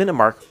the 10-minute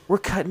mark, we're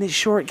cutting it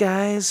short,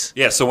 guys.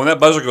 Yeah, so when that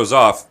buzzer goes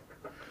off,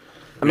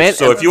 Man,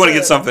 so if you want to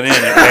get something in,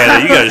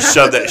 man, you got to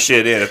shove that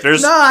shit in. If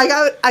there's No,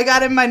 I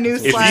got in my new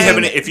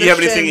slang. if you have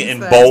anything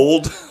in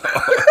bold,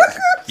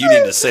 you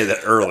need to say that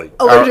early.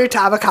 Allergic to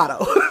avocado.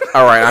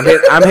 All right,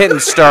 I'm hitting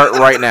start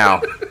right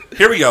now.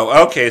 Here we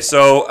go. Okay,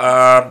 so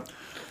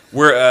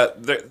we're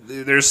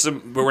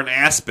we're in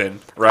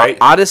Aspen, right?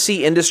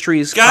 Odyssey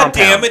Industries. God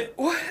compound. damn it!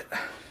 What?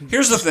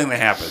 Here's the thing that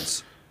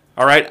happens.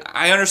 All right,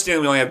 I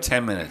understand we only have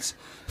 10 minutes,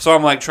 so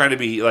I'm like trying to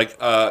be like,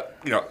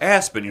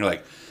 Aspen. You're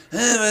like,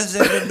 You're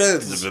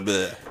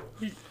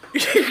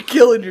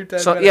killing your 10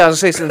 So minutes. yeah, I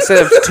was gonna say, so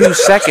instead of 2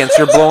 seconds,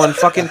 you're blowing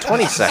fucking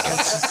 20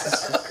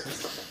 seconds.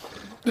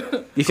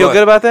 You feel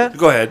good about that?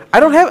 Go ahead. I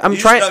don't have. I'm You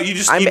trying.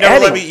 Just, I'm you never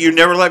adding. let me. You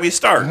never let me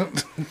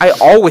start. I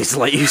always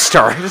let you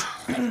start.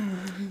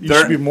 You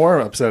should be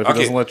more upset if he Okay.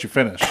 doesn't let you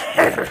finish.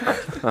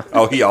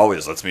 Oh, he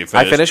always lets me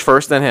finish. I finish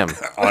first, then him.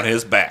 On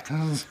his back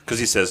because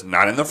he says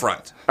not in the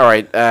front. All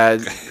right.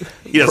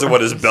 He doesn't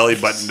want his belly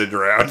button to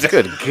drown.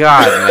 Good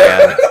God,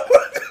 man.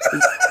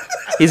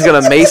 He's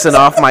gonna mason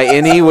off my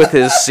innie with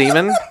his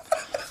semen.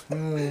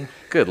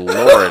 Good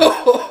Lord.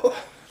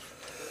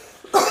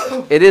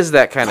 It is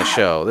that kind of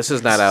show. This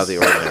is not out of the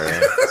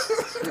ordinary.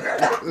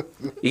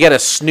 You got a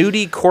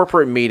snooty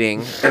corporate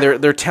meeting, and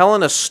they're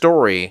telling a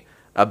story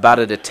about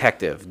a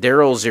detective,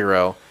 Daryl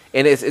Zero,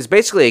 and it's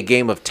basically a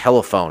game of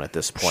telephone at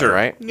this point, Sure.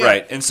 right? Yeah.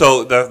 Right. And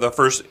so the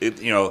first,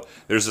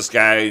 there's this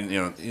guy,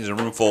 he's in a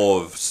room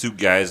full of suit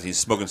guys, and he's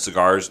smoking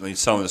cigars, and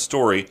he's telling the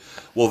story.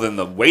 Well, then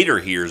the waiter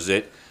hears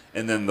it,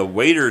 and then the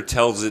waiter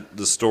tells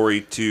the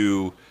story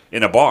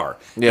in a bar.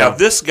 Yeah. Now,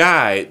 the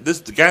guy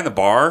in the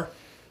bar,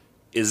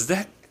 is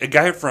that a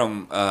guy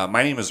from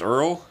My Name is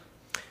Earl?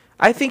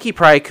 I think he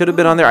probably could have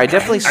been on there. I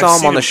definitely I've saw him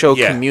seen on the him, show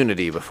yeah.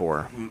 Community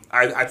before.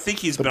 I think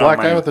he's The been black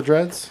on guy with the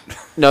dreads?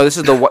 No, this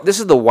is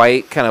the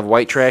white kind of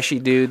white trashy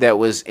dude that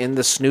was in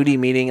the snooty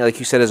meeting, like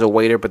you said, as a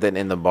waiter, but then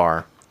in the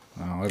bar.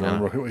 Oh, I don't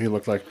remember what he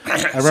looked like.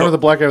 I remember the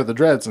black guy with the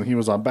dreads, and he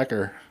was on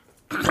Becker.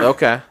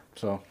 Okay.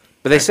 So,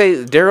 But they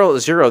say Daryl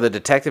Zero, the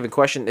detective in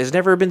question, has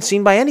never been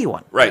seen by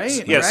anyone.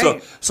 Right. Yeah.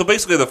 Right. So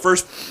basically, the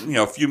first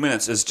few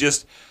minutes is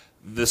just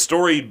the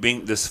story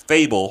being this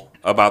fable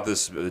about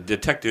this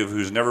detective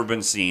who's never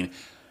been seen.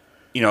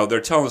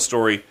 They're telling the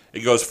story.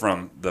 It goes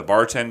from the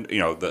bartender,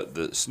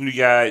 the snooty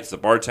guy, to the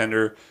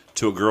bartender,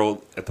 to a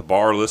girl at the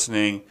bar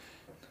listening,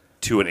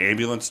 to an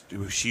ambulance.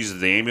 She's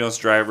the ambulance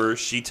driver.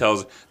 She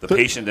tells the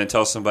patient, then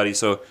tells somebody.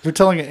 So they're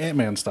telling it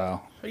Ant-Man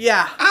style.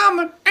 Yeah. I'm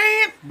an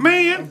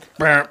Ant-Man.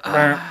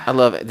 I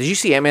love it. Did you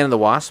see Ant-Man and the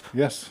Wasp?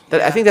 Yes.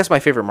 I think that's my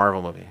favorite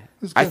Marvel movie.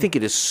 It's I good. think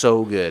it is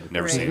so good.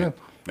 Never Right. seen Good. it.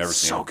 Never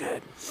seen So it.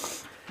 good.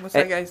 What's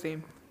that guy's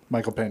name?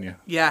 Michael Pena.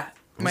 Yeah.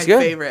 My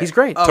good. favorite. He's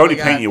great. Oh Tony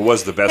my God. Pena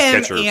was the best Him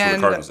catcher for the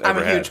and Cardinals I'm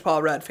ever a had. huge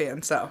Paul Rudd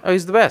fan, so. Oh,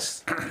 he's the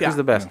best. Yeah. He's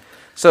the best.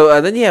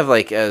 So then you have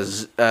like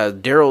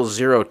Daryl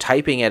Zero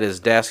typing at his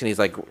desk, and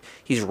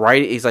he's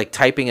writing. He's like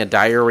typing a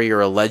diary or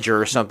a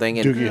ledger or something.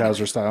 And Doogie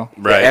Howser style.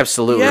 Right.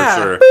 absolutely. Yeah.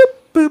 Sure.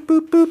 Boop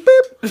boop boop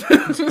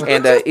boop.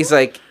 And he's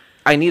like,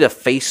 I need a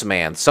face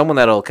man, someone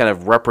that'll kind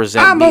of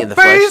represent me in the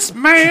flesh.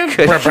 man.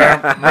 Good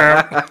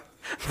job.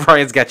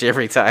 Brian's got you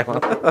every time.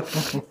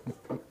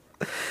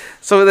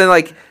 So then,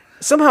 like,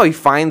 somehow he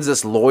finds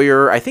this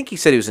lawyer. I think he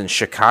said he was in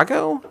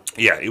Chicago.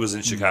 Yeah, he was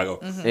in Chicago.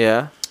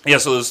 Yeah. Yeah,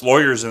 so this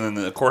lawyer's in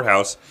the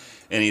courthouse,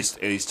 and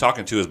he's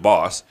talking to his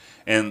boss,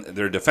 and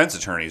they're defense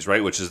attorneys,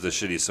 right? Which is the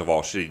shittiest of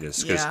all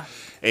shittiness. Yeah.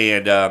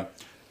 And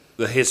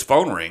his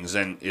phone rings,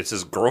 and it's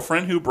his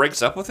girlfriend who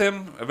breaks up with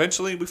him.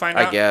 Eventually, we find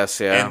out. I guess,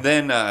 yeah. And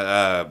then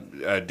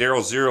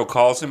Daryl Zero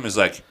calls him, is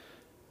like,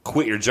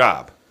 "Quit your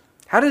job."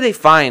 How did they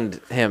find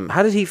him?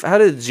 How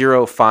did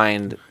Zero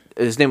find?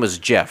 His name was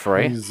Jeff,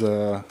 right? He's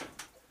yeah.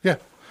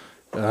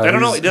 I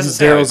don't know. It doesn't he's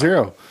say. Daryl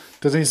Zero.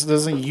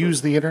 Doesn't he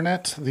use the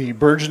internet? The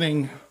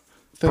burgeoning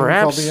thing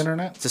Perhaps called the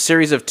internet. It's a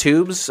series of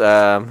tubes.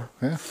 Yeah.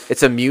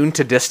 It's immune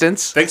to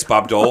distance. Thanks,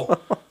 Bob Dole.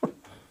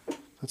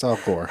 That's Al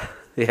Gore.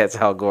 Yeah, it's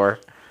Al Gore.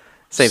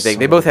 Same thing.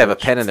 They both have a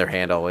pen in their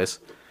hand always.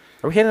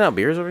 Are we handing out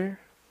beers over here?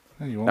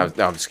 Yeah, you No, want?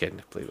 no, I'm just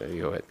kidding. Please,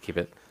 you go ahead. Keep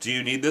it. Do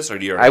you need this, or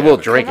do you? I already will have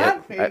it? drink Come on,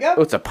 it. here you go.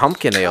 Oh, it's a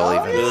pumpkin ale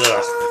even.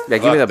 Ugh. Yeah,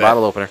 give me the Fuck that.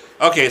 bottle opener.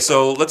 Okay,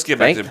 so let's get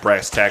back Thank- to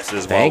brass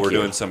taxes while Thank we're you.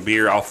 doing some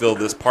beer. I'll fill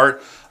this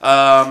part.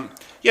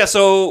 Yeah,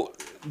 so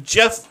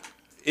Jeff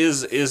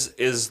is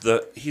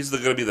going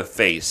to be the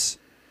face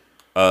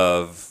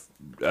of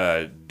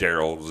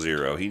Daryl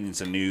Zero. He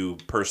needs a new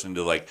person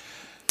to like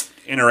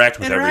interact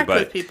with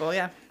everybody. with people,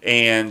 yeah.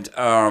 And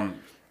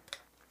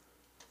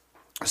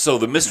so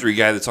the mystery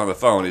guy that's on the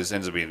phone ends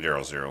up being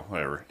Daryl Zero,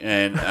 whatever.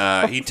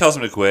 And he tells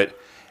him to quit.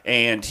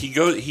 And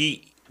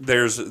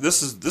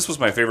this was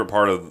my favorite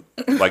part of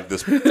like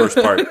this first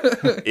part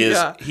is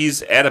Yeah.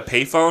 he's at a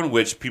payphone,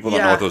 which people don't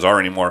know Yeah. what those are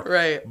anymore.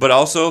 Right. But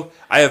also,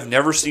 I have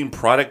never seen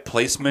product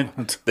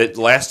placement that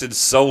lasted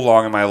so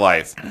long in my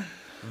life.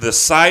 The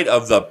side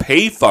of the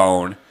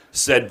payphone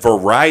said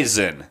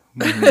Verizon.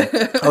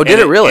 Oh, did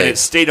it really? And it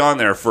stayed on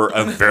there for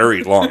a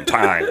very long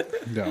time.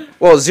 Yeah.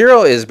 Well,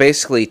 Zero is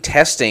basically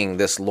testing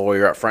this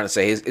lawyer up front and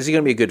say, is he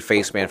going to be a good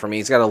face man for me?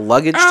 He's got a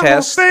luggage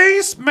test,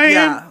 face man.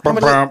 Yeah. Bum,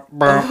 bum,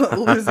 bum.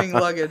 Losing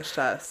luggage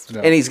test.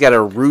 and he's got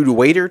a rude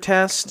waiter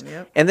test.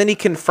 Yep. And then he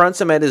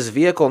confronts him at his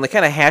vehicle, and they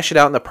kind of hash it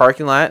out in the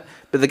parking lot.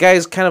 But the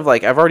guy's kind of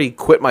like, I've already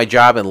quit my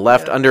job and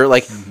left under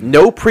like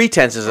no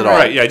pretenses at all.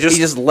 Right, yeah, he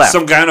just left.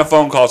 Some guy on a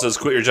phone call says,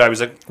 "Quit your job." He's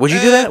like, Would you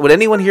do that? Would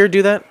anyone here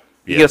do that?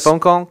 You get a Yes. phone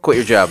call, quit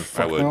your job.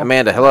 I would.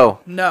 Amanda, hello.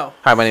 No.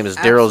 Hi, my name is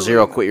Daryl Absolutely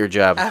Zero. not. Quit your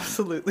job.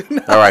 Absolutely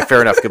not. All right,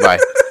 fair enough. Goodbye.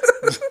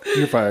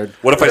 You're fired.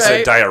 What if I said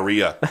Right.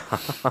 diarrhea?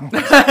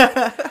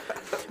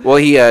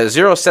 Well,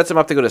 Zero sets him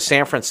up to go to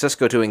San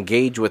Francisco to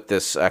engage with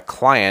this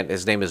client.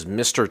 His name is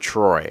Mr.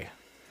 Troy.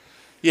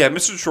 Yeah,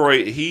 Mr.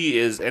 Troy,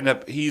 he's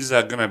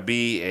gonna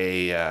be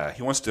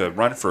he wants to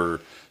run for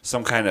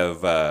some kind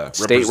of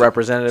State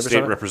representative or state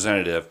something?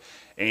 representative,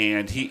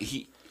 and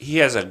he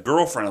has a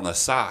girlfriend on the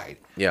side.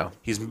 Yeah.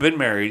 He's been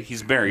married.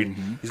 He's married.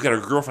 He's got a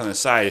girlfriend on the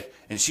side,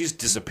 and she's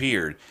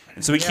disappeared,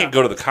 and so he can't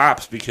go to the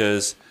cops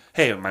because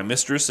hey, my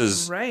mistress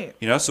is Right.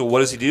 So what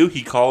does he do?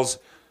 He calls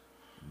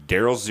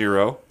Daryl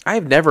Zero.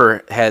 I've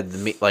never had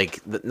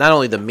not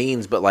only the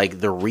means but like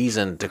the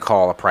reason to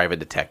call a private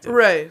detective.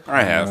 Right.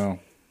 I have. No.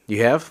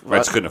 You have? I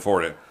just couldn't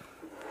afford it.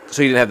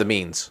 So you didn't have the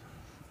means.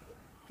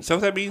 Is that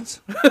what that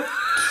means?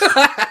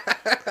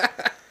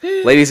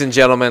 Ladies and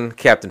gentlemen,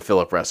 Captain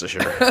Philip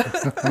Ressisher.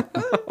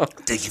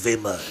 Thank you very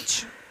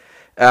much.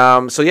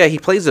 So yeah, he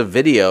plays a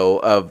video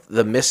of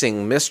the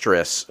missing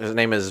mistress. Her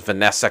name is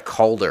Vanessa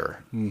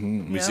Calder.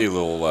 We see a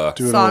little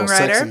Doing Songwriter. a little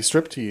sexy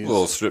striptease.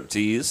 little strip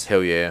tease.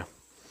 Hell yeah.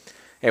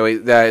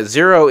 Anyway,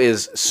 Zero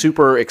is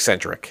super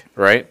eccentric,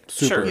 right?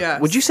 Super. Yeah.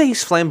 Would you say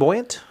he's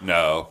flamboyant?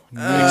 No,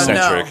 No.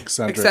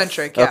 eccentric.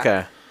 Eccentric,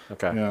 yeah.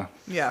 Okay. Yeah.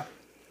 Yeah.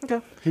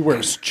 He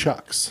wears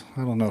chucks.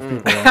 I don't know if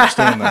people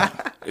understand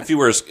that.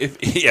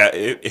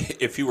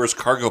 If he wears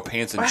cargo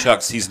pants and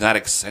chucks, he's not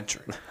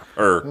eccentric.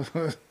 Or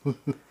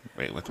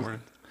wait, what's the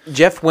word?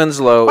 Jeff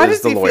Winslow Why is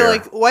does the he lawyer. feel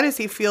like? Why does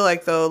he feel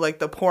like though? Like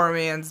the poor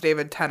man's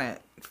David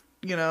Tennant.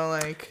 You know,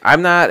 like...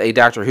 I'm not a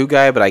Doctor Who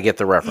guy, but I get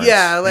the reference.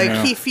 Yeah,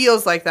 like, he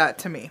feels like that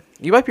to me.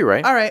 You might be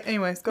right. All right,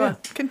 anyways, go on.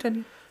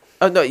 Continue.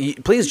 Oh, no,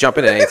 please jump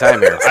in at any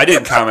time here. I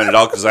didn't comment at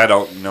all because I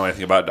don't know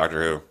anything about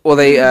Doctor Who. Well,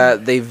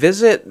 they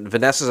visit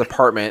Vanessa's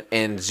apartment,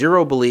 and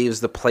Zero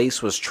believes the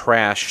place was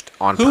trashed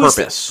on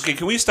purpose. Okay,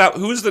 can we stop?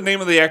 Who is the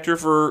name of the actor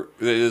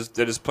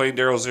that is playing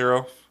Daryl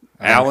Zero?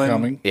 Alan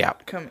Cumming. Yeah.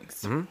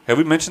 Cummings. Mm-hmm. Have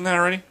we mentioned that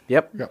already?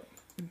 Yep.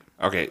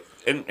 Okay,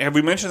 and have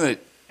we mentioned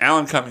that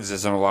Alan Cummings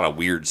has done a lot of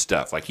weird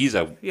stuff? Like he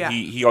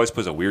always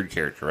plays a weird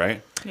character,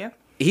 right? Yeah.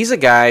 He's a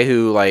guy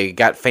who like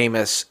got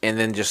famous and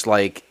then just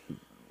like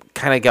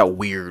kind of got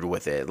weird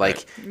with it.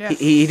 Like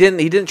he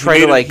didn't try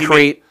to like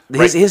create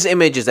his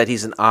image is that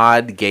he's an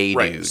odd gay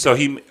dude. So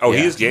he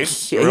is gay.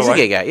 He's a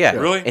gay guy. Yeah.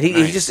 Really? And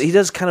he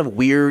does kind of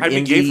weird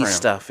indie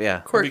stuff. Yeah.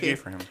 Quirky. I'd be gay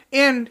for him.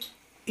 And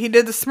he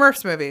did the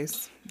Smurfs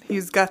movies.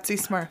 He's Gutsy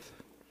Smurf.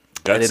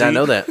 I did not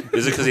know that.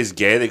 Is it because he's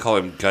gay? They call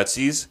him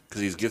Gutsies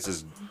because he gets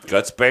his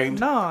guts banged.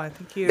 No, I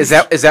think he is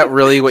that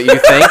really what you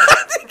think?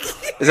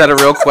 Is that a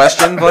real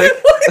question, Blake?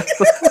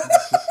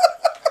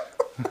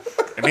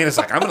 I mean, it's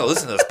like I'm going to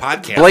listen to this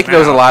podcast. Blake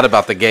knows a lot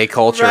about the gay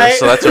culture, right?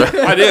 So that's right.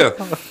 I do.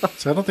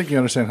 So I don't think you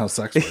understand how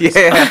sex works. Yeah,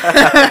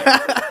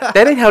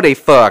 that ain't how they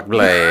fuck,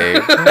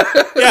 Blake.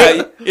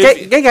 Yeah,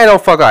 gay guy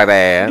don't fuck like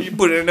that. You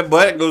put it in the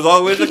butt, it goes all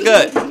the way to the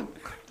gut.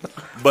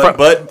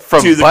 Butt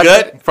from to the butt,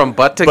 gut. From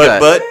butt to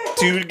gut. Butt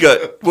to the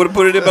gut. Want to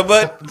put it in my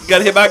butt?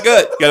 Gotta hit my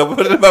gut. Gotta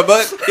put it in my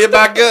butt. Hit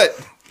my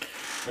gut.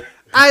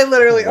 I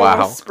literally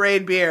almost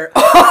sprayed beer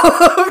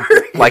all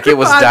over like it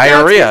was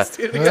diarrhea.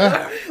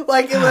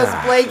 Like it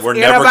was Blake's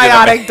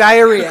antibiotic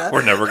diarrhea.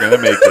 We're never gonna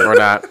make it. We're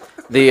not.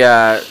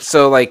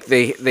 So like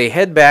they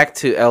head back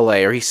to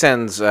L.A. or he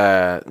sends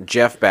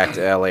Jeff back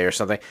to L.A. or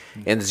something,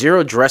 and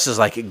Zero dresses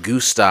like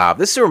Gustav.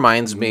 This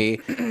reminds me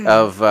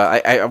of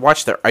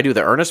I do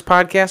the Ernest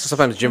podcast. So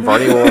sometimes Jim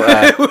Varney will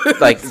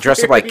like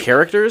dress up like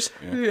characters.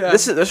 Yeah.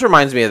 This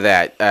reminds me of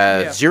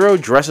that. Zero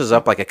dresses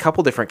up like a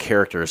couple different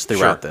characters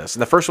throughout this,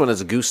 and the first one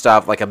is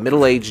Gustav, like a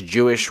middle-aged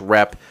Jewish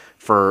rep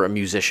for a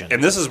musician.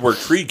 And this is where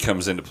Creed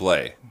comes into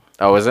play.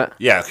 Oh, is it?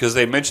 Yeah, because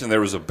they mentioned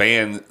there was a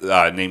band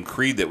named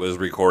Creed that was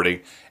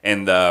recording,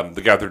 and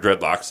the guy with their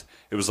dreadlocks.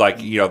 It was like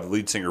the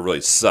lead singer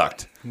really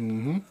sucked.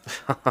 Mm-hmm.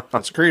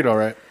 That's Creed, all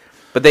right.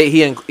 But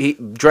he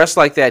dressed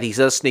like that. He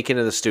does sneak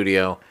into the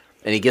studio,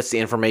 and he gets the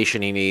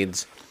information he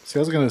needs. See,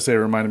 I was going to say it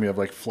reminded me of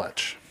like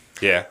Fletch.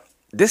 Yeah.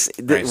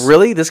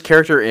 Really, this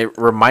character, it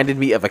reminded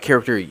me of a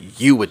character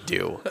you would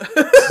do.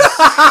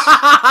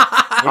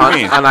 What do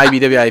you mean? On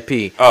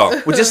IBWIP. Oh.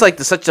 With just like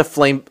such a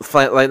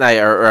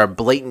or a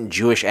blatant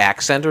Jewish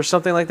accent or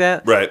something like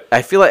that. Right.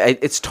 I feel like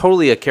it's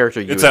totally a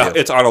character you would do.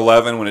 It's on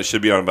 11 when it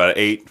should be on about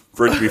 8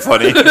 for it to be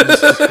funny.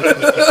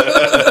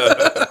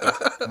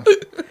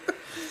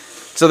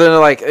 So then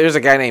like, there's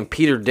a guy named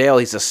Peter Dale.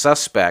 He's a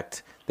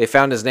suspect. They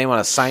found his name on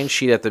a sign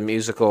sheet at the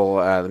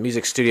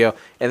music studio.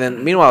 And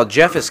then, meanwhile,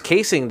 Jeff is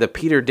casing the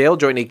Peter Dale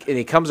joint, and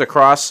he comes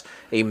across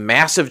a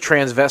massive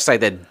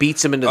transvestite that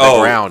beats him into the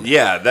ground.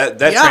 Yeah,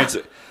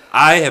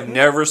 I have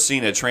never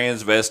seen a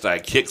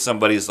transvestite kick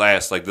somebody's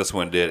ass like this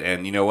one did.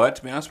 And you know what?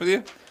 To be honest with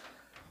you,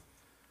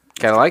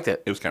 kind of liked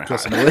it. It was kind of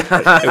hot. It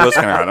was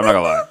kind of hot. I'm not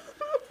gonna lie.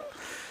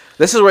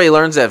 This is where he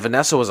learns that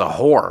Vanessa was a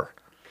whore.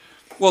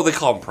 Well, they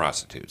call them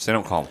prostitutes. They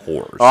don't call them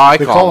whores. Oh,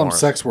 they call them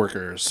sex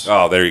workers.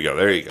 Oh, there you go.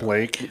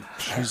 Blake,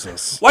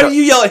 Jesus. Why do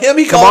you yell at him?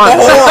 He called him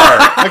a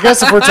whore. I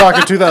guess if we're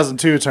talking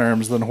 2002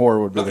 terms, then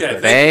whore would be the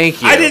correct.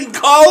 Thank you. I didn't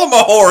call him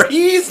a whore.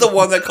 He's the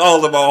one that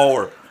called him a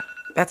whore.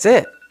 That's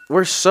it.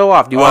 We're so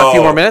off. Do you want a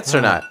few more minutes or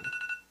not?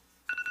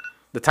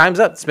 The time's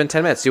up. It's been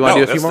 10 minutes. Do you want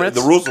to do a few more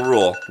minutes? The rule's the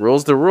rule.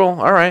 Rule's the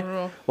rule. All right.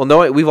 Well,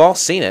 no, we've all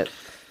seen it.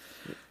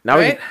 Now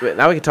we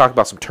can talk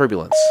about some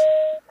turbulence.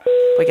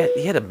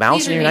 You had a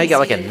mouse in here, now you got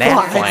like a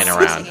gnat flying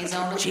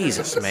around.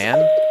 Jesus,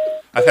 man.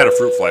 I've had a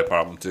fruit fly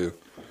problem, too.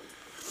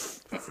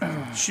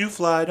 Shoe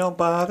fly, don't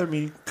bother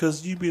me,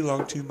 because you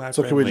belong to my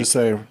So can we just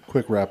say,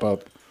 quick wrap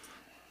up.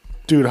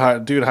 Dude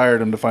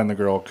hired him to find the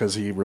girl because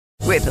he...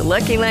 With the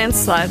Lucky Land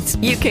Slots,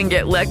 you can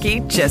get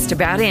lucky just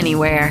about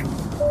anywhere.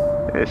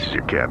 This is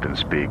your captain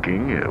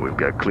speaking. We've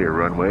got clear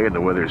runway and the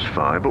weather's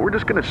fine, but we're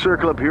just going to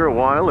circle up here a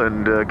while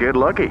and get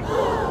lucky.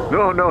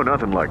 No,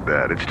 nothing like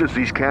that. It's just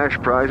these cash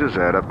prizes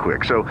add up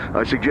quick. So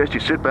I suggest you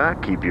sit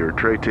back, keep your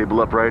tray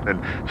table upright,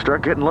 and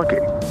start getting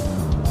lucky.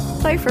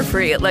 Play for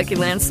free at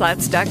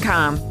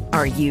LuckyLandSlots.com.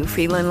 Are you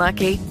feeling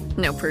lucky?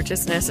 No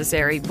purchase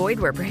necessary. Void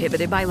where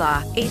prohibited by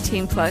law.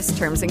 18+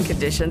 terms and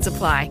conditions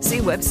apply. See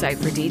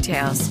website for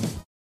details.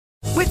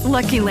 With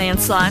Lucky Land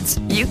Slots,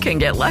 you can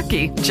get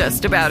lucky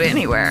just about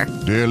anywhere.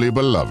 Dearly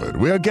beloved,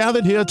 we are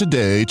gathered here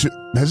today to...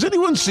 Has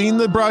anyone seen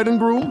the bride and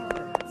groom?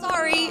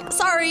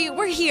 Sorry,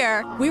 we're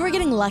here. We were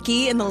getting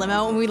lucky in the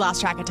limo and we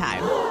lost track of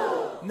time.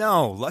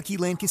 No, Lucky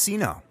Land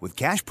Casino, with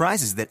cash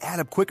prizes that add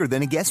up quicker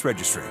than a guest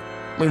registry.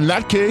 In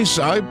that case,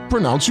 I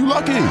pronounce you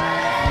lucky.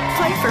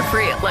 Play for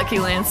free at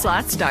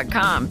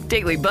LuckyLandSlots.com.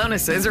 Daily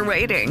bonuses are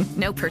waiting.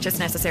 No purchase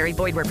necessary.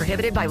 Void where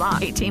prohibited by law.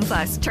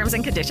 18+. Terms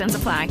and conditions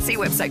apply. See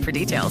website for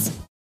details.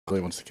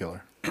 Really wants to kill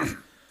her.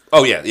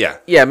 Oh yeah, yeah,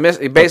 Yeah.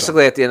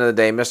 Basically, at the end of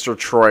the day, Mr.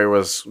 Troy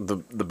was the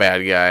bad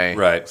guy.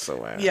 right.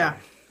 So Yeah.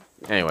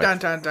 anyway, Dun,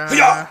 dun,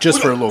 dun.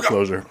 Just for a little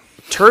closure.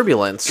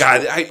 turbulence.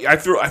 God, I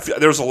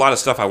there was a lot of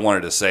stuff I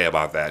wanted to say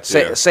about that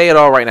too. Say it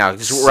all right now.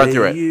 Just run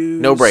through it.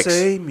 No breaks.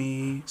 Say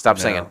me. Stop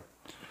No. singing.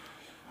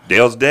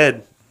 Dale's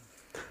dead.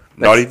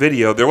 Naughty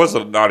video. There was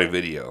a naughty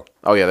video,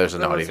 Oh yeah, there's a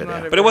naughty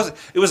video. but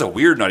it was a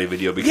weird naughty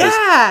video because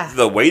Yeah.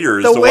 the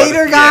waiters, The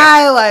waiter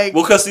guy, like,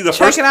 well, because the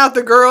checking out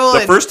the girl. the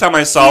and first time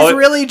I saw he's it,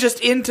 really just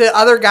into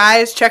other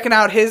guys checking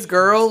out his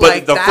girl. but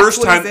like the that's first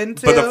what time, he's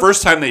into. but the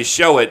first time they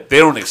show it, they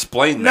don't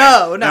explain that.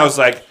 No, And no. I was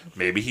like,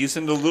 maybe he's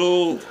into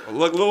little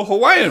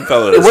Hawaiian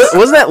fellas.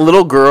 Wasn't that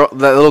little girl,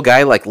 that little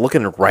guy, like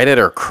looking right at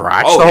her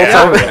crotch Oh, the whole yeah.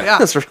 time? Yeah.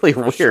 That's really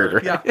weird.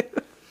 Right? Yeah.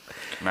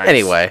 Nice.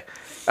 Anyway,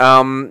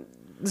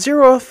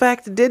 Zero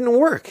Effect didn't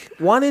work.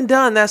 One and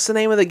done. That's the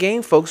name of the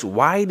game, folks.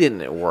 Why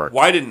didn't it work?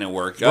 Why didn't it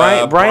work?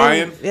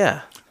 Brian?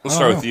 Yeah. Let's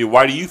start with you.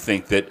 Why do you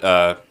think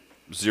that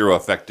Zero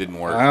Effect didn't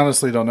work? I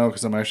honestly don't know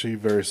because I'm actually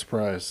very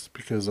surprised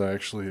because I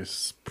actually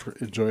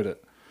enjoyed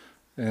it.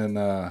 And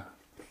while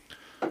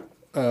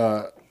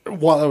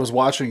I was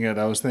watching it,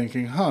 I was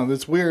thinking,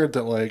 it's weird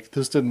that like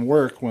this didn't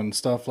work when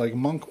stuff like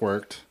Monk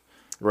worked.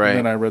 Right. And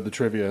then I read the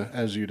trivia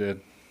as you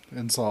did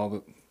and saw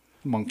that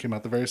Monk came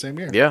out the very same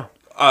year. Yeah.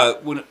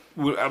 When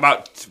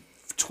about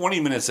 20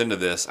 minutes into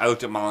this, I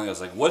looked at Molly and I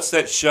was like, what's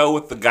that show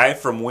with the guy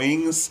from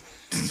Wings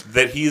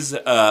that he's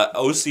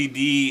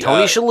OCD?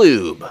 Tony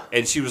Shalhoub.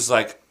 And she was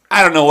like,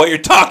 I don't know what you're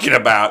talking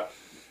about.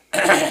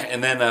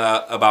 And then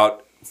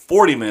about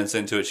 40 minutes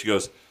into it, she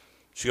goes,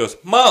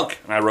 Monk!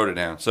 And I wrote it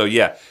down. So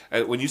yeah,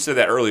 when you said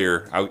that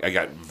earlier, I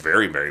got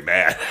very, very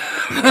mad.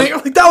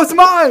 Like, that was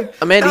mine.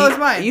 Amanda, that was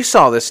mine. you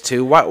saw this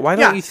too. Why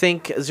don't you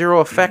think Zero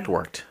Effect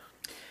worked?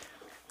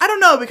 I don't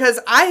know, because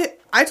I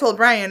told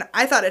Brian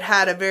I thought it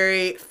had a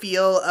very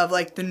feel of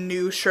like the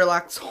new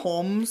Sherlock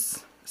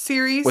Holmes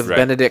series. With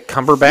Benedict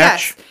Cumberbatch?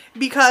 Yes,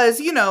 because,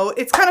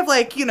 it's kind of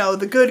like,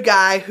 the good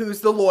guy who's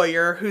the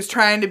lawyer, who's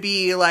trying to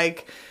be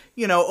like,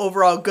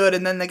 overall good,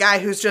 and then the guy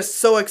who's just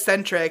so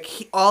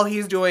eccentric, all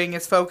he's doing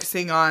is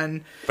focusing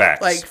on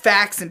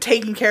facts and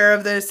taking care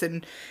of this,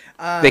 and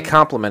they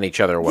complement each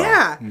other well.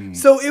 Yeah.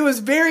 So it was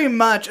very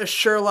much a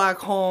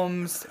Sherlock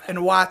Holmes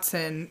and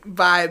Watson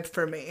vibe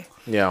for me.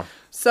 Yeah.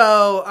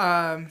 So,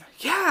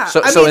 yeah.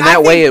 So in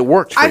that way, it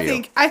worked for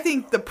you. I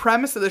think the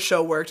premise of the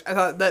show worked. I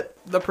thought that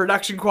the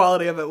production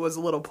quality of it was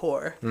a little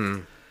poor.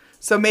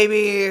 So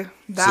maybe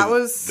that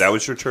was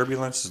your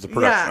turbulence? Is the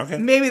production? Yeah, okay.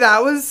 maybe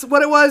that was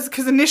what it was.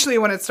 Because initially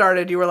when it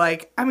started, you were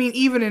like,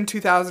 even in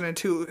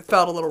 2002, it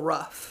felt a little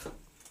rough.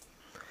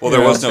 Well, there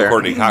was no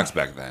Courtney Cox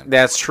back then.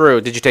 That's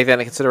true. Did you take that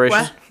into consideration?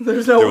 What?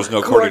 There was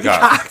no Courtney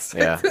Cox.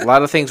 Yeah, a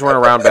lot of things weren't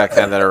around back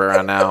then that are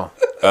around now.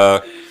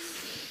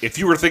 If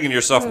you were thinking to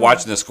yourself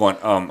watching this going,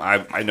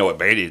 I know what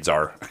Band-Aids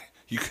are.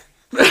 You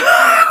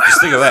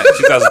just think of that.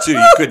 2002,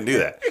 you couldn't do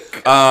that.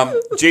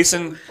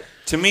 Jason,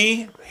 to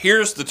me,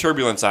 here's the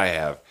turbulence I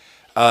have.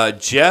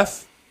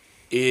 Jeff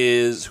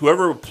is,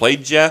 whoever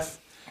played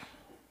Jeff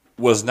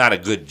was not a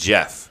good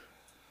Jeff.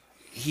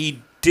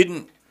 He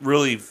didn't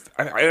really,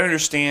 I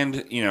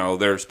understand,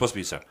 they're supposed to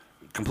be some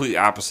completely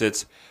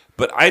opposites,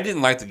 but I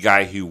didn't like the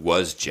guy who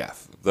was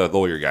Jeff, the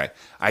lawyer guy.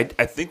 I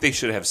think they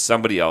should have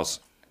somebody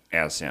else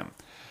as him.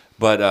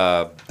 But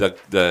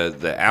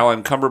the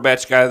Alan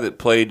Cumberbatch guy that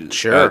played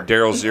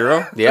Daryl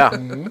Zero, yeah,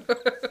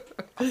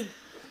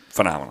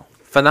 phenomenal.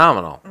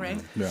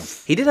 Right. Yeah.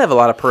 He did have a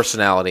lot of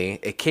personality.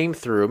 It came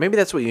through. Maybe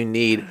that's what you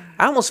need.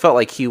 I almost felt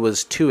like he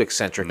was too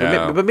eccentric,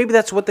 but maybe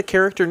that's what the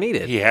character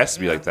needed. He has to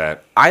be like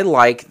that. I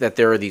like that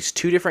there are these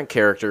two different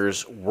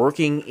characters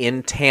working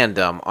in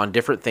tandem on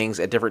different things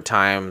at different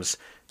times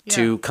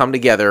to come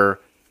together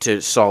to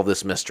solve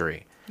this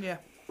mystery. Yeah.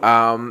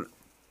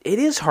 It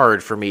is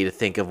hard for me to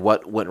think of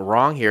what went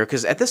wrong here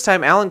because at this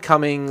time, Alan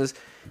Cummings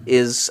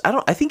is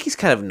I think he's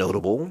kind of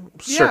notable,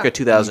 circa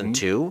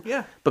 2002. Mm-hmm.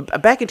 Yeah.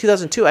 But back in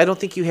 2002, I don't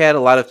think you had a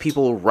lot of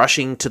people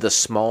rushing to the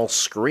small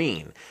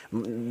screen.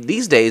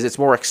 These days, it's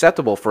more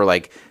acceptable for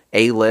like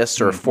A-list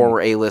or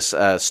former A-list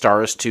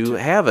stars to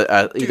have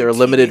either a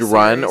limited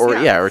run or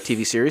or a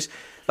TV series.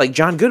 Like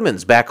John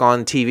Goodman's back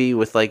on TV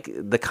with like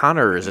the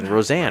Connors and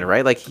Roseanne,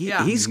 right? Like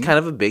he's kind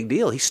of a big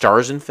deal. He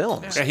stars in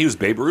films. Yeah, he was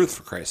Babe Ruth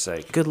for Christ's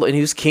sake. Good, and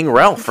he was King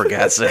Ralph for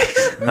God's sake.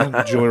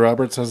 Julia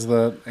Roberts has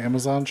the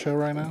Amazon show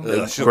right now.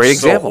 Great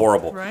example. So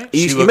horrible. Right?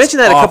 You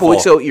mentioned that a couple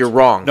weeks ago. You're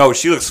wrong. No,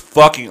 she looks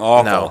fucking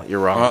awful. No, you're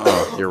wrong.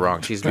 You're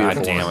wrong. She's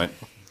beautiful. God damn it.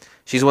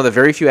 She's one of the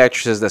very few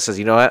actresses that says,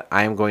 you know what,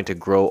 I am going to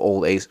grow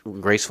old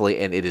gracefully,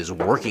 and it is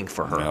working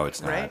for her. No,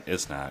 it's not. Right?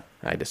 It's not.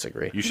 I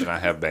disagree. You should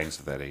not have bangs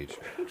at that age.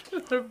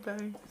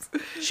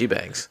 She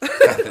bangs.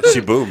 She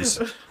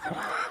booms.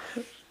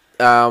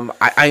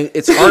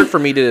 It's hard for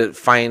me to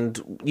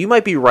find. You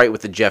might be right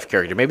with the Jeff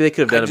character. Maybe they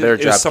could have done a better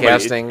job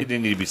casting. It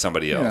didn't need to be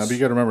somebody else. Yeah, but you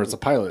got to remember it's a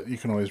pilot. You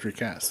can always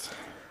recast.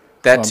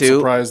 That so too. I'm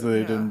surprised that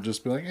they didn't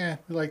just be like,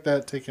 we like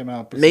that, take him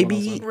out.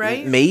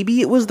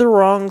 Maybe it was the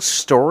wrong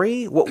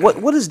story.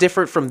 What is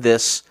different from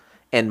this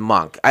and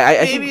Monk.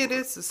 Maybe it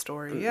is the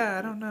story. Yeah,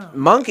 I don't know.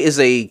 Monk is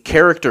a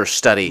character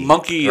study.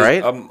 Monkey,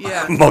 right?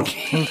 Yeah.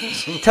 Monkey.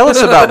 Tell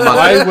us about Monk.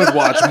 I would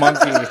watch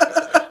Monkey.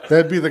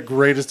 That'd be the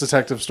greatest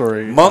detective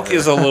story. Monk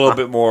is a little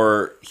bit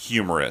more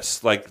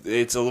humorous. Like,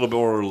 it's a little bit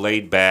more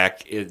laid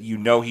back.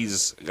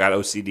 He's got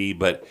OCD,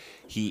 but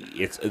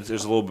there's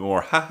a little bit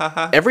more ha ha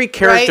ha. Every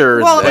character,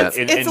 right? Well,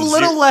 it's a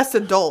little less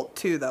adult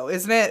too, though,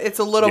 isn't it? It's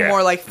a little Yeah.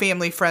 more like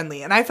family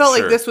friendly, and I felt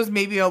Sure. like this was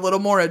maybe a little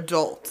more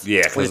adult.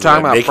 Yeah, We're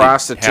talking about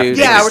prostitutes.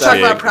 Yeah, we're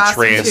talking about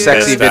prostitutes,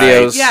 sexy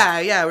videos.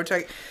 Yeah, we're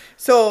talking.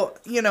 So,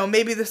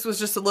 maybe this was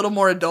just a little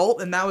more adult,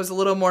 and that was a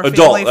little more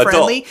Adult, family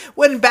friendly.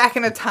 When back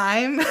in a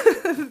time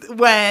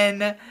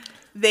when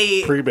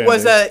they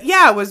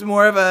was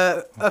more of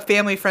a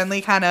family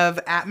friendly kind of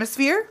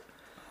atmosphere.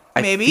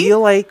 Maybe. I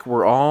feel like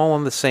we're all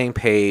on the same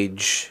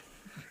page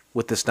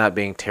with this not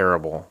being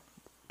terrible.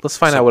 Let's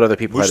find out what other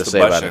people had to say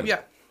about it. Yeah.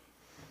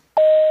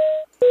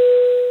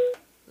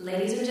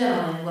 Ladies and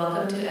gentlemen,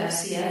 welcome to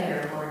FCF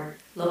Airport.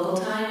 Local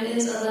time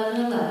is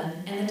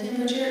 11:11 and the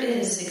temperature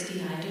is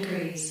 69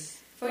 degrees.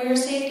 For your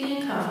safety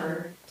and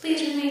comfort,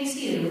 please remain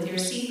seated with your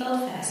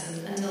seatbelt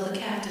fastened until the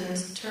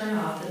captains turn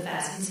off the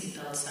fasten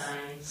seatbelt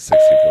sign.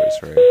 Sexy voice,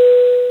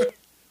 right?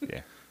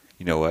 Yeah.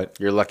 You know what?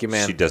 You're a lucky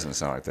man. She doesn't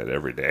sound like that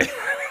every day.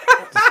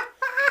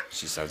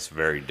 She sounds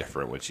very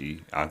different when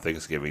on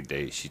Thanksgiving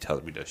Day, she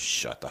tells me to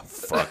shut the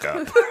fuck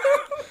up.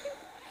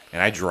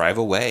 And I drive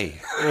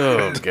away.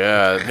 Oh,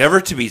 God. Never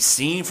to be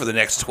seen for the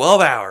next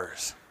 12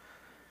 hours.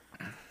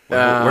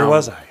 Where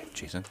was I,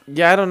 Jason?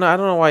 Yeah, I don't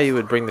know why you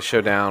would bring the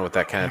show down with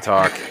that kind of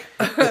talk.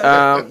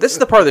 This is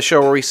the part of the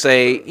show where we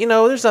say,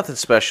 there's nothing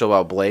special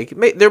about Blake.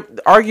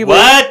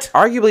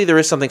 Arguably, there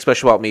is something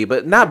special about me,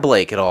 but not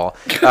Blake at all.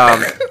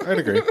 I'd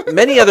agree.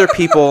 Many other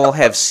people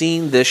have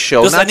seen this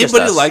show. Does not just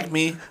anybody us. like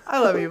me? I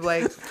love you,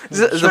 Blake. Is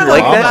it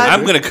Blake then?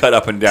 I'm going to cut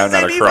up and down,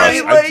 not across.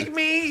 Anybody like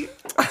me?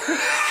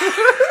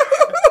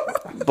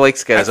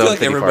 Blake's got his own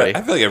pity party.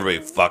 I feel like everybody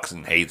fucks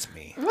and hates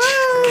me.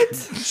 What?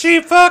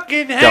 She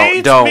fucking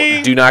hates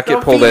me. Do not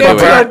get pulled into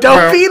it.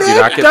 Don't feed it. Do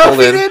not get Don't pulled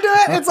feed in. into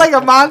it. It's like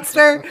a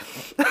monster.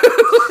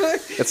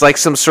 It's like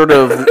some sort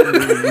of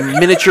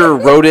miniature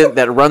rodent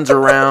that runs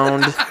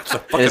around. It's a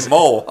fucking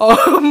mole.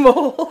 Oh,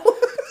 mole.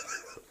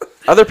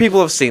 Other people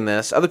have seen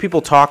this. Other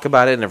people talk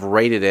about it and have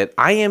rated it.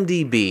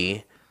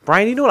 IMDb.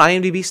 Brian, do you know what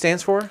IMDb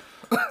stands for?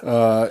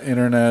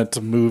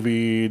 Internet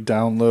Movie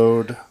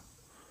Download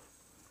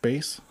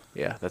Base.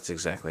 Yeah, that's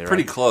exactly right.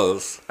 Pretty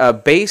close.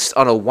 Based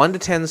on a 1 to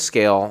 10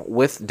 scale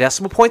with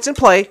decimal points in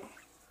play,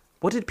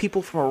 what did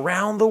people from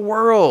around the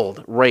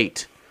world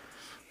rate?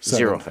 7.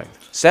 Zero effect.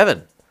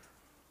 7.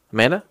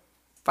 Amanda?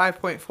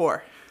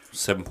 5.4.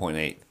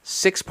 7.8.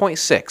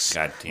 6.6.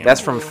 God damn. That's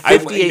from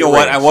 58 You know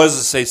what? I ratings. was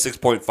to say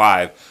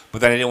 6.5,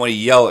 but then I didn't want to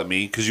yell at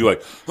me because you were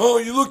like, oh,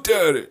 you looked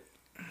at it.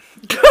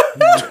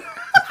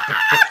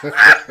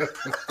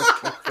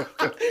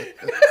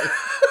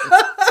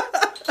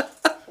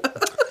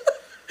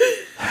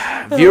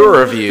 Viewer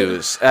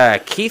reviews.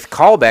 Keith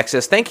Callback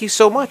says, "Thank you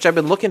so much. I've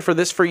been looking for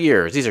this for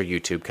years." These are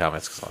YouTube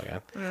comments. That's all I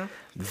got. Yeah.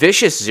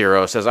 Vicious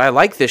Zero says, "I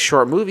like this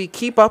short movie.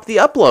 Keep up the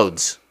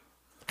uploads."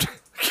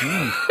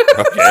 Okay.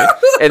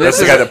 And That's this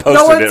the is guy that posted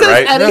No one it, says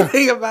right?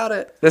 anything about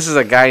it. This is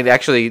a guy that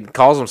actually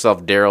calls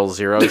himself Daryl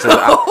Zero. He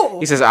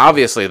says,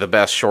 obviously the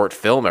best short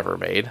film ever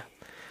made.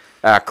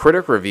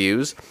 Critic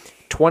reviews.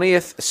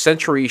 20th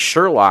Century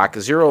Sherlock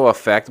Zero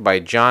Effect by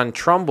John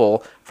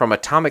Trumbull from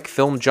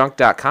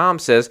AtomicFilmJunk.com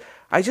says,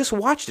 "I just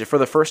watched it for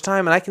the first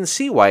time and I can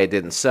see why it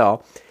didn't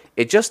sell.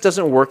 It just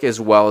doesn't work as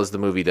well as the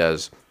movie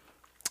does.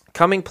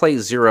 Cumming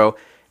plays Zero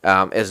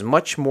as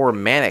much more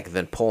manic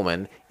than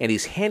Pullman, and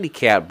he's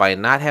handicapped by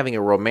not having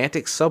a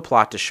romantic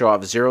subplot to show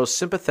off Zero's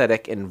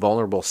sympathetic and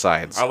vulnerable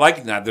sides." I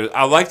like that.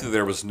 I like that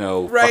there was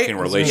no fucking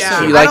relationship.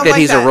 Yeah. You I like don't that like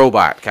he's that. a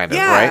robot, kind of,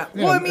 right?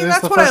 Well, I mean,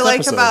 that's what I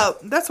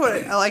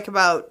like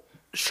about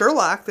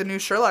Sherlock, the new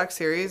Sherlock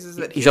series, is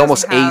that He's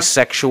almost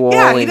asexual.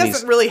 Yeah, he and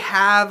doesn't really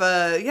have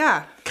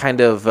a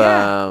kind of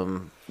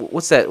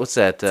what's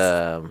that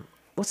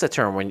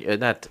term when you're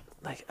not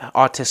like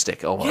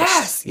autistic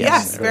almost.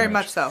 Yes, very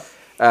much so.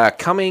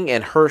 Cumming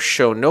and Hirsch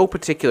show no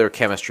particular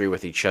chemistry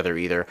with each other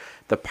either.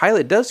 The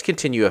pilot does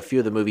continue a few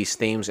of the movie's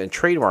themes and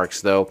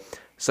trademarks, though,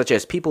 such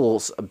as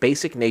people's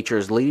basic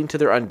natures leading to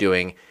their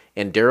undoing,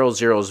 and Daryl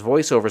Zero's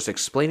voiceovers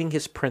explaining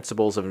his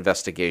principles of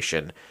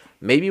investigation.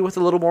 Maybe with a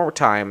little more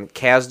time,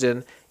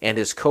 Kasdan and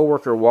his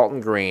co-writer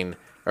Walton Green,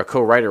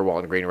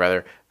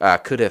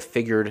 could have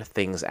figured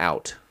things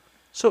out.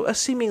 So a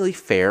seemingly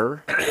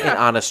fair and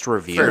honest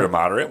review. Fair to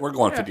moderate. We're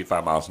going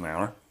 55 miles an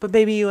hour. But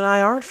maybe you and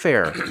I aren't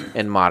fair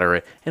and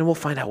moderate, and we'll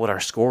find out what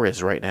our score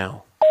is right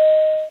now.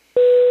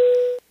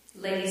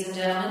 Ladies and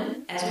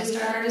gentlemen, as we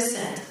start our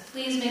descent,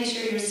 please make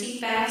sure your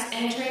seat backs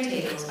and tray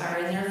tables are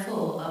in their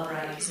full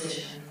upright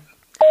position.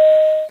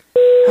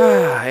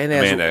 And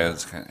Amanda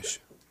is kind of...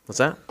 What's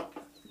that?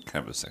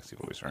 Kind of a sexy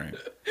voice, right?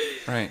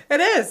 Right.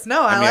 It is.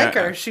 No, I mean, like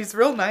her. She's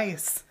real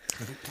nice.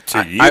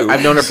 To you.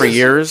 I've known her for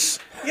years.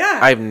 Yeah.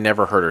 I've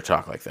never heard her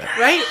talk like that.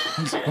 Right?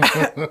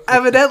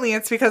 Evidently,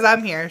 it's because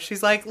I'm here.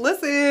 She's like,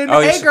 listen, Oh,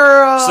 hey, she's-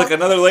 girl. she's like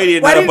another lady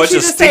and Why not a didn't bunch she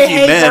of just say, stinky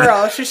hey, men.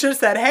 girl? She should have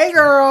said, hey,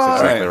 girl.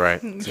 That's exactly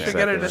right. You That's should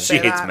exactly get her to right. say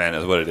She hates that. men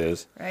is what it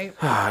is.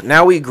 Right?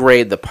 Now we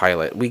grade the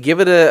pilot. We give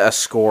it a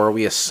score.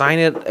 We assign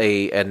it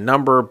a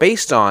number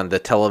based on the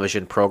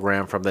television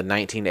program from the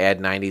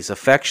 1990s,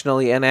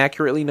 affectionately and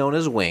accurately known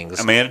as Wings.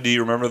 Amanda, do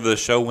you remember the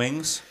show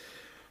Wings?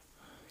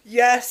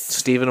 Yes.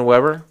 Stephen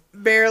Weber,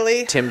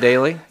 Barely. Tim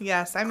Daly,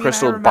 Yes. I mean,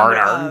 Crystal I remember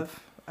Barnard.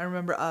 I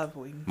remember of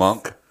Wings.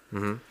 Monk?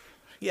 Mm-hmm.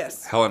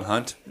 Yes. Helen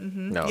Hunt?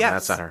 No, Yes.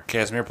 that's not her.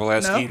 Casimir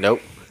Pulaski?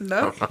 Nope.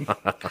 No.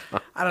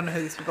 I don't know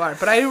who these people are,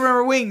 but I do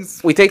remember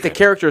Wings. We take the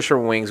characters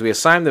from Wings. We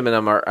assign them a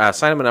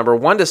number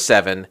 1 to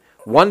 7.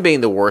 1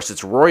 being the worst,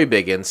 it's Roy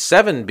Biggins.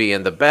 7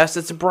 being the best,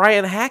 it's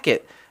Brian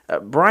Hackett.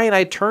 Brian,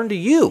 I turn to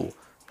you.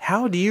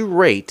 How do you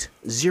rate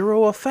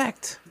Zero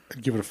Effect?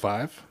 I'd give it a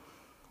 5.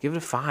 Give it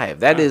a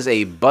 5. That is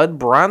a Bud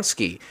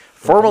Bronsky,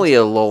 formerly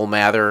a Lowell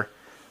Mather.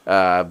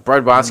 Bud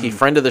Bronsky,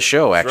 friend of the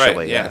show,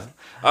 actually. Right, yeah.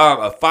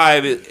 A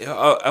 5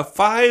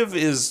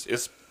 is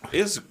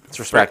it's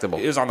respectable.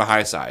 Is on the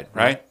high side,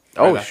 right?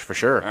 Oh, Right. for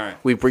sure. All right.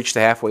 We've reached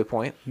the halfway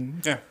point.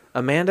 Yeah.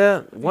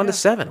 Amanda, 1 to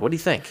 7. What do you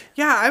think?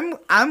 Yeah,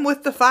 I'm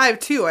with the 5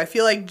 too. I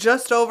feel like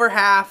just over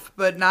half,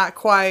 but not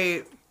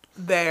quite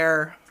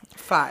there.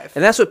 5.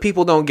 And that's what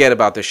people don't get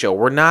about the show.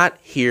 We're not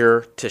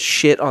here to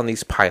shit on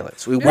these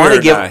pilots. We want We're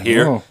to give not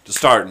here to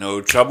start no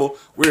trouble.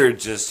 We're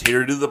just here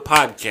to do the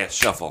podcast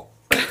shuffle.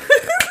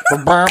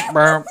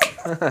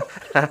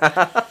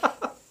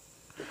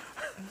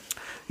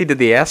 He did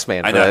the ass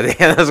man. I know.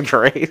 That was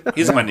great.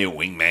 He's my new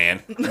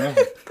wingman.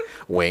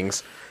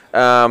 Wings.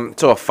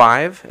 So a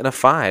 5 and a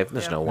 5.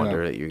 There's no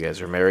wonder that you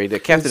guys are married.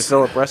 Captain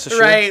Philip, rest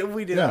assured. Right,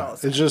 we do. Yeah,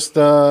 it's just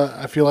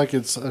I feel like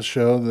it's a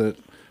show that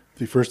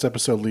the first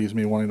episode leaves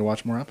me wanting to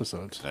watch more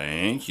episodes.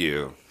 Thank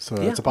you. So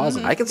that's a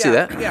positive. I can see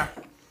that. Yeah.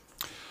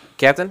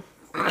 Captain,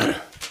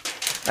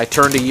 I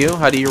turn to you.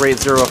 How do you rate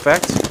Zero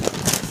Effect?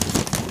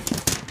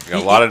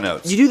 Got a lot of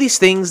notes. You do these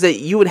things that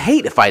you would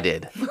hate if I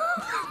did.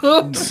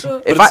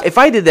 if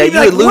I did that, you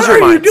would lose what your are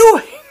mind. you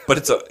doing?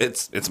 But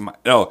it's my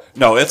no,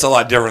 it's a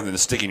lot different than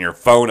sticking your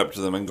phone up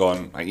to them and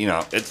going,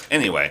 it's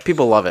anyway.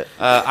 People love it.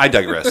 I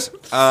digress.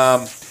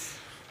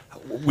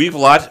 We've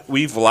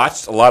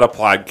watched a lot of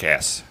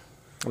podcasts.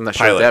 I'm not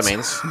sure what that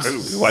means.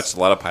 We watched a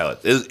lot of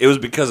pilots. It was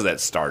because of that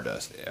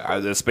Stardust.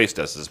 The Space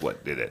Dust is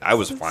what did it. I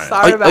was fine.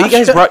 Sorry about you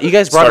guys brought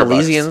Starbucks.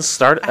 Elysian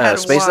had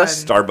Space one.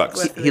 Dust?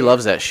 Starbucks. He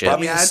loves that shit. Brought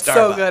me a Yeah, it's so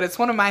Starbucks. good. It's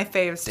one of my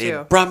faves They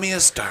too. brought me a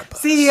Starbucks.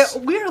 See,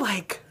 we're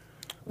like,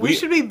 we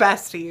should be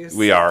besties.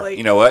 We are. Like,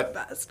 You know what?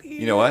 Besties.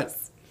 You know what?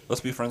 Let's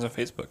be friends on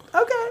Facebook.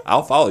 Okay.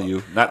 I'll follow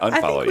you, not I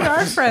unfollow think you. we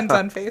are friends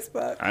on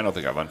Facebook. I don't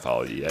think I've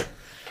unfollowed you yet.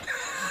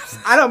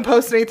 I don't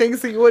post anything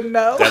so you wouldn't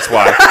know. That's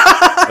why.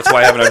 That's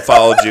why I haven't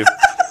unfollowed you.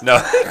 No.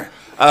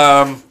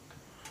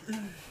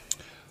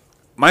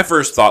 My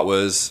first thought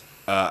was,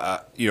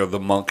 the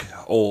Monk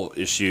whole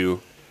issue.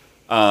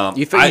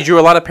 You drew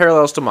a lot of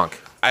parallels to Monk.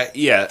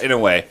 Yeah, in a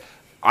way.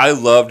 I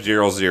loved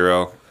Daryl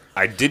Zero.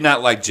 I did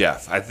not like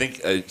Jeff. I think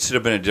it should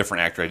have been a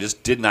different actor. I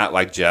just did not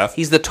like Jeff.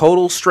 He's the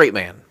total straight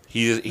man.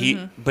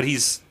 But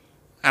he's,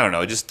 I don't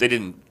know. They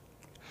didn't.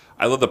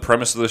 I love the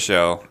premise of the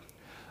show.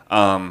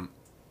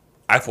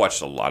 I've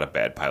watched a lot of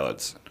bad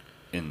pilots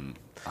in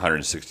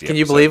 160. Can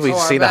you believe we've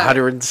seen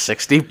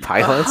 160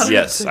 pilots?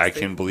 Yes, I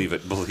can believe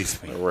it.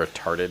 Believe me. We're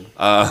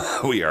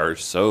retarded. We are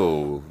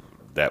so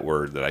that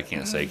word that I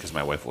can't say because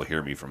my wife will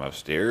hear me from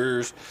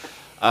upstairs.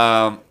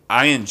 I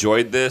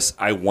enjoyed this.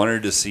 I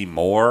wanted to see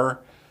more.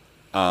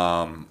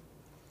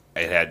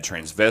 It had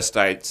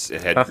transvestites.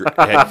 It had.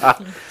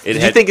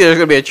 Did you think there's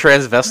going to be a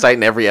transvestite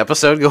in every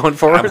episode going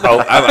forward? You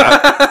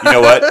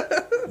know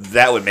what?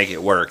 That would make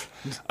it work.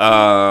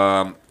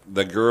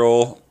 The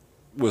girl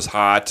was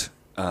hot.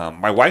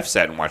 My wife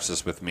sat and watched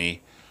this with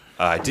me.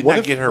 I did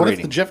not get her what rating.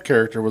 if the Jeff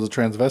character was a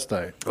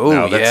transvestite? Oh,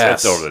 no,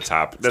 that's over the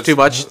top. That's too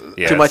much.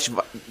 Yes. Too much.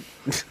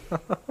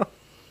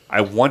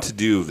 I want to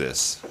do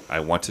this.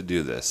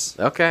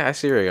 Okay, I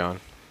see where you're going.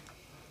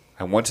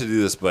 I want to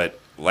do this, but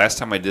last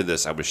time I did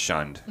this, I was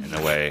shunned in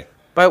a way.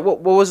 But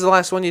what was the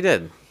last one you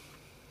did?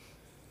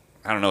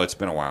 I don't know. It's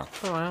been a while.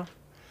 Oh,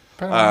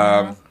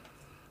 wow.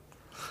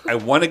 I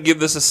want to give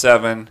this a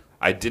 7.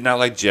 I did not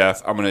like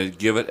Jeff. I'm going to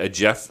give it a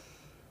Jeff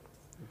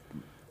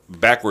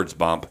backwards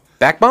bump.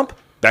 Back bump?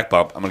 Back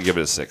bump. I'm going to give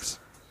it a 6.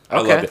 I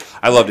Okay. loved it.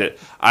 I loved it.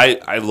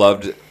 I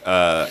loved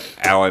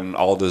Alan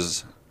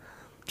Alda's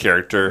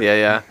character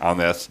on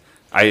this.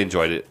 I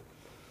enjoyed it.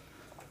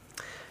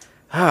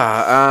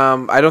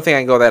 I don't think I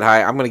can go that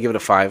high. I'm going to give it a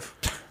 5.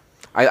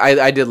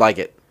 I did like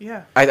it.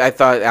 Yeah. I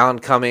thought Alan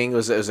Cumming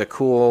was a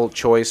cool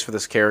choice for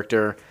this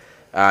character.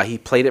 He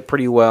played it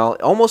pretty well,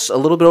 almost a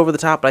little bit over the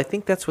top, but I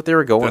think that's what they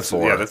were going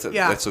for. Yeah,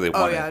 that's what they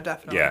wanted. Oh, yeah,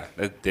 definitely. Yeah,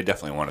 they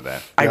definitely wanted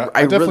that. Yeah,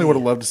 I definitely really would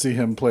have loved to see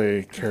him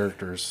play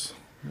characters.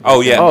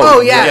 Oh yeah.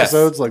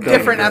 Episodes like that would be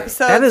different great.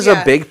 episodes. That is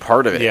a big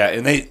part of it. Yeah,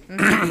 and they.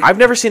 I've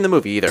never seen the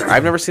movie either.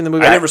 I've never seen the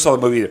movie. I never saw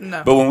the movie either.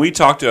 No. But when we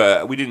talked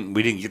to, we didn't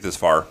get this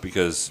far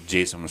because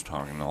Jason was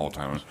talking the whole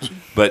time.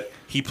 But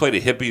he played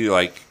a hippie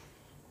like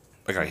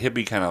a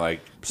hippie kind of like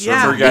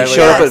surfer guy. He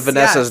showed up at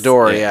Vanessa's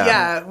door. Yeah.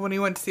 Yeah, when he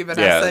went to see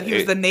Vanessa, he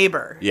was the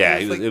neighbor. Yeah,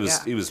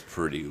 He was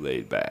pretty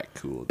laid back,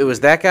 cool. It was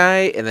that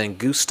guy, and then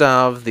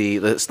Gustav,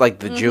 it's like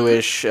the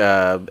Jewish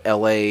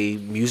L.A.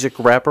 music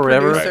rep or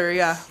whatever. Producer,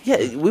 yeah.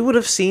 Yeah, we would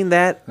have seen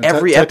that And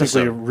every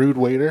technically episode. Rude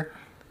Waiter.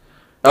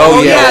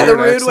 Oh yeah, the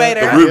Rude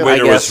Waiter. The Rude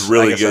Waiter I guess- was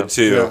really I guess good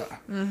so. too.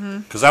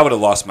 Because I would have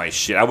lost my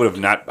shit. I would have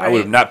not. I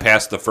would have not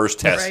passed the first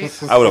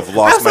test. Right. I would have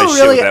lost my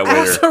shit with that I waiter.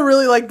 also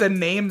really like the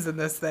names in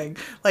this thing,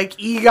 like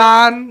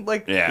Egon.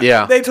 Like,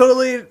 Yeah. they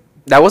totally.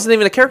 That wasn't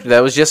even a character.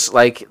 That was just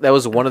like that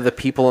was one of the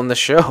people in the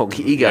show.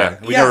 Egon. Yeah,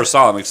 we never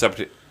saw him except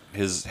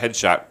his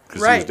headshot because he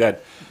was Right.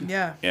 dead.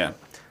 Yeah. Yeah.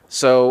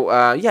 So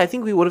I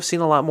think we would have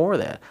seen a lot more of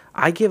that.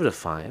 I give it a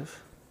 5.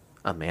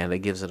 Amanda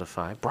gives it a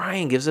 5.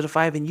 Brian gives it a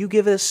 5, and you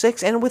give it a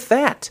 6. And with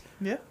that,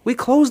 Yeah. we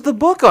close the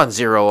book on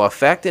Zero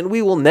Effect, and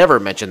we will never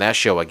mention that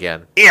show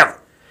again. Yeah.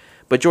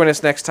 But join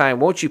us next time,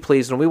 won't you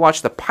please, when we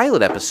watch the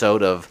pilot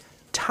episode of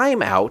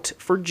Time Out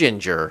for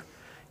Ginger.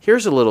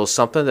 Here's a little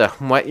something to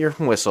wet your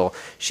whistle.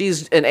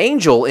 She's an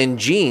angel in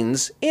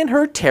jeans in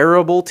her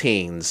terrible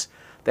teens.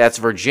 That's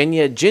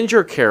Virginia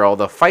Ginger Carroll,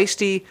 the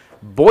feisty,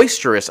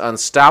 boisterous,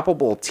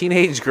 unstoppable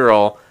teenage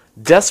girl,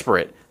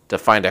 desperate to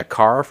find a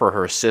car for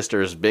her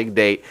sister's big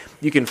date.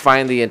 You can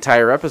find the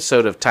entire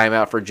episode of Time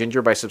Out for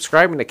Ginger by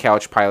subscribing to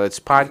Couch Pilots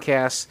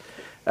Podcasts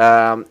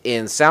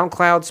in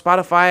SoundCloud,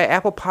 Spotify,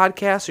 Apple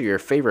Podcasts, or your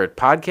favorite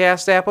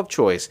podcast app of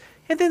choice.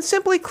 And then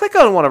simply click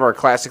on one of our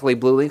classically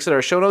blue links in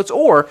our show notes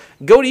or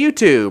go to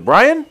YouTube.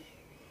 Brian?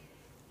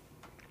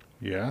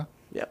 Yeah.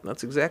 Yep,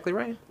 that's exactly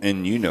right.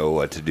 And you know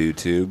what to do,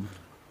 Tube.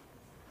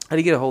 How do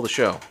you get a hold of the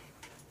show?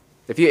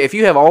 If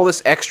you have all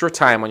this extra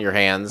time on your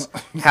hands,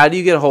 how do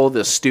you get a hold of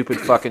this stupid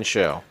fucking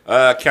show?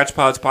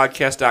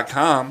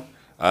 CouchPodsPodcast.com.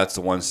 It's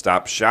the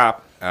one-stop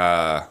shop.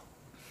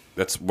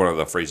 That's one of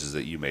the phrases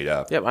that you made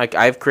up. Yep,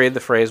 I've created the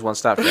phrase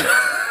one-stop shop.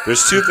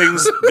 There's two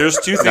things. There's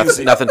two things.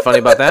 Nothing funny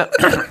about that?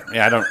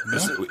 Yeah, I don't.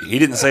 He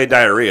didn't say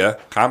diarrhea.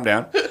 Calm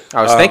down.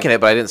 I was thinking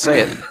it, but I didn't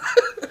say it.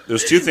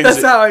 There's two things.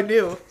 That's how I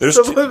knew.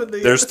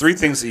 There's 3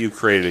 things that you've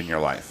created in your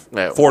life.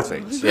 4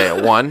 things. Yeah,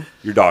 1.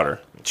 Your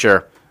daughter.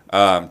 Sure.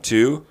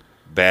 2.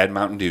 Bad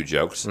Mountain Dew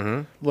jokes.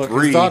 Look,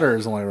 3. his daughter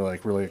is only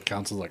like really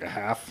counts as like a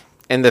half.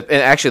 And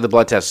actually the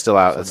blood test is still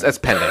out. That's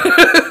pending.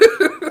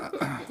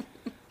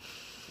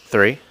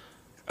 3.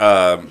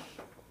 When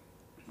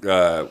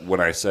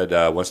I said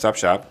one-stop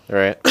shop. All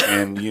right.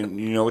 And you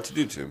know what to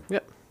do to.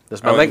 Yep.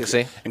 That's my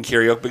legacy. And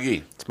karaoke Big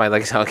E. It's my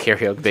legacy. I'll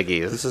karaoke Big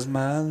E. This is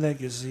my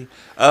legacy.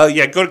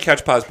 Yeah, go to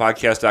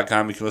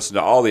CouchPodsPodcast.com. You can listen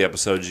to all the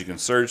episodes. You can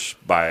search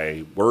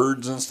by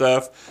words and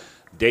stuff,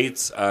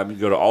 dates. You can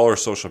go to all our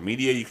social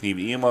media. You can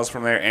even email us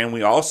from there. And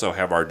we also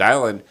have our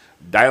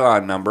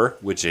dial-on number,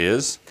 which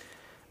is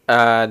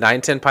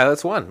 910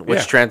 Pilots 1, which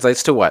Yeah.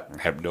 translates to what?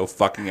 I have no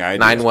fucking idea.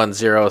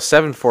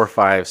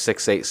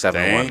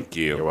 910-745-6871. Thank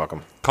you. You're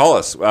welcome. Call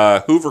us.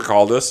 Hoover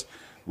called us.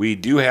 We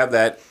do have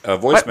that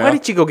voicemail. Why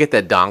did you go get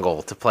that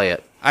dongle to play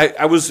it?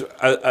 I was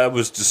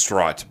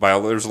distraught by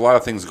there's a lot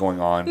of things going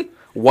on.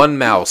 One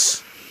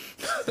mouse.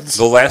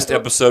 The last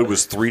episode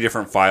was 3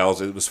 different files.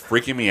 It was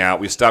freaking me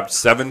out. We stopped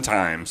 7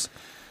 times,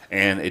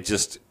 and it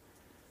just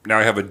now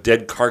I have a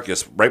dead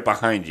carcass right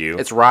behind you.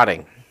 It's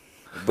rotting.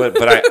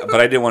 But I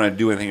didn't want to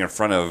do anything in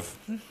front of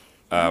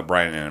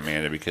Brian and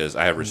Amanda because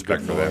I have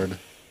respect for them.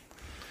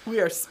 We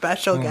are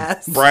special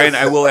guests. Brian,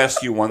 I will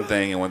ask you one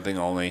thing and one thing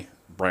only.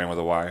 Brian with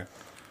a Y.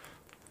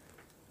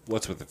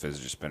 What's with the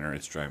fidget spinner?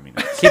 It's driving me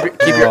nuts.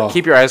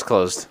 Keep your eyes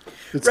closed.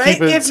 Right?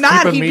 If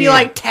not, he'd be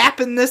like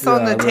tapping this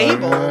on the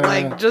table.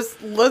 Like,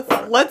 just let's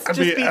just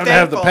be thankful. I'd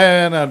have the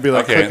pen. I'd be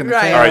like clicking the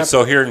All cap. right,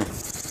 so hearing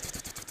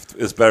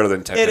is better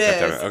than tap. It tap,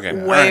 tap, is. tap. Okay,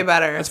 Way all right.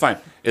 better. That's fine.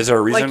 Is there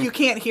a reason? Like, you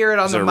can't hear it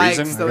on Is the there a mic,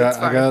 reason? so it's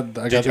fine. I got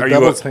the are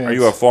devil's hands. Are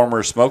you a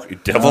former smoker?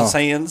 Devil's Oh,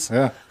 hands?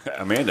 Yeah.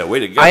 Amanda, way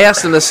to go. I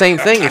asked him the same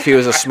thing if he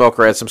was a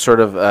smoker at some sort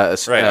of or a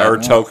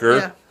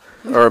toker.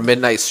 or a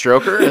midnight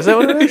stroker. Is that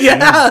what it is?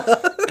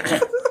 Yeah.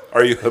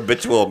 Are you a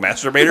habitual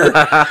masturbator?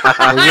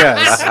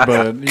 Yes,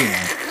 but you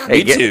know.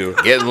 Me too.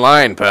 Get in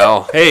line,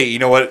 pal. Hey, you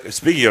know what?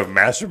 Speaking of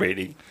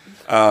masturbating,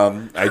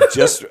 I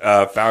just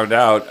found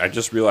out. I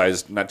just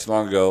realized not too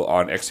long ago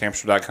on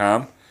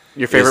xhamster.com.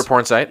 Your favorite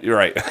porn site? You're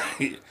right.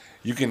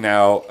 You can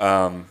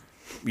now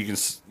you can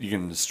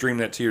stream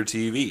that to your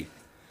TV.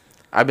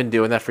 I've been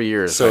doing that for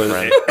years. So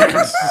my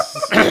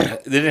friend.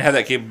 they didn't have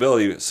that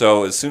capability.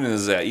 So as soon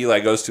as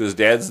Eli goes to his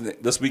dad's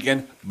this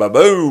weekend,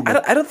 ba-boom.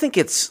 I don't think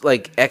it's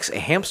like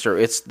Hamster.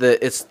 It's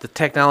the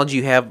technology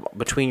you have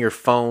between your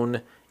phone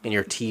and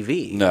your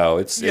TV. No,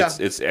 it's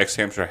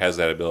X-Hamster has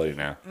that ability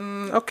now.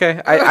 Okay,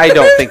 I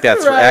don't think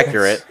that's Right.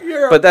 accurate,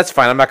 but that's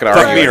fine. I'm not going to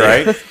Fuck argue. me, with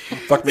right? you.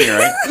 Fuck me,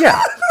 right?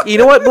 Yeah. You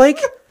know what, Blake?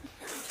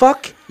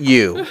 Fuck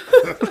you.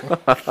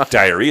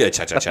 Diarrhea,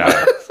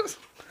 cha-cha-cha.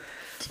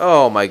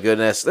 Oh my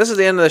goodness! This is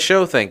the end of the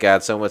show. Thank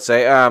God, some would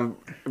say.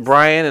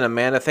 Brian and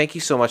Amanda, thank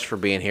you so much for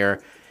being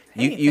here.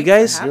 You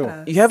guys,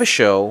 you have a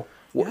show.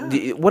 Yeah. Do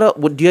you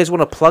guys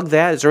want to plug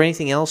that? Is there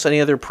anything else?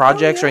 Any other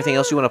projects or anything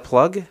else you want to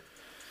plug?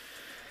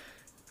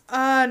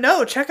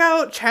 No, check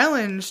out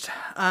Challenged,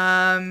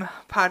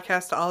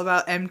 podcast all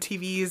about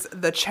MTV's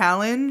The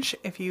Challenge.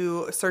 If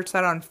you search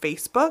that on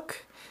Facebook,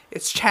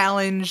 it's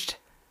Challenged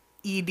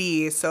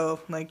ED. So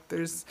like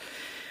there's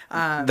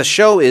the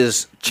show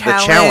is The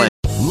Challenge.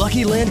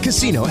 Lucky Land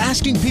Casino,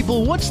 asking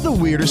people, what's the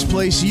weirdest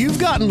place you've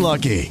gotten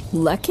lucky?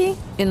 Lucky?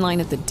 In line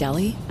at the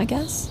deli, I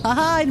guess?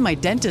 Aha, in my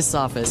dentist's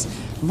office.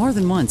 More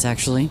than once,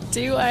 actually.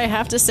 Do I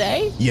have to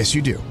say? Yes,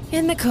 you do.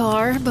 In the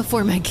car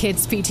before my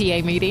kids'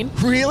 PTA meeting.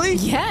 Really?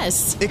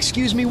 Yes.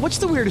 Excuse me, what's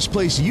the weirdest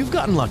place you've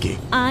gotten lucky?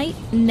 I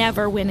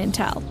never win and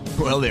tell.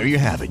 Well, there you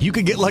have it. You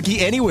can get lucky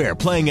anywhere,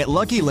 playing at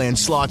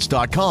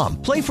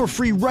LuckyLandSlots.com. Play for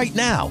free right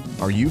now.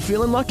 Are you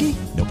feeling lucky?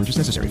 No purchase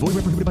necessary. Void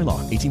where prohibited by law.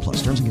 18+.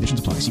 Terms and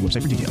conditions apply. See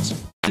website for details.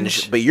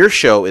 But your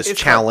show is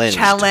it's Challenged.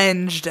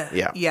 Challenged.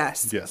 Yeah.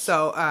 Yes.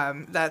 So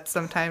that's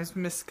sometimes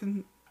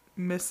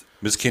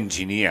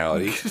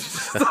miscongeniality.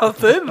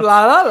 Something.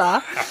 La la la.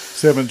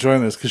 See, I'm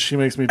enjoying this because she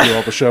makes me do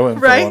all the show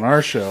info Right? on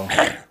our show. So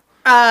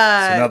No,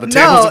 now the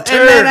tables have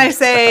turned. and then I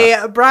say,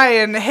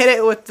 Brian, hit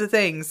it with the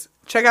things.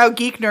 Check out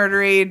Geek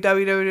Nerdery,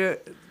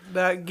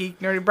 Geek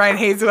Nerdery. Brian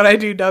hates when I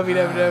do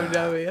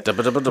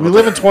www. We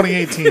live in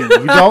 2018. You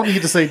don't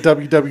need to say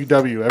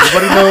www.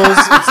 Everybody knows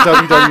it's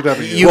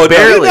www. You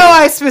barely. You know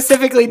I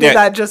specifically did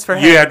that just for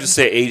him. You have to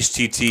say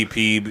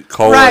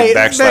http:// Right,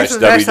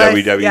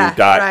 www. yeah,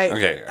 dot. right.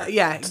 Okay.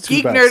 Yeah,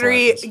 two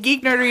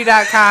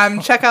geeknerdery.com.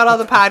 Check out all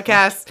the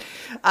podcasts.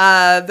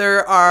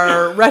 There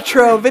are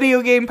retro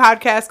video game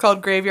podcasts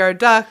called Graveyard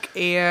Duck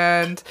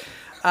and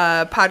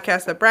a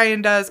podcast that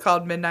Brian does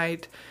called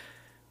Midnight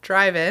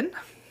Drive-In.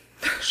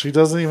 She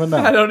doesn't even know.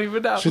 I don't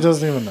even know. She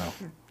doesn't even know.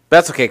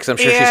 That's okay, because I'm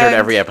sure she's heard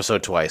every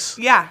episode twice.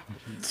 Yeah.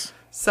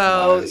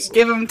 So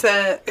give them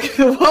to.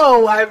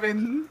 Whoa! I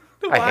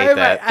hate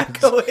that. I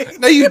echoing?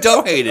 No, you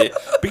don't hate it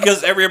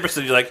because every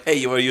episode you're like, "Hey,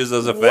 you want to use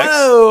those effects?"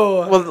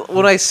 Whoa! Well,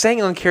 when I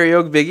sang on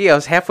karaoke, Big E, I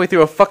was halfway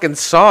through a fucking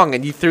song,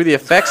 and you threw the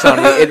effects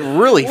on me. It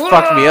really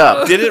fucked me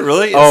up. Did it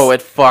really?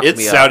 It fucked me up.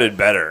 It sounded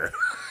better.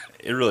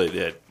 It really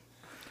did.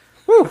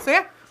 Woo. So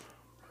yeah,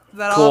 is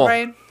that all,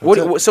 Brian?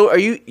 So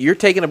you're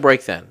taking a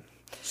break then?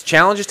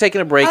 Challenge is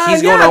taking a break.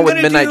 He's going on with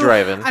Midnight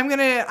Drive-In. I'm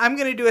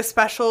gonna do a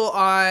special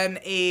on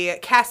a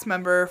cast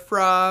member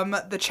from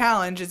The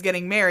Challenge is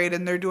getting married,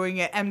 and they're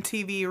doing an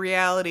MTV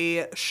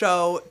reality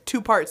show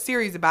 2-part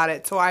series about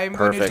it. So I'm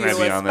going to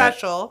do a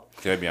special.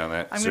 Can I be on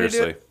that? I'm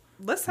Seriously.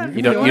 Listen,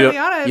 you don't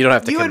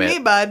have to you commit. and me,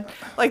 bud.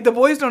 Like the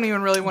boys don't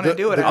even really want to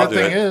do it. The good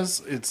thing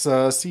is, it's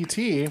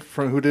CT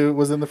from who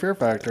was in the Fear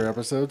Factor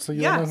episode, so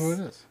you don't know who it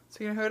is.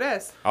 So you know who it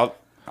is.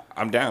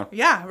 I'm down.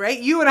 Yeah, right.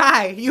 You and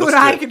I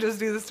can just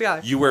do this together.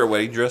 You wear a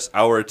wedding dress,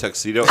 I'll wear a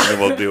tuxedo, and then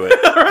we'll do it.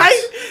 All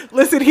right.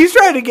 Listen, he's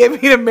trying to get me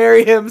to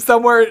marry him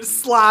somewhere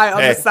sly on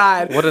the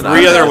side. What 3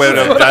 other women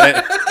have done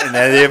it, and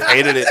they've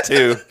hated it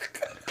too.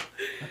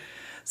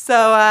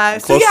 So,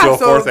 close to a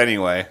fourth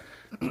anyway.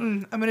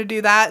 I'm gonna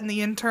do that in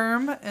the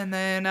interim, and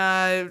then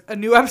a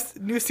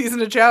new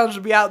season of Challenge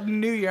will be out in the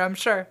new year, I'm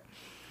sure.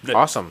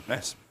 Awesome.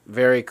 Nice.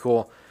 Very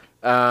cool.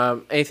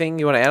 Anything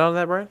you want to add on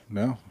that, Brian?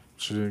 No.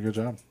 She did a good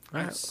job. All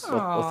right.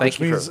 Well, thank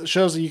you. Which means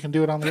shows that you can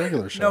do it on the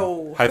regular show.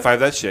 No. High five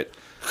that shit.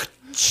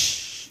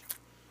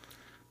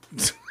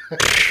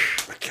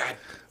 God.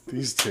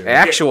 These two.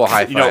 Actual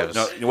high fives.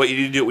 You know what you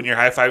need to do when you're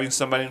high fiving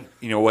somebody?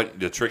 You know what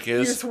the trick is?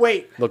 You just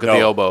wait. Look at the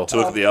elbow. To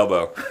look at the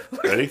elbow.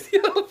 Ready? She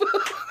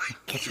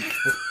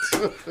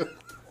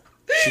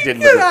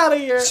didn't. Get out of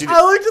here.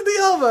 I looked at the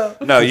elbow.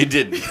 No, you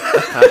didn't.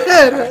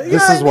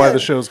 This is why the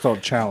show's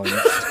called Challenge.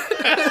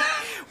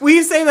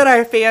 We say that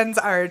our fans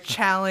are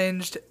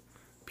challenged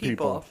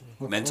people.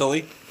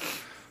 Mentally?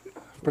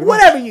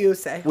 Whatever you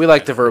say. We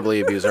like to verbally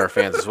abuse our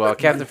fans as well.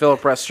 Captain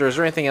Philip Rester, is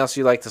there anything else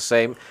you'd like to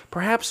say?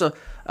 Perhaps a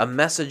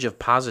message of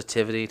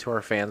positivity to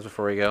our fans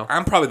before we go?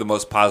 I'm probably the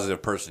most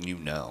positive person you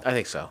know. I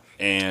think so.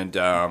 And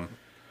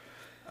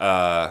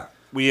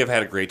we have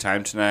had a great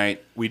time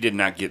tonight. We did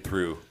not get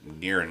through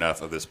near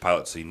enough of this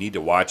pilot, so you need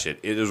to watch it.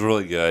 It is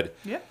really good.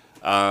 Yeah.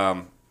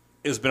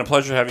 It's been a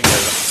pleasure having you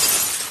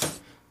guys.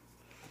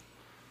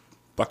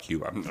 Fuck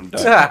you. I'm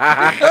done.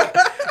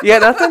 Yeah,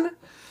 nothing?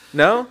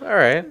 No? All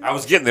right. I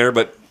was getting there,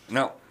 but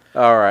no.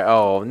 All right.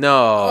 Oh, no.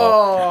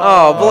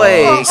 Oh,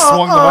 Blake. He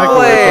swung the mic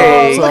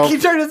away from Look, himself. he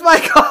turned his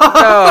mic off.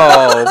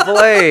 Oh,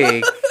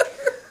 Blake.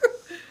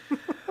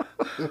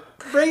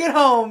 Bring it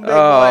home, big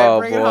Oh,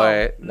 boy. Bring it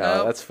boy. home. No,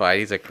 Nope. that's fine.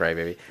 He's a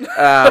crybaby.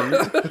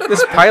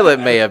 This pilot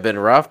may have been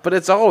rough, but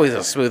it's always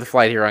a smooth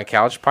flight here on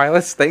Couch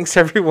Pilots. Thanks,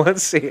 everyone.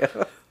 See ya.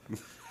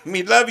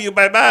 We love you.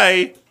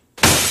 Bye-bye.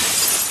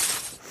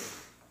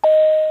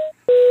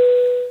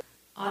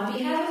 On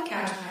behalf of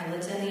Couch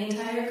Pilots and the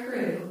entire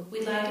crew,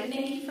 we'd like to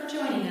thank you for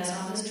joining us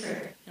on this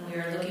trip, and we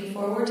are looking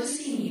forward to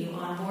seeing you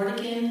on board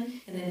again